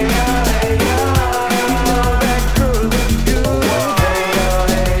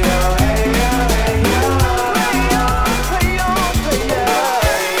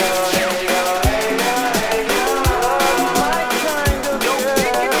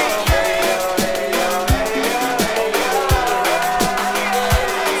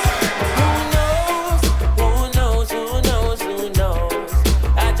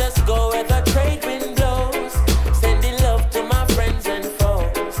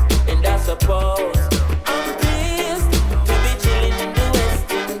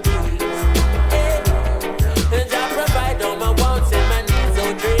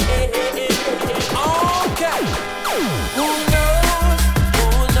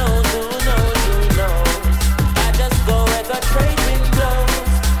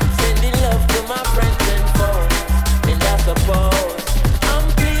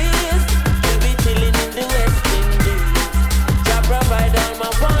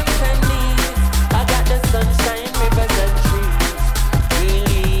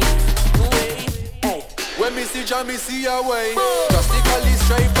 Me see your way. Drastically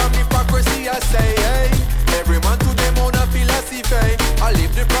straight from hypocrisy, I say, hey. Every man to them own a philosophy. I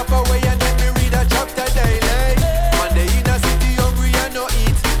live the proper way and then me read a chapter daily. One day in a city hungry and no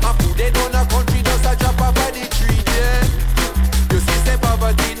eat. And food they don't a country just a drop off of the tree, yeah. You see, say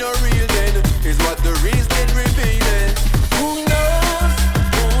poverty no real then. Is what the reason revealing. Who knows?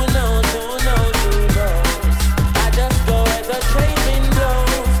 Who knows? Who knows? Who knows? I just go as a trading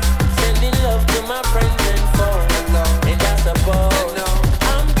blows. Sending love to my friends.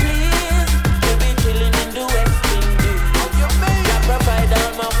 I'm pleased to be chilling in the West Indies. I provide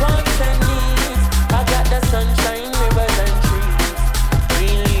all my wants and needs. I got the sunshine, rivers and trees.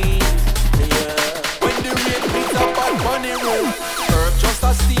 Really, yeah. When the rain beats up on money room, herb just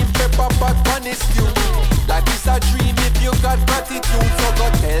a steam pepper pot money stew. Life is a dream if you got gratitude. So go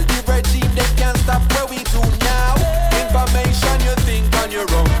tell the regime they can't stop where we do now. Information you think on your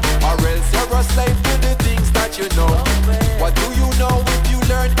own, or else you're a slave to the things that you know. What do you know if you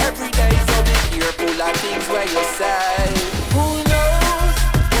learn every day? So be careful of things where you say. Who knows?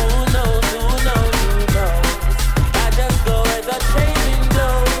 Who knows? Who knows? Who knows? I just go as a trading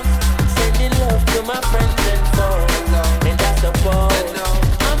blows. Sending love to my friends and foes. And that's a pose.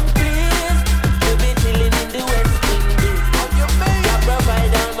 I'm pleased to be chilling in the West Indies. I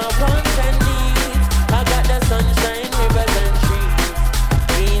provide all my wants and needs. I got the sunshine, rivers and trees.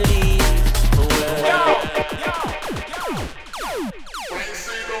 Really, well.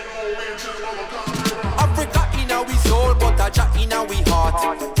 Africa in our soul, but a Jah in our heart.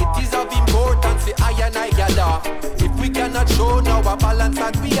 It is of importance for I and I gather. If we cannot show now a balance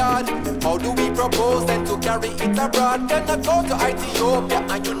that we had, how do we propose then to carry it abroad? Cannot go to Ethiopia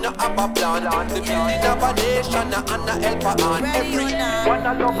and you not have a plan. The building of a nation and a helper on every one.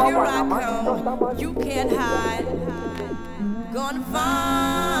 Here I come, you can't hide. Gonna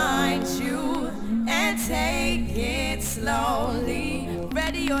find you and take it slowly.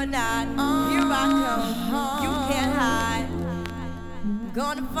 Ready or not, here I come, you can't hide.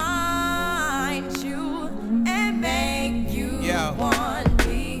 Gonna find you and make you want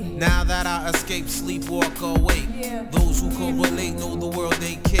me. Now that I escape, sleep, walk awake. Those who correlate know the world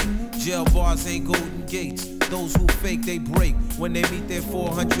ain't kick. Jail bars ain't golden gates. Those who fake, they break. When they meet their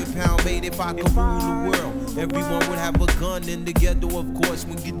 400-pound mate, if I could rule the world, everyone would have a gun in the ghetto, of course,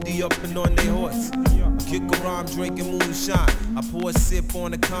 when get the up and on their horse. Kick around drinking moonshine. I pour a sip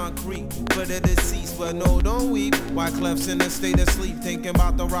on the concrete for the deceased, but no, don't weep. Wyclef's in a state of sleep, thinking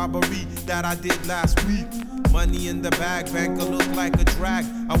about the robbery that I did last week. Money in the bag, banker look like a drag.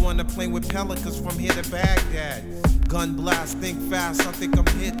 I wanna play with pelicans from here to Baghdad. Gun blast, think fast, I think I'm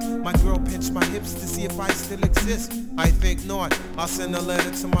hit. My girl pinched my hips to see if I still exist. I think not. I'll send a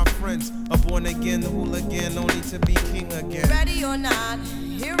letter to my friends. A born again hooligan, only to be king again. Ready or not,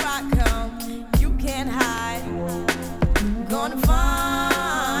 here I come. You can't hide. Gonna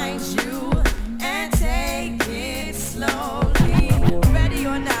find you and take it slowly. Ready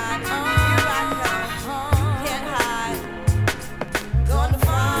or not, here I come. Can't hide. Gonna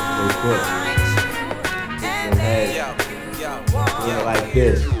find you and make Yeah, like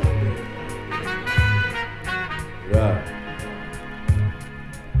this. Yeah.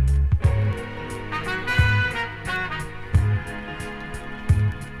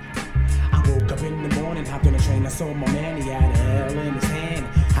 I woke up in the morning, hopped on a train, I saw my man, he had a L in his hand.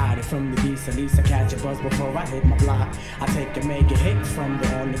 Hiding from the geese, at least I catch a buzz before I hit my block. I take and make a hit from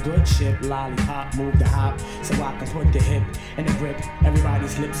on the good ship. Lollipop, move the hop, so I can put the hip in the grip.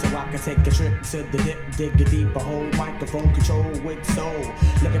 Everybody's lips, so I can take a trip to the dip. Dig a deeper hole, microphone control with soul.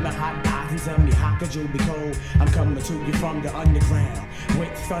 Look at my hot eyes and tell me how could you be cold? I'm coming to you from the underground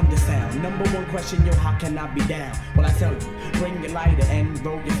with thunder sound. Number one question, yo, how can I be down? Well, I tell you, bring your lighter and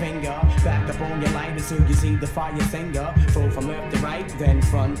roll your finger back up on your lighter so you see the fire singer. Flow from left to right, then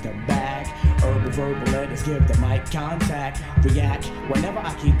front to back. Herbal verbal letters give the mic contact. React whenever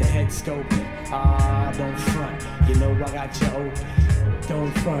I keep the head scoping. Don't front, you know I got you open.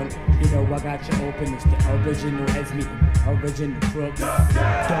 Don't front, you know I got you open. It's the original heads meeting, original crooks.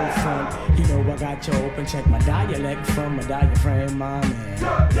 Don't front, you know I got you open. Check my dialect from my diaphragm, my man.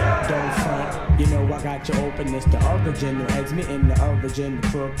 Don't front, you know I got you open. It's the original heads meeting, the original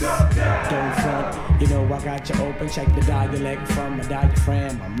crooks. Don't front, you know I got you open. Check the dialect from my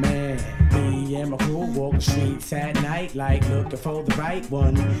diaphragm, my man. Me and my crew walk the streets at night like looking for the right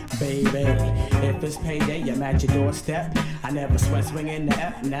one, baby. If it's payday, I'm at your doorstep. I never sweat swinging the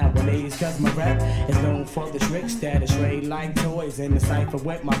F nowadays, cause my rep is known for the tricks that is straight like toys. In the cypher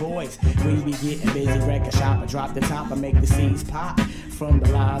with my boys, we be getting busy, record shop. I drop the top, I make the seeds pop from the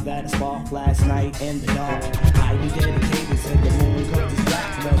live that sparked last night in the dark. I be dedicated to the moon, cause it's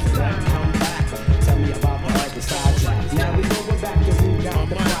black, doesn't black come back. Tell me about the other side track. Now we going back to who got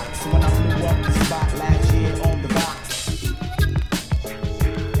the box when I flew up the spot last year on the box.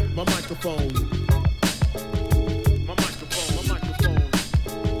 My microphone.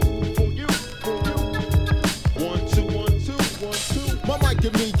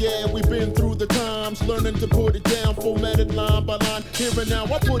 Give me, yeah, we've been through the times, learning to put it down, formatted line by line. Here and now,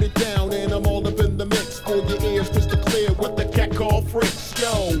 I put it down, and I'm all up in the mix. For your ears crystal clear, what the cat call freaks.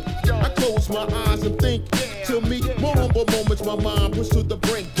 Yo, I close my eyes and think. To me, more humble moments, my mind pushed to the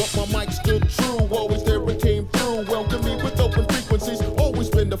brink, but my mic stood true, always there and came through. Welcome me with open frequencies, always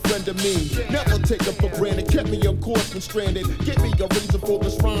been a friend of me. Never take it for granted, kept me on course when stranded. Give me a reason for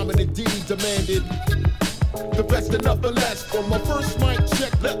this rhyme, and indeed demanded. The best and nothing less. From my first mic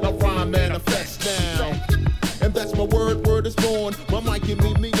check, let my rhyme manifest now. And that's my word is born. My mic can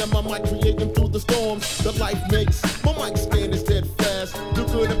meet me and my mic creating through the storms. The life makes my mic stand is steadfast. The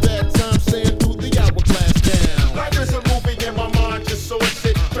good and bad times saying through the hourglass down. Life is a movie in my mind, just sorts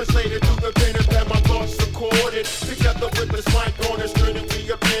it. Translated through the pen and pad, my thoughts recorded. Together with this mic on this journey we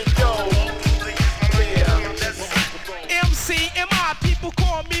have been, yo. MCMI, people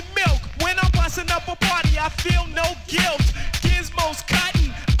call me Milk. When I'm busting up a party, I feel no guilt. Gizmos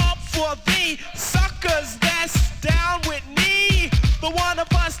cutting up for the suckers that's down with me. The one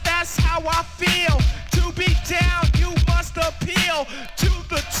of us, that's how I feel. To be down, you must appeal to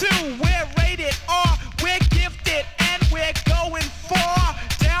the two. We're rated R, we're gifted, and we're going far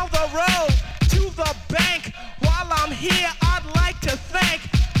down the road to the bank. While I'm here, I'd like to thank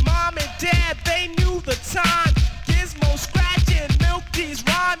Mom and Dad, they knew the time. Gizmo scratching, Milky's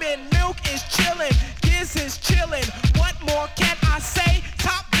rhyming, Milk is chillin', Giz is chillin'. What more can I say?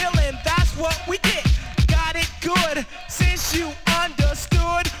 Top billing, that's what we get. Got it good, since you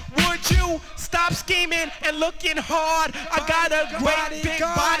understood. Would you stop scheming and looking hard? I got a great big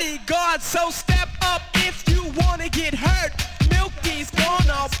bodyguard, so step up if you wanna get hurt. Milky's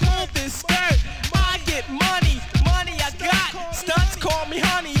gonna pull this skirt. I get money, money I got. Stunts call me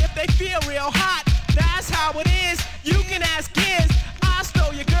honey if they feel real hot. That's how it is, you can ask Giz. I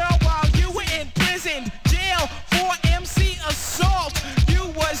stole your girl while you were in prison. Jail for MC assault. You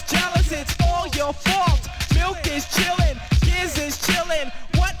was jealous, it's all your fault. Milk is chillin', Giz is chillin'.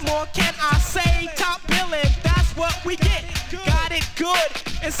 What more can I say? Top billin', that's what we get. Got it good,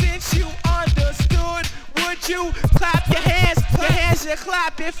 and since you understood, would you clap your hands? Your hands you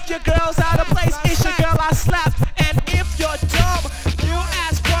clap. If your girl's out of place, it's your girl I slap. And if you're dumb, you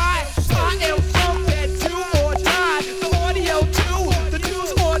ask why. I am from that do or die. The audio too, the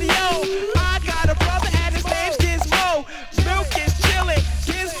news audio. I got a brother and his name's Gizmo.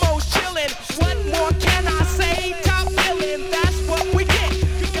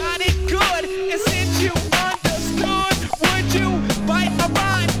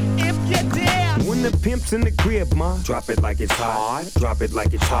 pimps in the crib, ma, drop it like it's hot. Drop it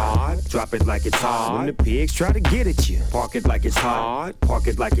like it's hot. Drop it like it's hot. When the pigs try to get at you, park it like it's hot. Park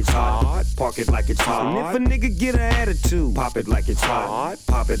it like it's hot. Park it like it's hot. And if a nigga get an attitude, pop it like it's hot.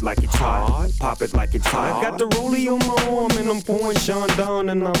 Pop it like it's hot. Pop it like it's hot. I got the rollie on my arm and I'm pouring Sean Don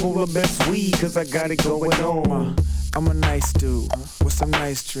and I'm all the best weed cause I got it going on. I'm a nice dude with some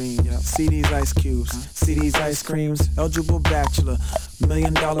nice dreams. See these ice cubes, see these ice creams. Eligible bachelor, $1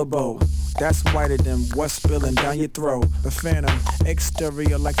 million bow. That's whiter than what's spilling down your throat. The phantom,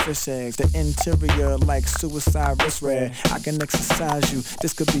 exterior like fish eggs. The interior like suicide wrist red. I can exercise you,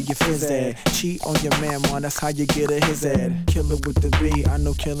 this could be your phys ed. Cheat on your man, man, that's how you get a his ed. Killer with the B, I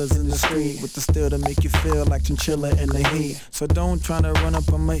know killers in the street. With the steel to make you feel like chinchilla in the heat. So don't tryna run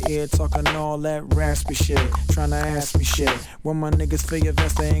up on my ear talking all that raspy shit. Tryna ask me shit. When my niggas feel your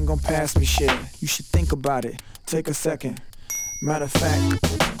vest, they ain't gon' pass me shit. You should think about it, take a second. Matter of fact,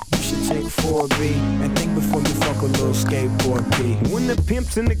 you should take 4B and think before you fuck a little skateboard P. When the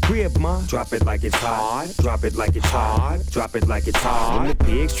pimp's in the crib, ma, drop it like it's hot. Drop it like it's hot. Drop it like it's hot. When the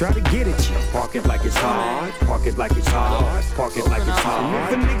pigs try to get at you, park it like it's hot. Park it like it's hot. Park it like it's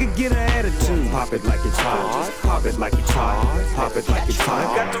hot. And if a nigga get an attitude, pop it like it's hot. Pop it like it's hot. Pop it like it's hot.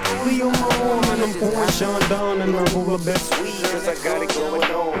 I got the rollie on my arm and I'm pouring Sean Don and I'm all the best weed cause I got it going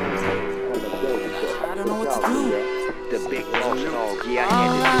on. I don't know what to do. The big boss dog, yeah,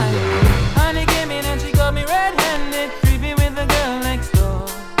 Alright, honey came in and she got me red-handed, creepy with the girl next door.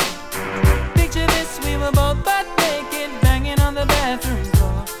 Picture this, we were both butt naked, banging on the bathroom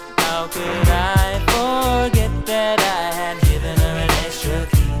floor. How could I forget that I had given her an extra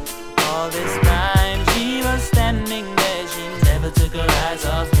key? All this time she was standing there, she never took her eyes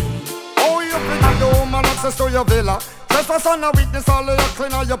off me. Oh, you pretend the woman access to your villa. Trespass on a weakness, all of your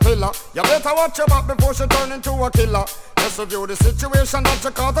clean on your pillar. You better watch your back before she turn into a killer. Just review the situation that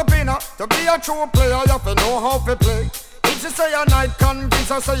you caught up in her. To be a true player, you have to know how to play. If she say a night, convince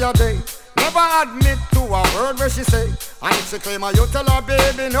her say a day. Never admit to a word where she say. And if she claim her, you tell her,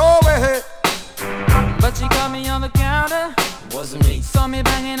 baby, no way. But she caught me on the counter. Wasn't me. Saw me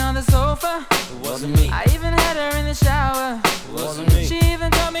banging on the sofa. Wasn't me. I even had her in the shower. Wasn't me. She even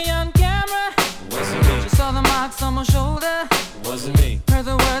caught me on camera. Wasn't me. She saw the marks on my shoulder. Wasn't me. Heard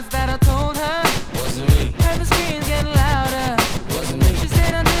the words that I told her. Wasn't me. Heard the screams getting louder. Wasn't me. She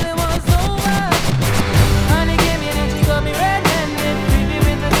said until it was over. Honey came in and she got me red-handed, creepy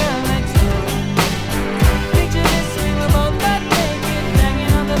with the girl next door. Picture this, we were both butt naked,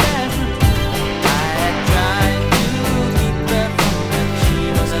 banging on the bathroom. I had tried to keep her from when she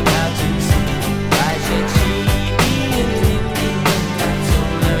was about to see. Why should she be in me when I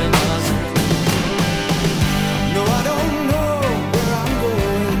told her it wasn't me? No, I don't know where I'm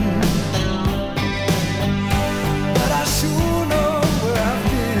going, but I sure know where I've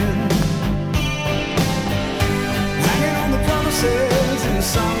been. Hanging on the promises and the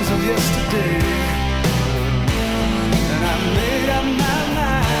songs of yesterday, and I made up my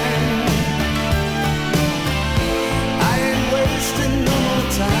mind. I ain't wasting no more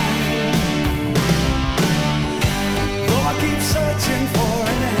time. Though I keep searching for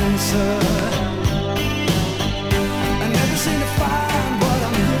an answer, I never seem to find what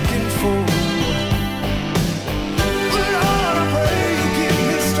I'm looking for. But Lord, I pray you give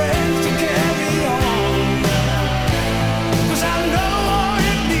me strength to carry on, 'cause I know what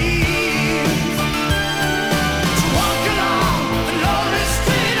it means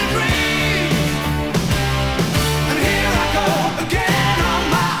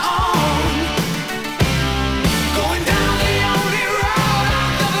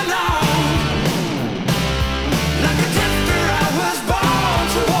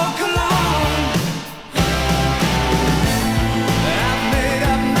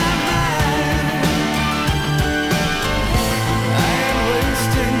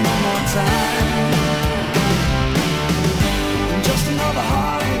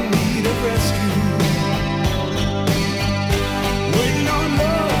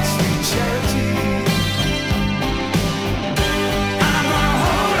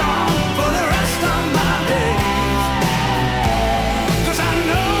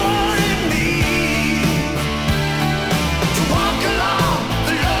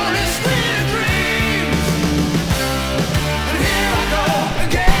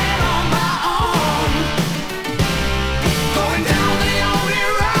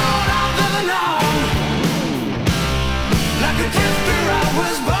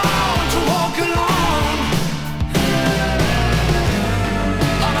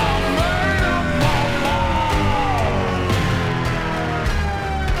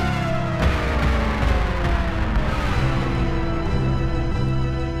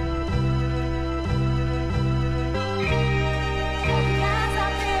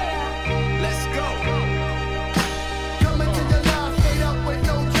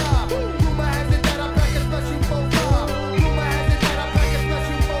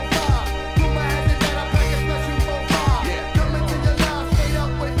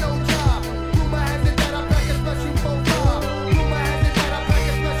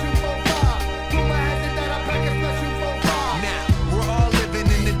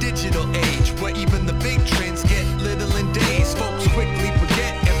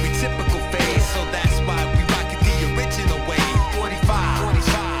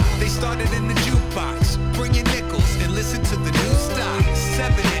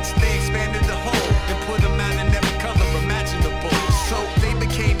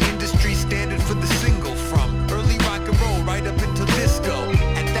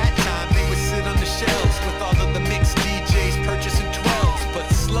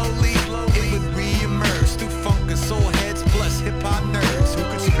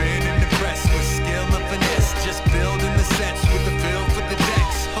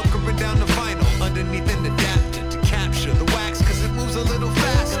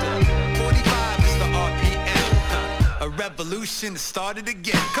revolution has started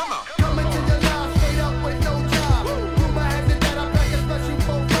again. Come on. Coming to your line straight up with no job. Rumor has it that I pack a special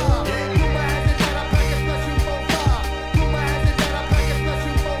 4-5. Rumor has it that I pack a special 4-5. Rumor has it that I pack a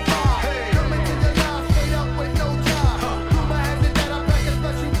special 4-5. Coming to your line straight up with no job. Rumor has it that I pack a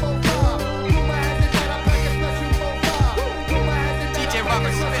special 4-5. Rumor has it that I pack a special 4-5. Rumor has it that DJ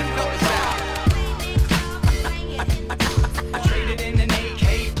Robert Smith, help us out. I traded in an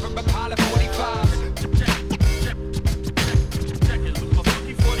AK for a pile of 45.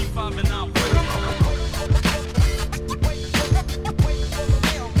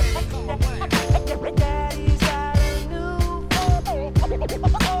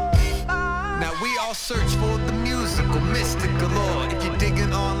 Now we all search for the musical, mystical lore. If you're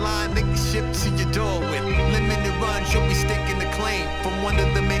digging online, they can ship to your door with limited runs. You'll be sticking the claim from one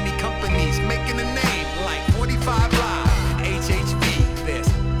of the many companies making a name like 45 Live and HHV. There's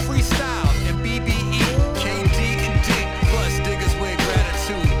Freestyle and BBE, KD and Dick, plus diggers with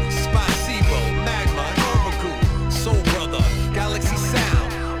gratitude. Spasibo, Magma, Normagu, Soul Brother, Galaxy Sound,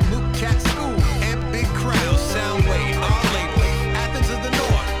 Luke Cat School, and Big Crown, Soundwave, our label, Athens of the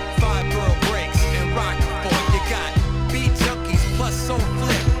North, Five Borough Breaks, and Rockport. You got Beat Junkies plus Soul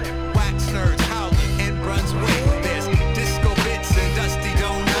Flip, Wax Nerds, Howlin', and Brunswick. There's Disco Bits and Dusty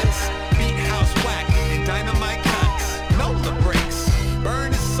Donuts, Beat House Whack, and Dynamite Cuts. Nola Breaks,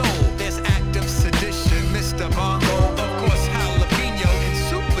 Burn His Soul, there's Active Sedition, Mr. Bongo, of course Jalapeno, and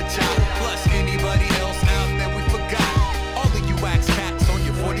Super Chop, plus anybody else out there we forgot. All of you wax cats on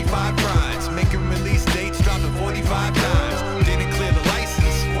your 45 rides, making release dates, dropping 45 times. Didn't clear the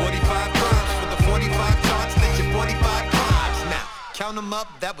license, 45 crimes for the 45 charts, that your 45 crimes. Now, count them up,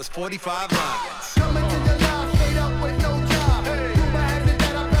 that was 45 lines. Coming to your line straight up with no job. Rumor has it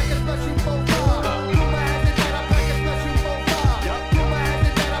that I pack a special 4-5. Rumor has it that I pack a special 4-5. Rumor has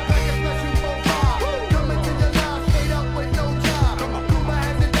it that I pack a special 4-5. Coming to your line straight up with no job. Rumor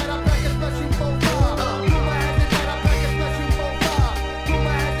has it that I pack a special 4-5. Rumor has it that I pack a special 4-5.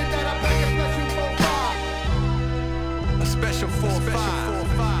 Rumor has it that I pack a special 4-5. A special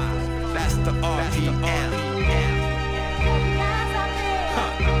 4-5. That's the RPM.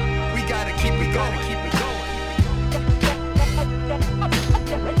 We gotta keep it going, keep it going.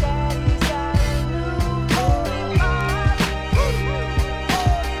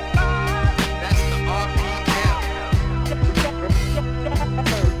 That's the RPM.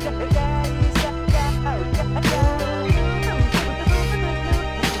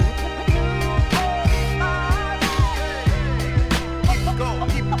 Keep it going,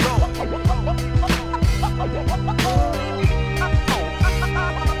 keep it going.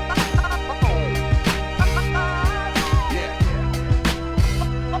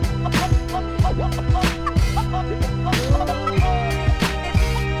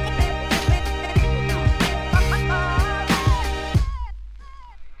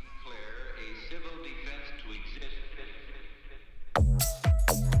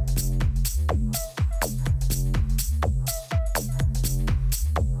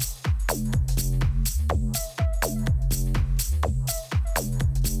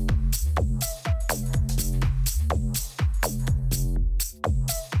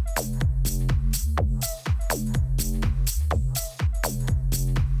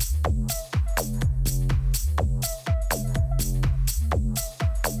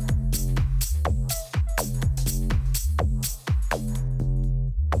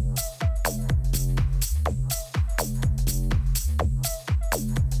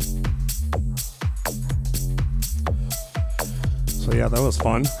 So yeah, that was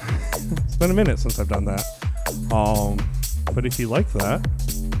fun. It's been a minute since I've done that. But if you like that,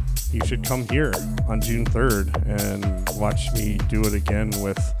 you should come here on June 3rd and watch me do it again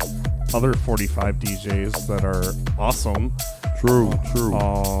with other 45 DJs that are awesome. True.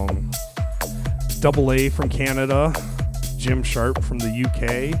 Double A from Canada, Jim Sharp from the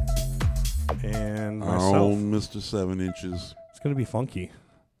UK, and our myself. own Mr. 7 Inches. It's going to be funky.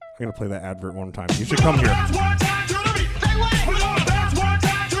 I'm going to play that advert one time. You should come here.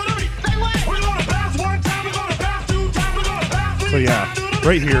 So yeah,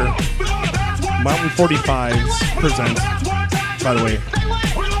 right here, Mountain 45s present. By the way,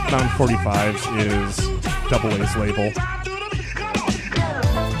 Mountain 45s is Double A's label.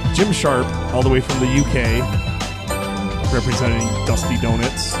 Jim Sharp, all the way from the UK, representing Dusty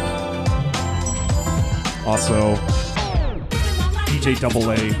Donuts. Also, DJ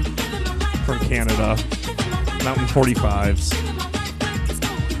Double A from Canada, Mountain 45s,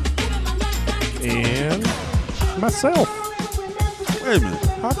 and myself. Wait a minute.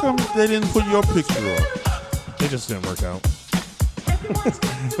 How come they didn't put your picture up? It just didn't work out.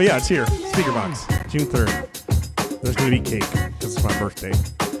 But yeah, it's here. Speaker Box, June 3rd. There's going to be cake because it's my birthday.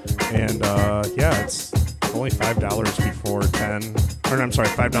 And yeah, it's only $5 before 10. Or I'm sorry,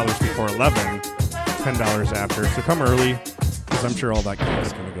 $5 before 11. $10 after. So come early because I'm sure all that cake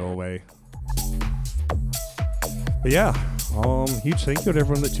is going to go away. But yeah, huge thank you to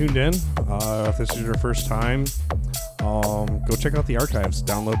everyone that tuned in. If this is your first time, go check out the archives.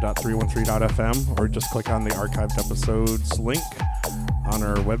 Download.313.fm or just click on the archived episodes link on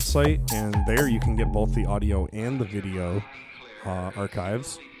our website, and there you can get both the audio and the video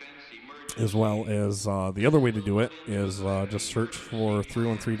archives, as well as the other way to do it is just search for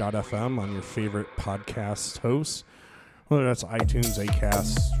 313.fm on your favorite podcast host, whether that's iTunes,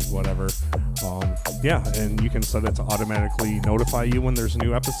 Acast, whatever. Yeah, and you can set it to automatically notify you when there's a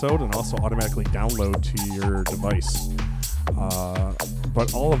new episode and also automatically download to your device.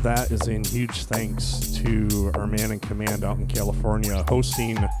 But all of that is in huge thanks to our man in command out in California,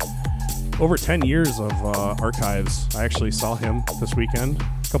 hosting over 10 years of archives. I actually saw him this weekend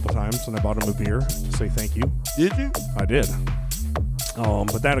a couple times, and I bought him a beer to say thank you. Did you? I did.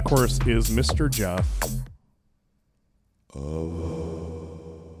 But that, of course, is Mr. Jeff.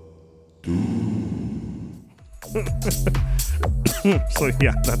 So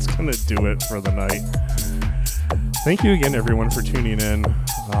yeah, that's gonna do it for the night. Thank you again, everyone, for tuning in.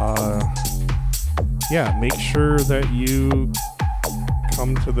 Yeah, make sure that you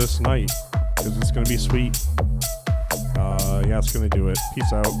come to this night because it's gonna be sweet. Yeah, it's gonna do it.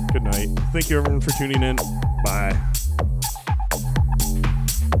 Peace out. Good night. Thank you, everyone, for tuning in. Bye.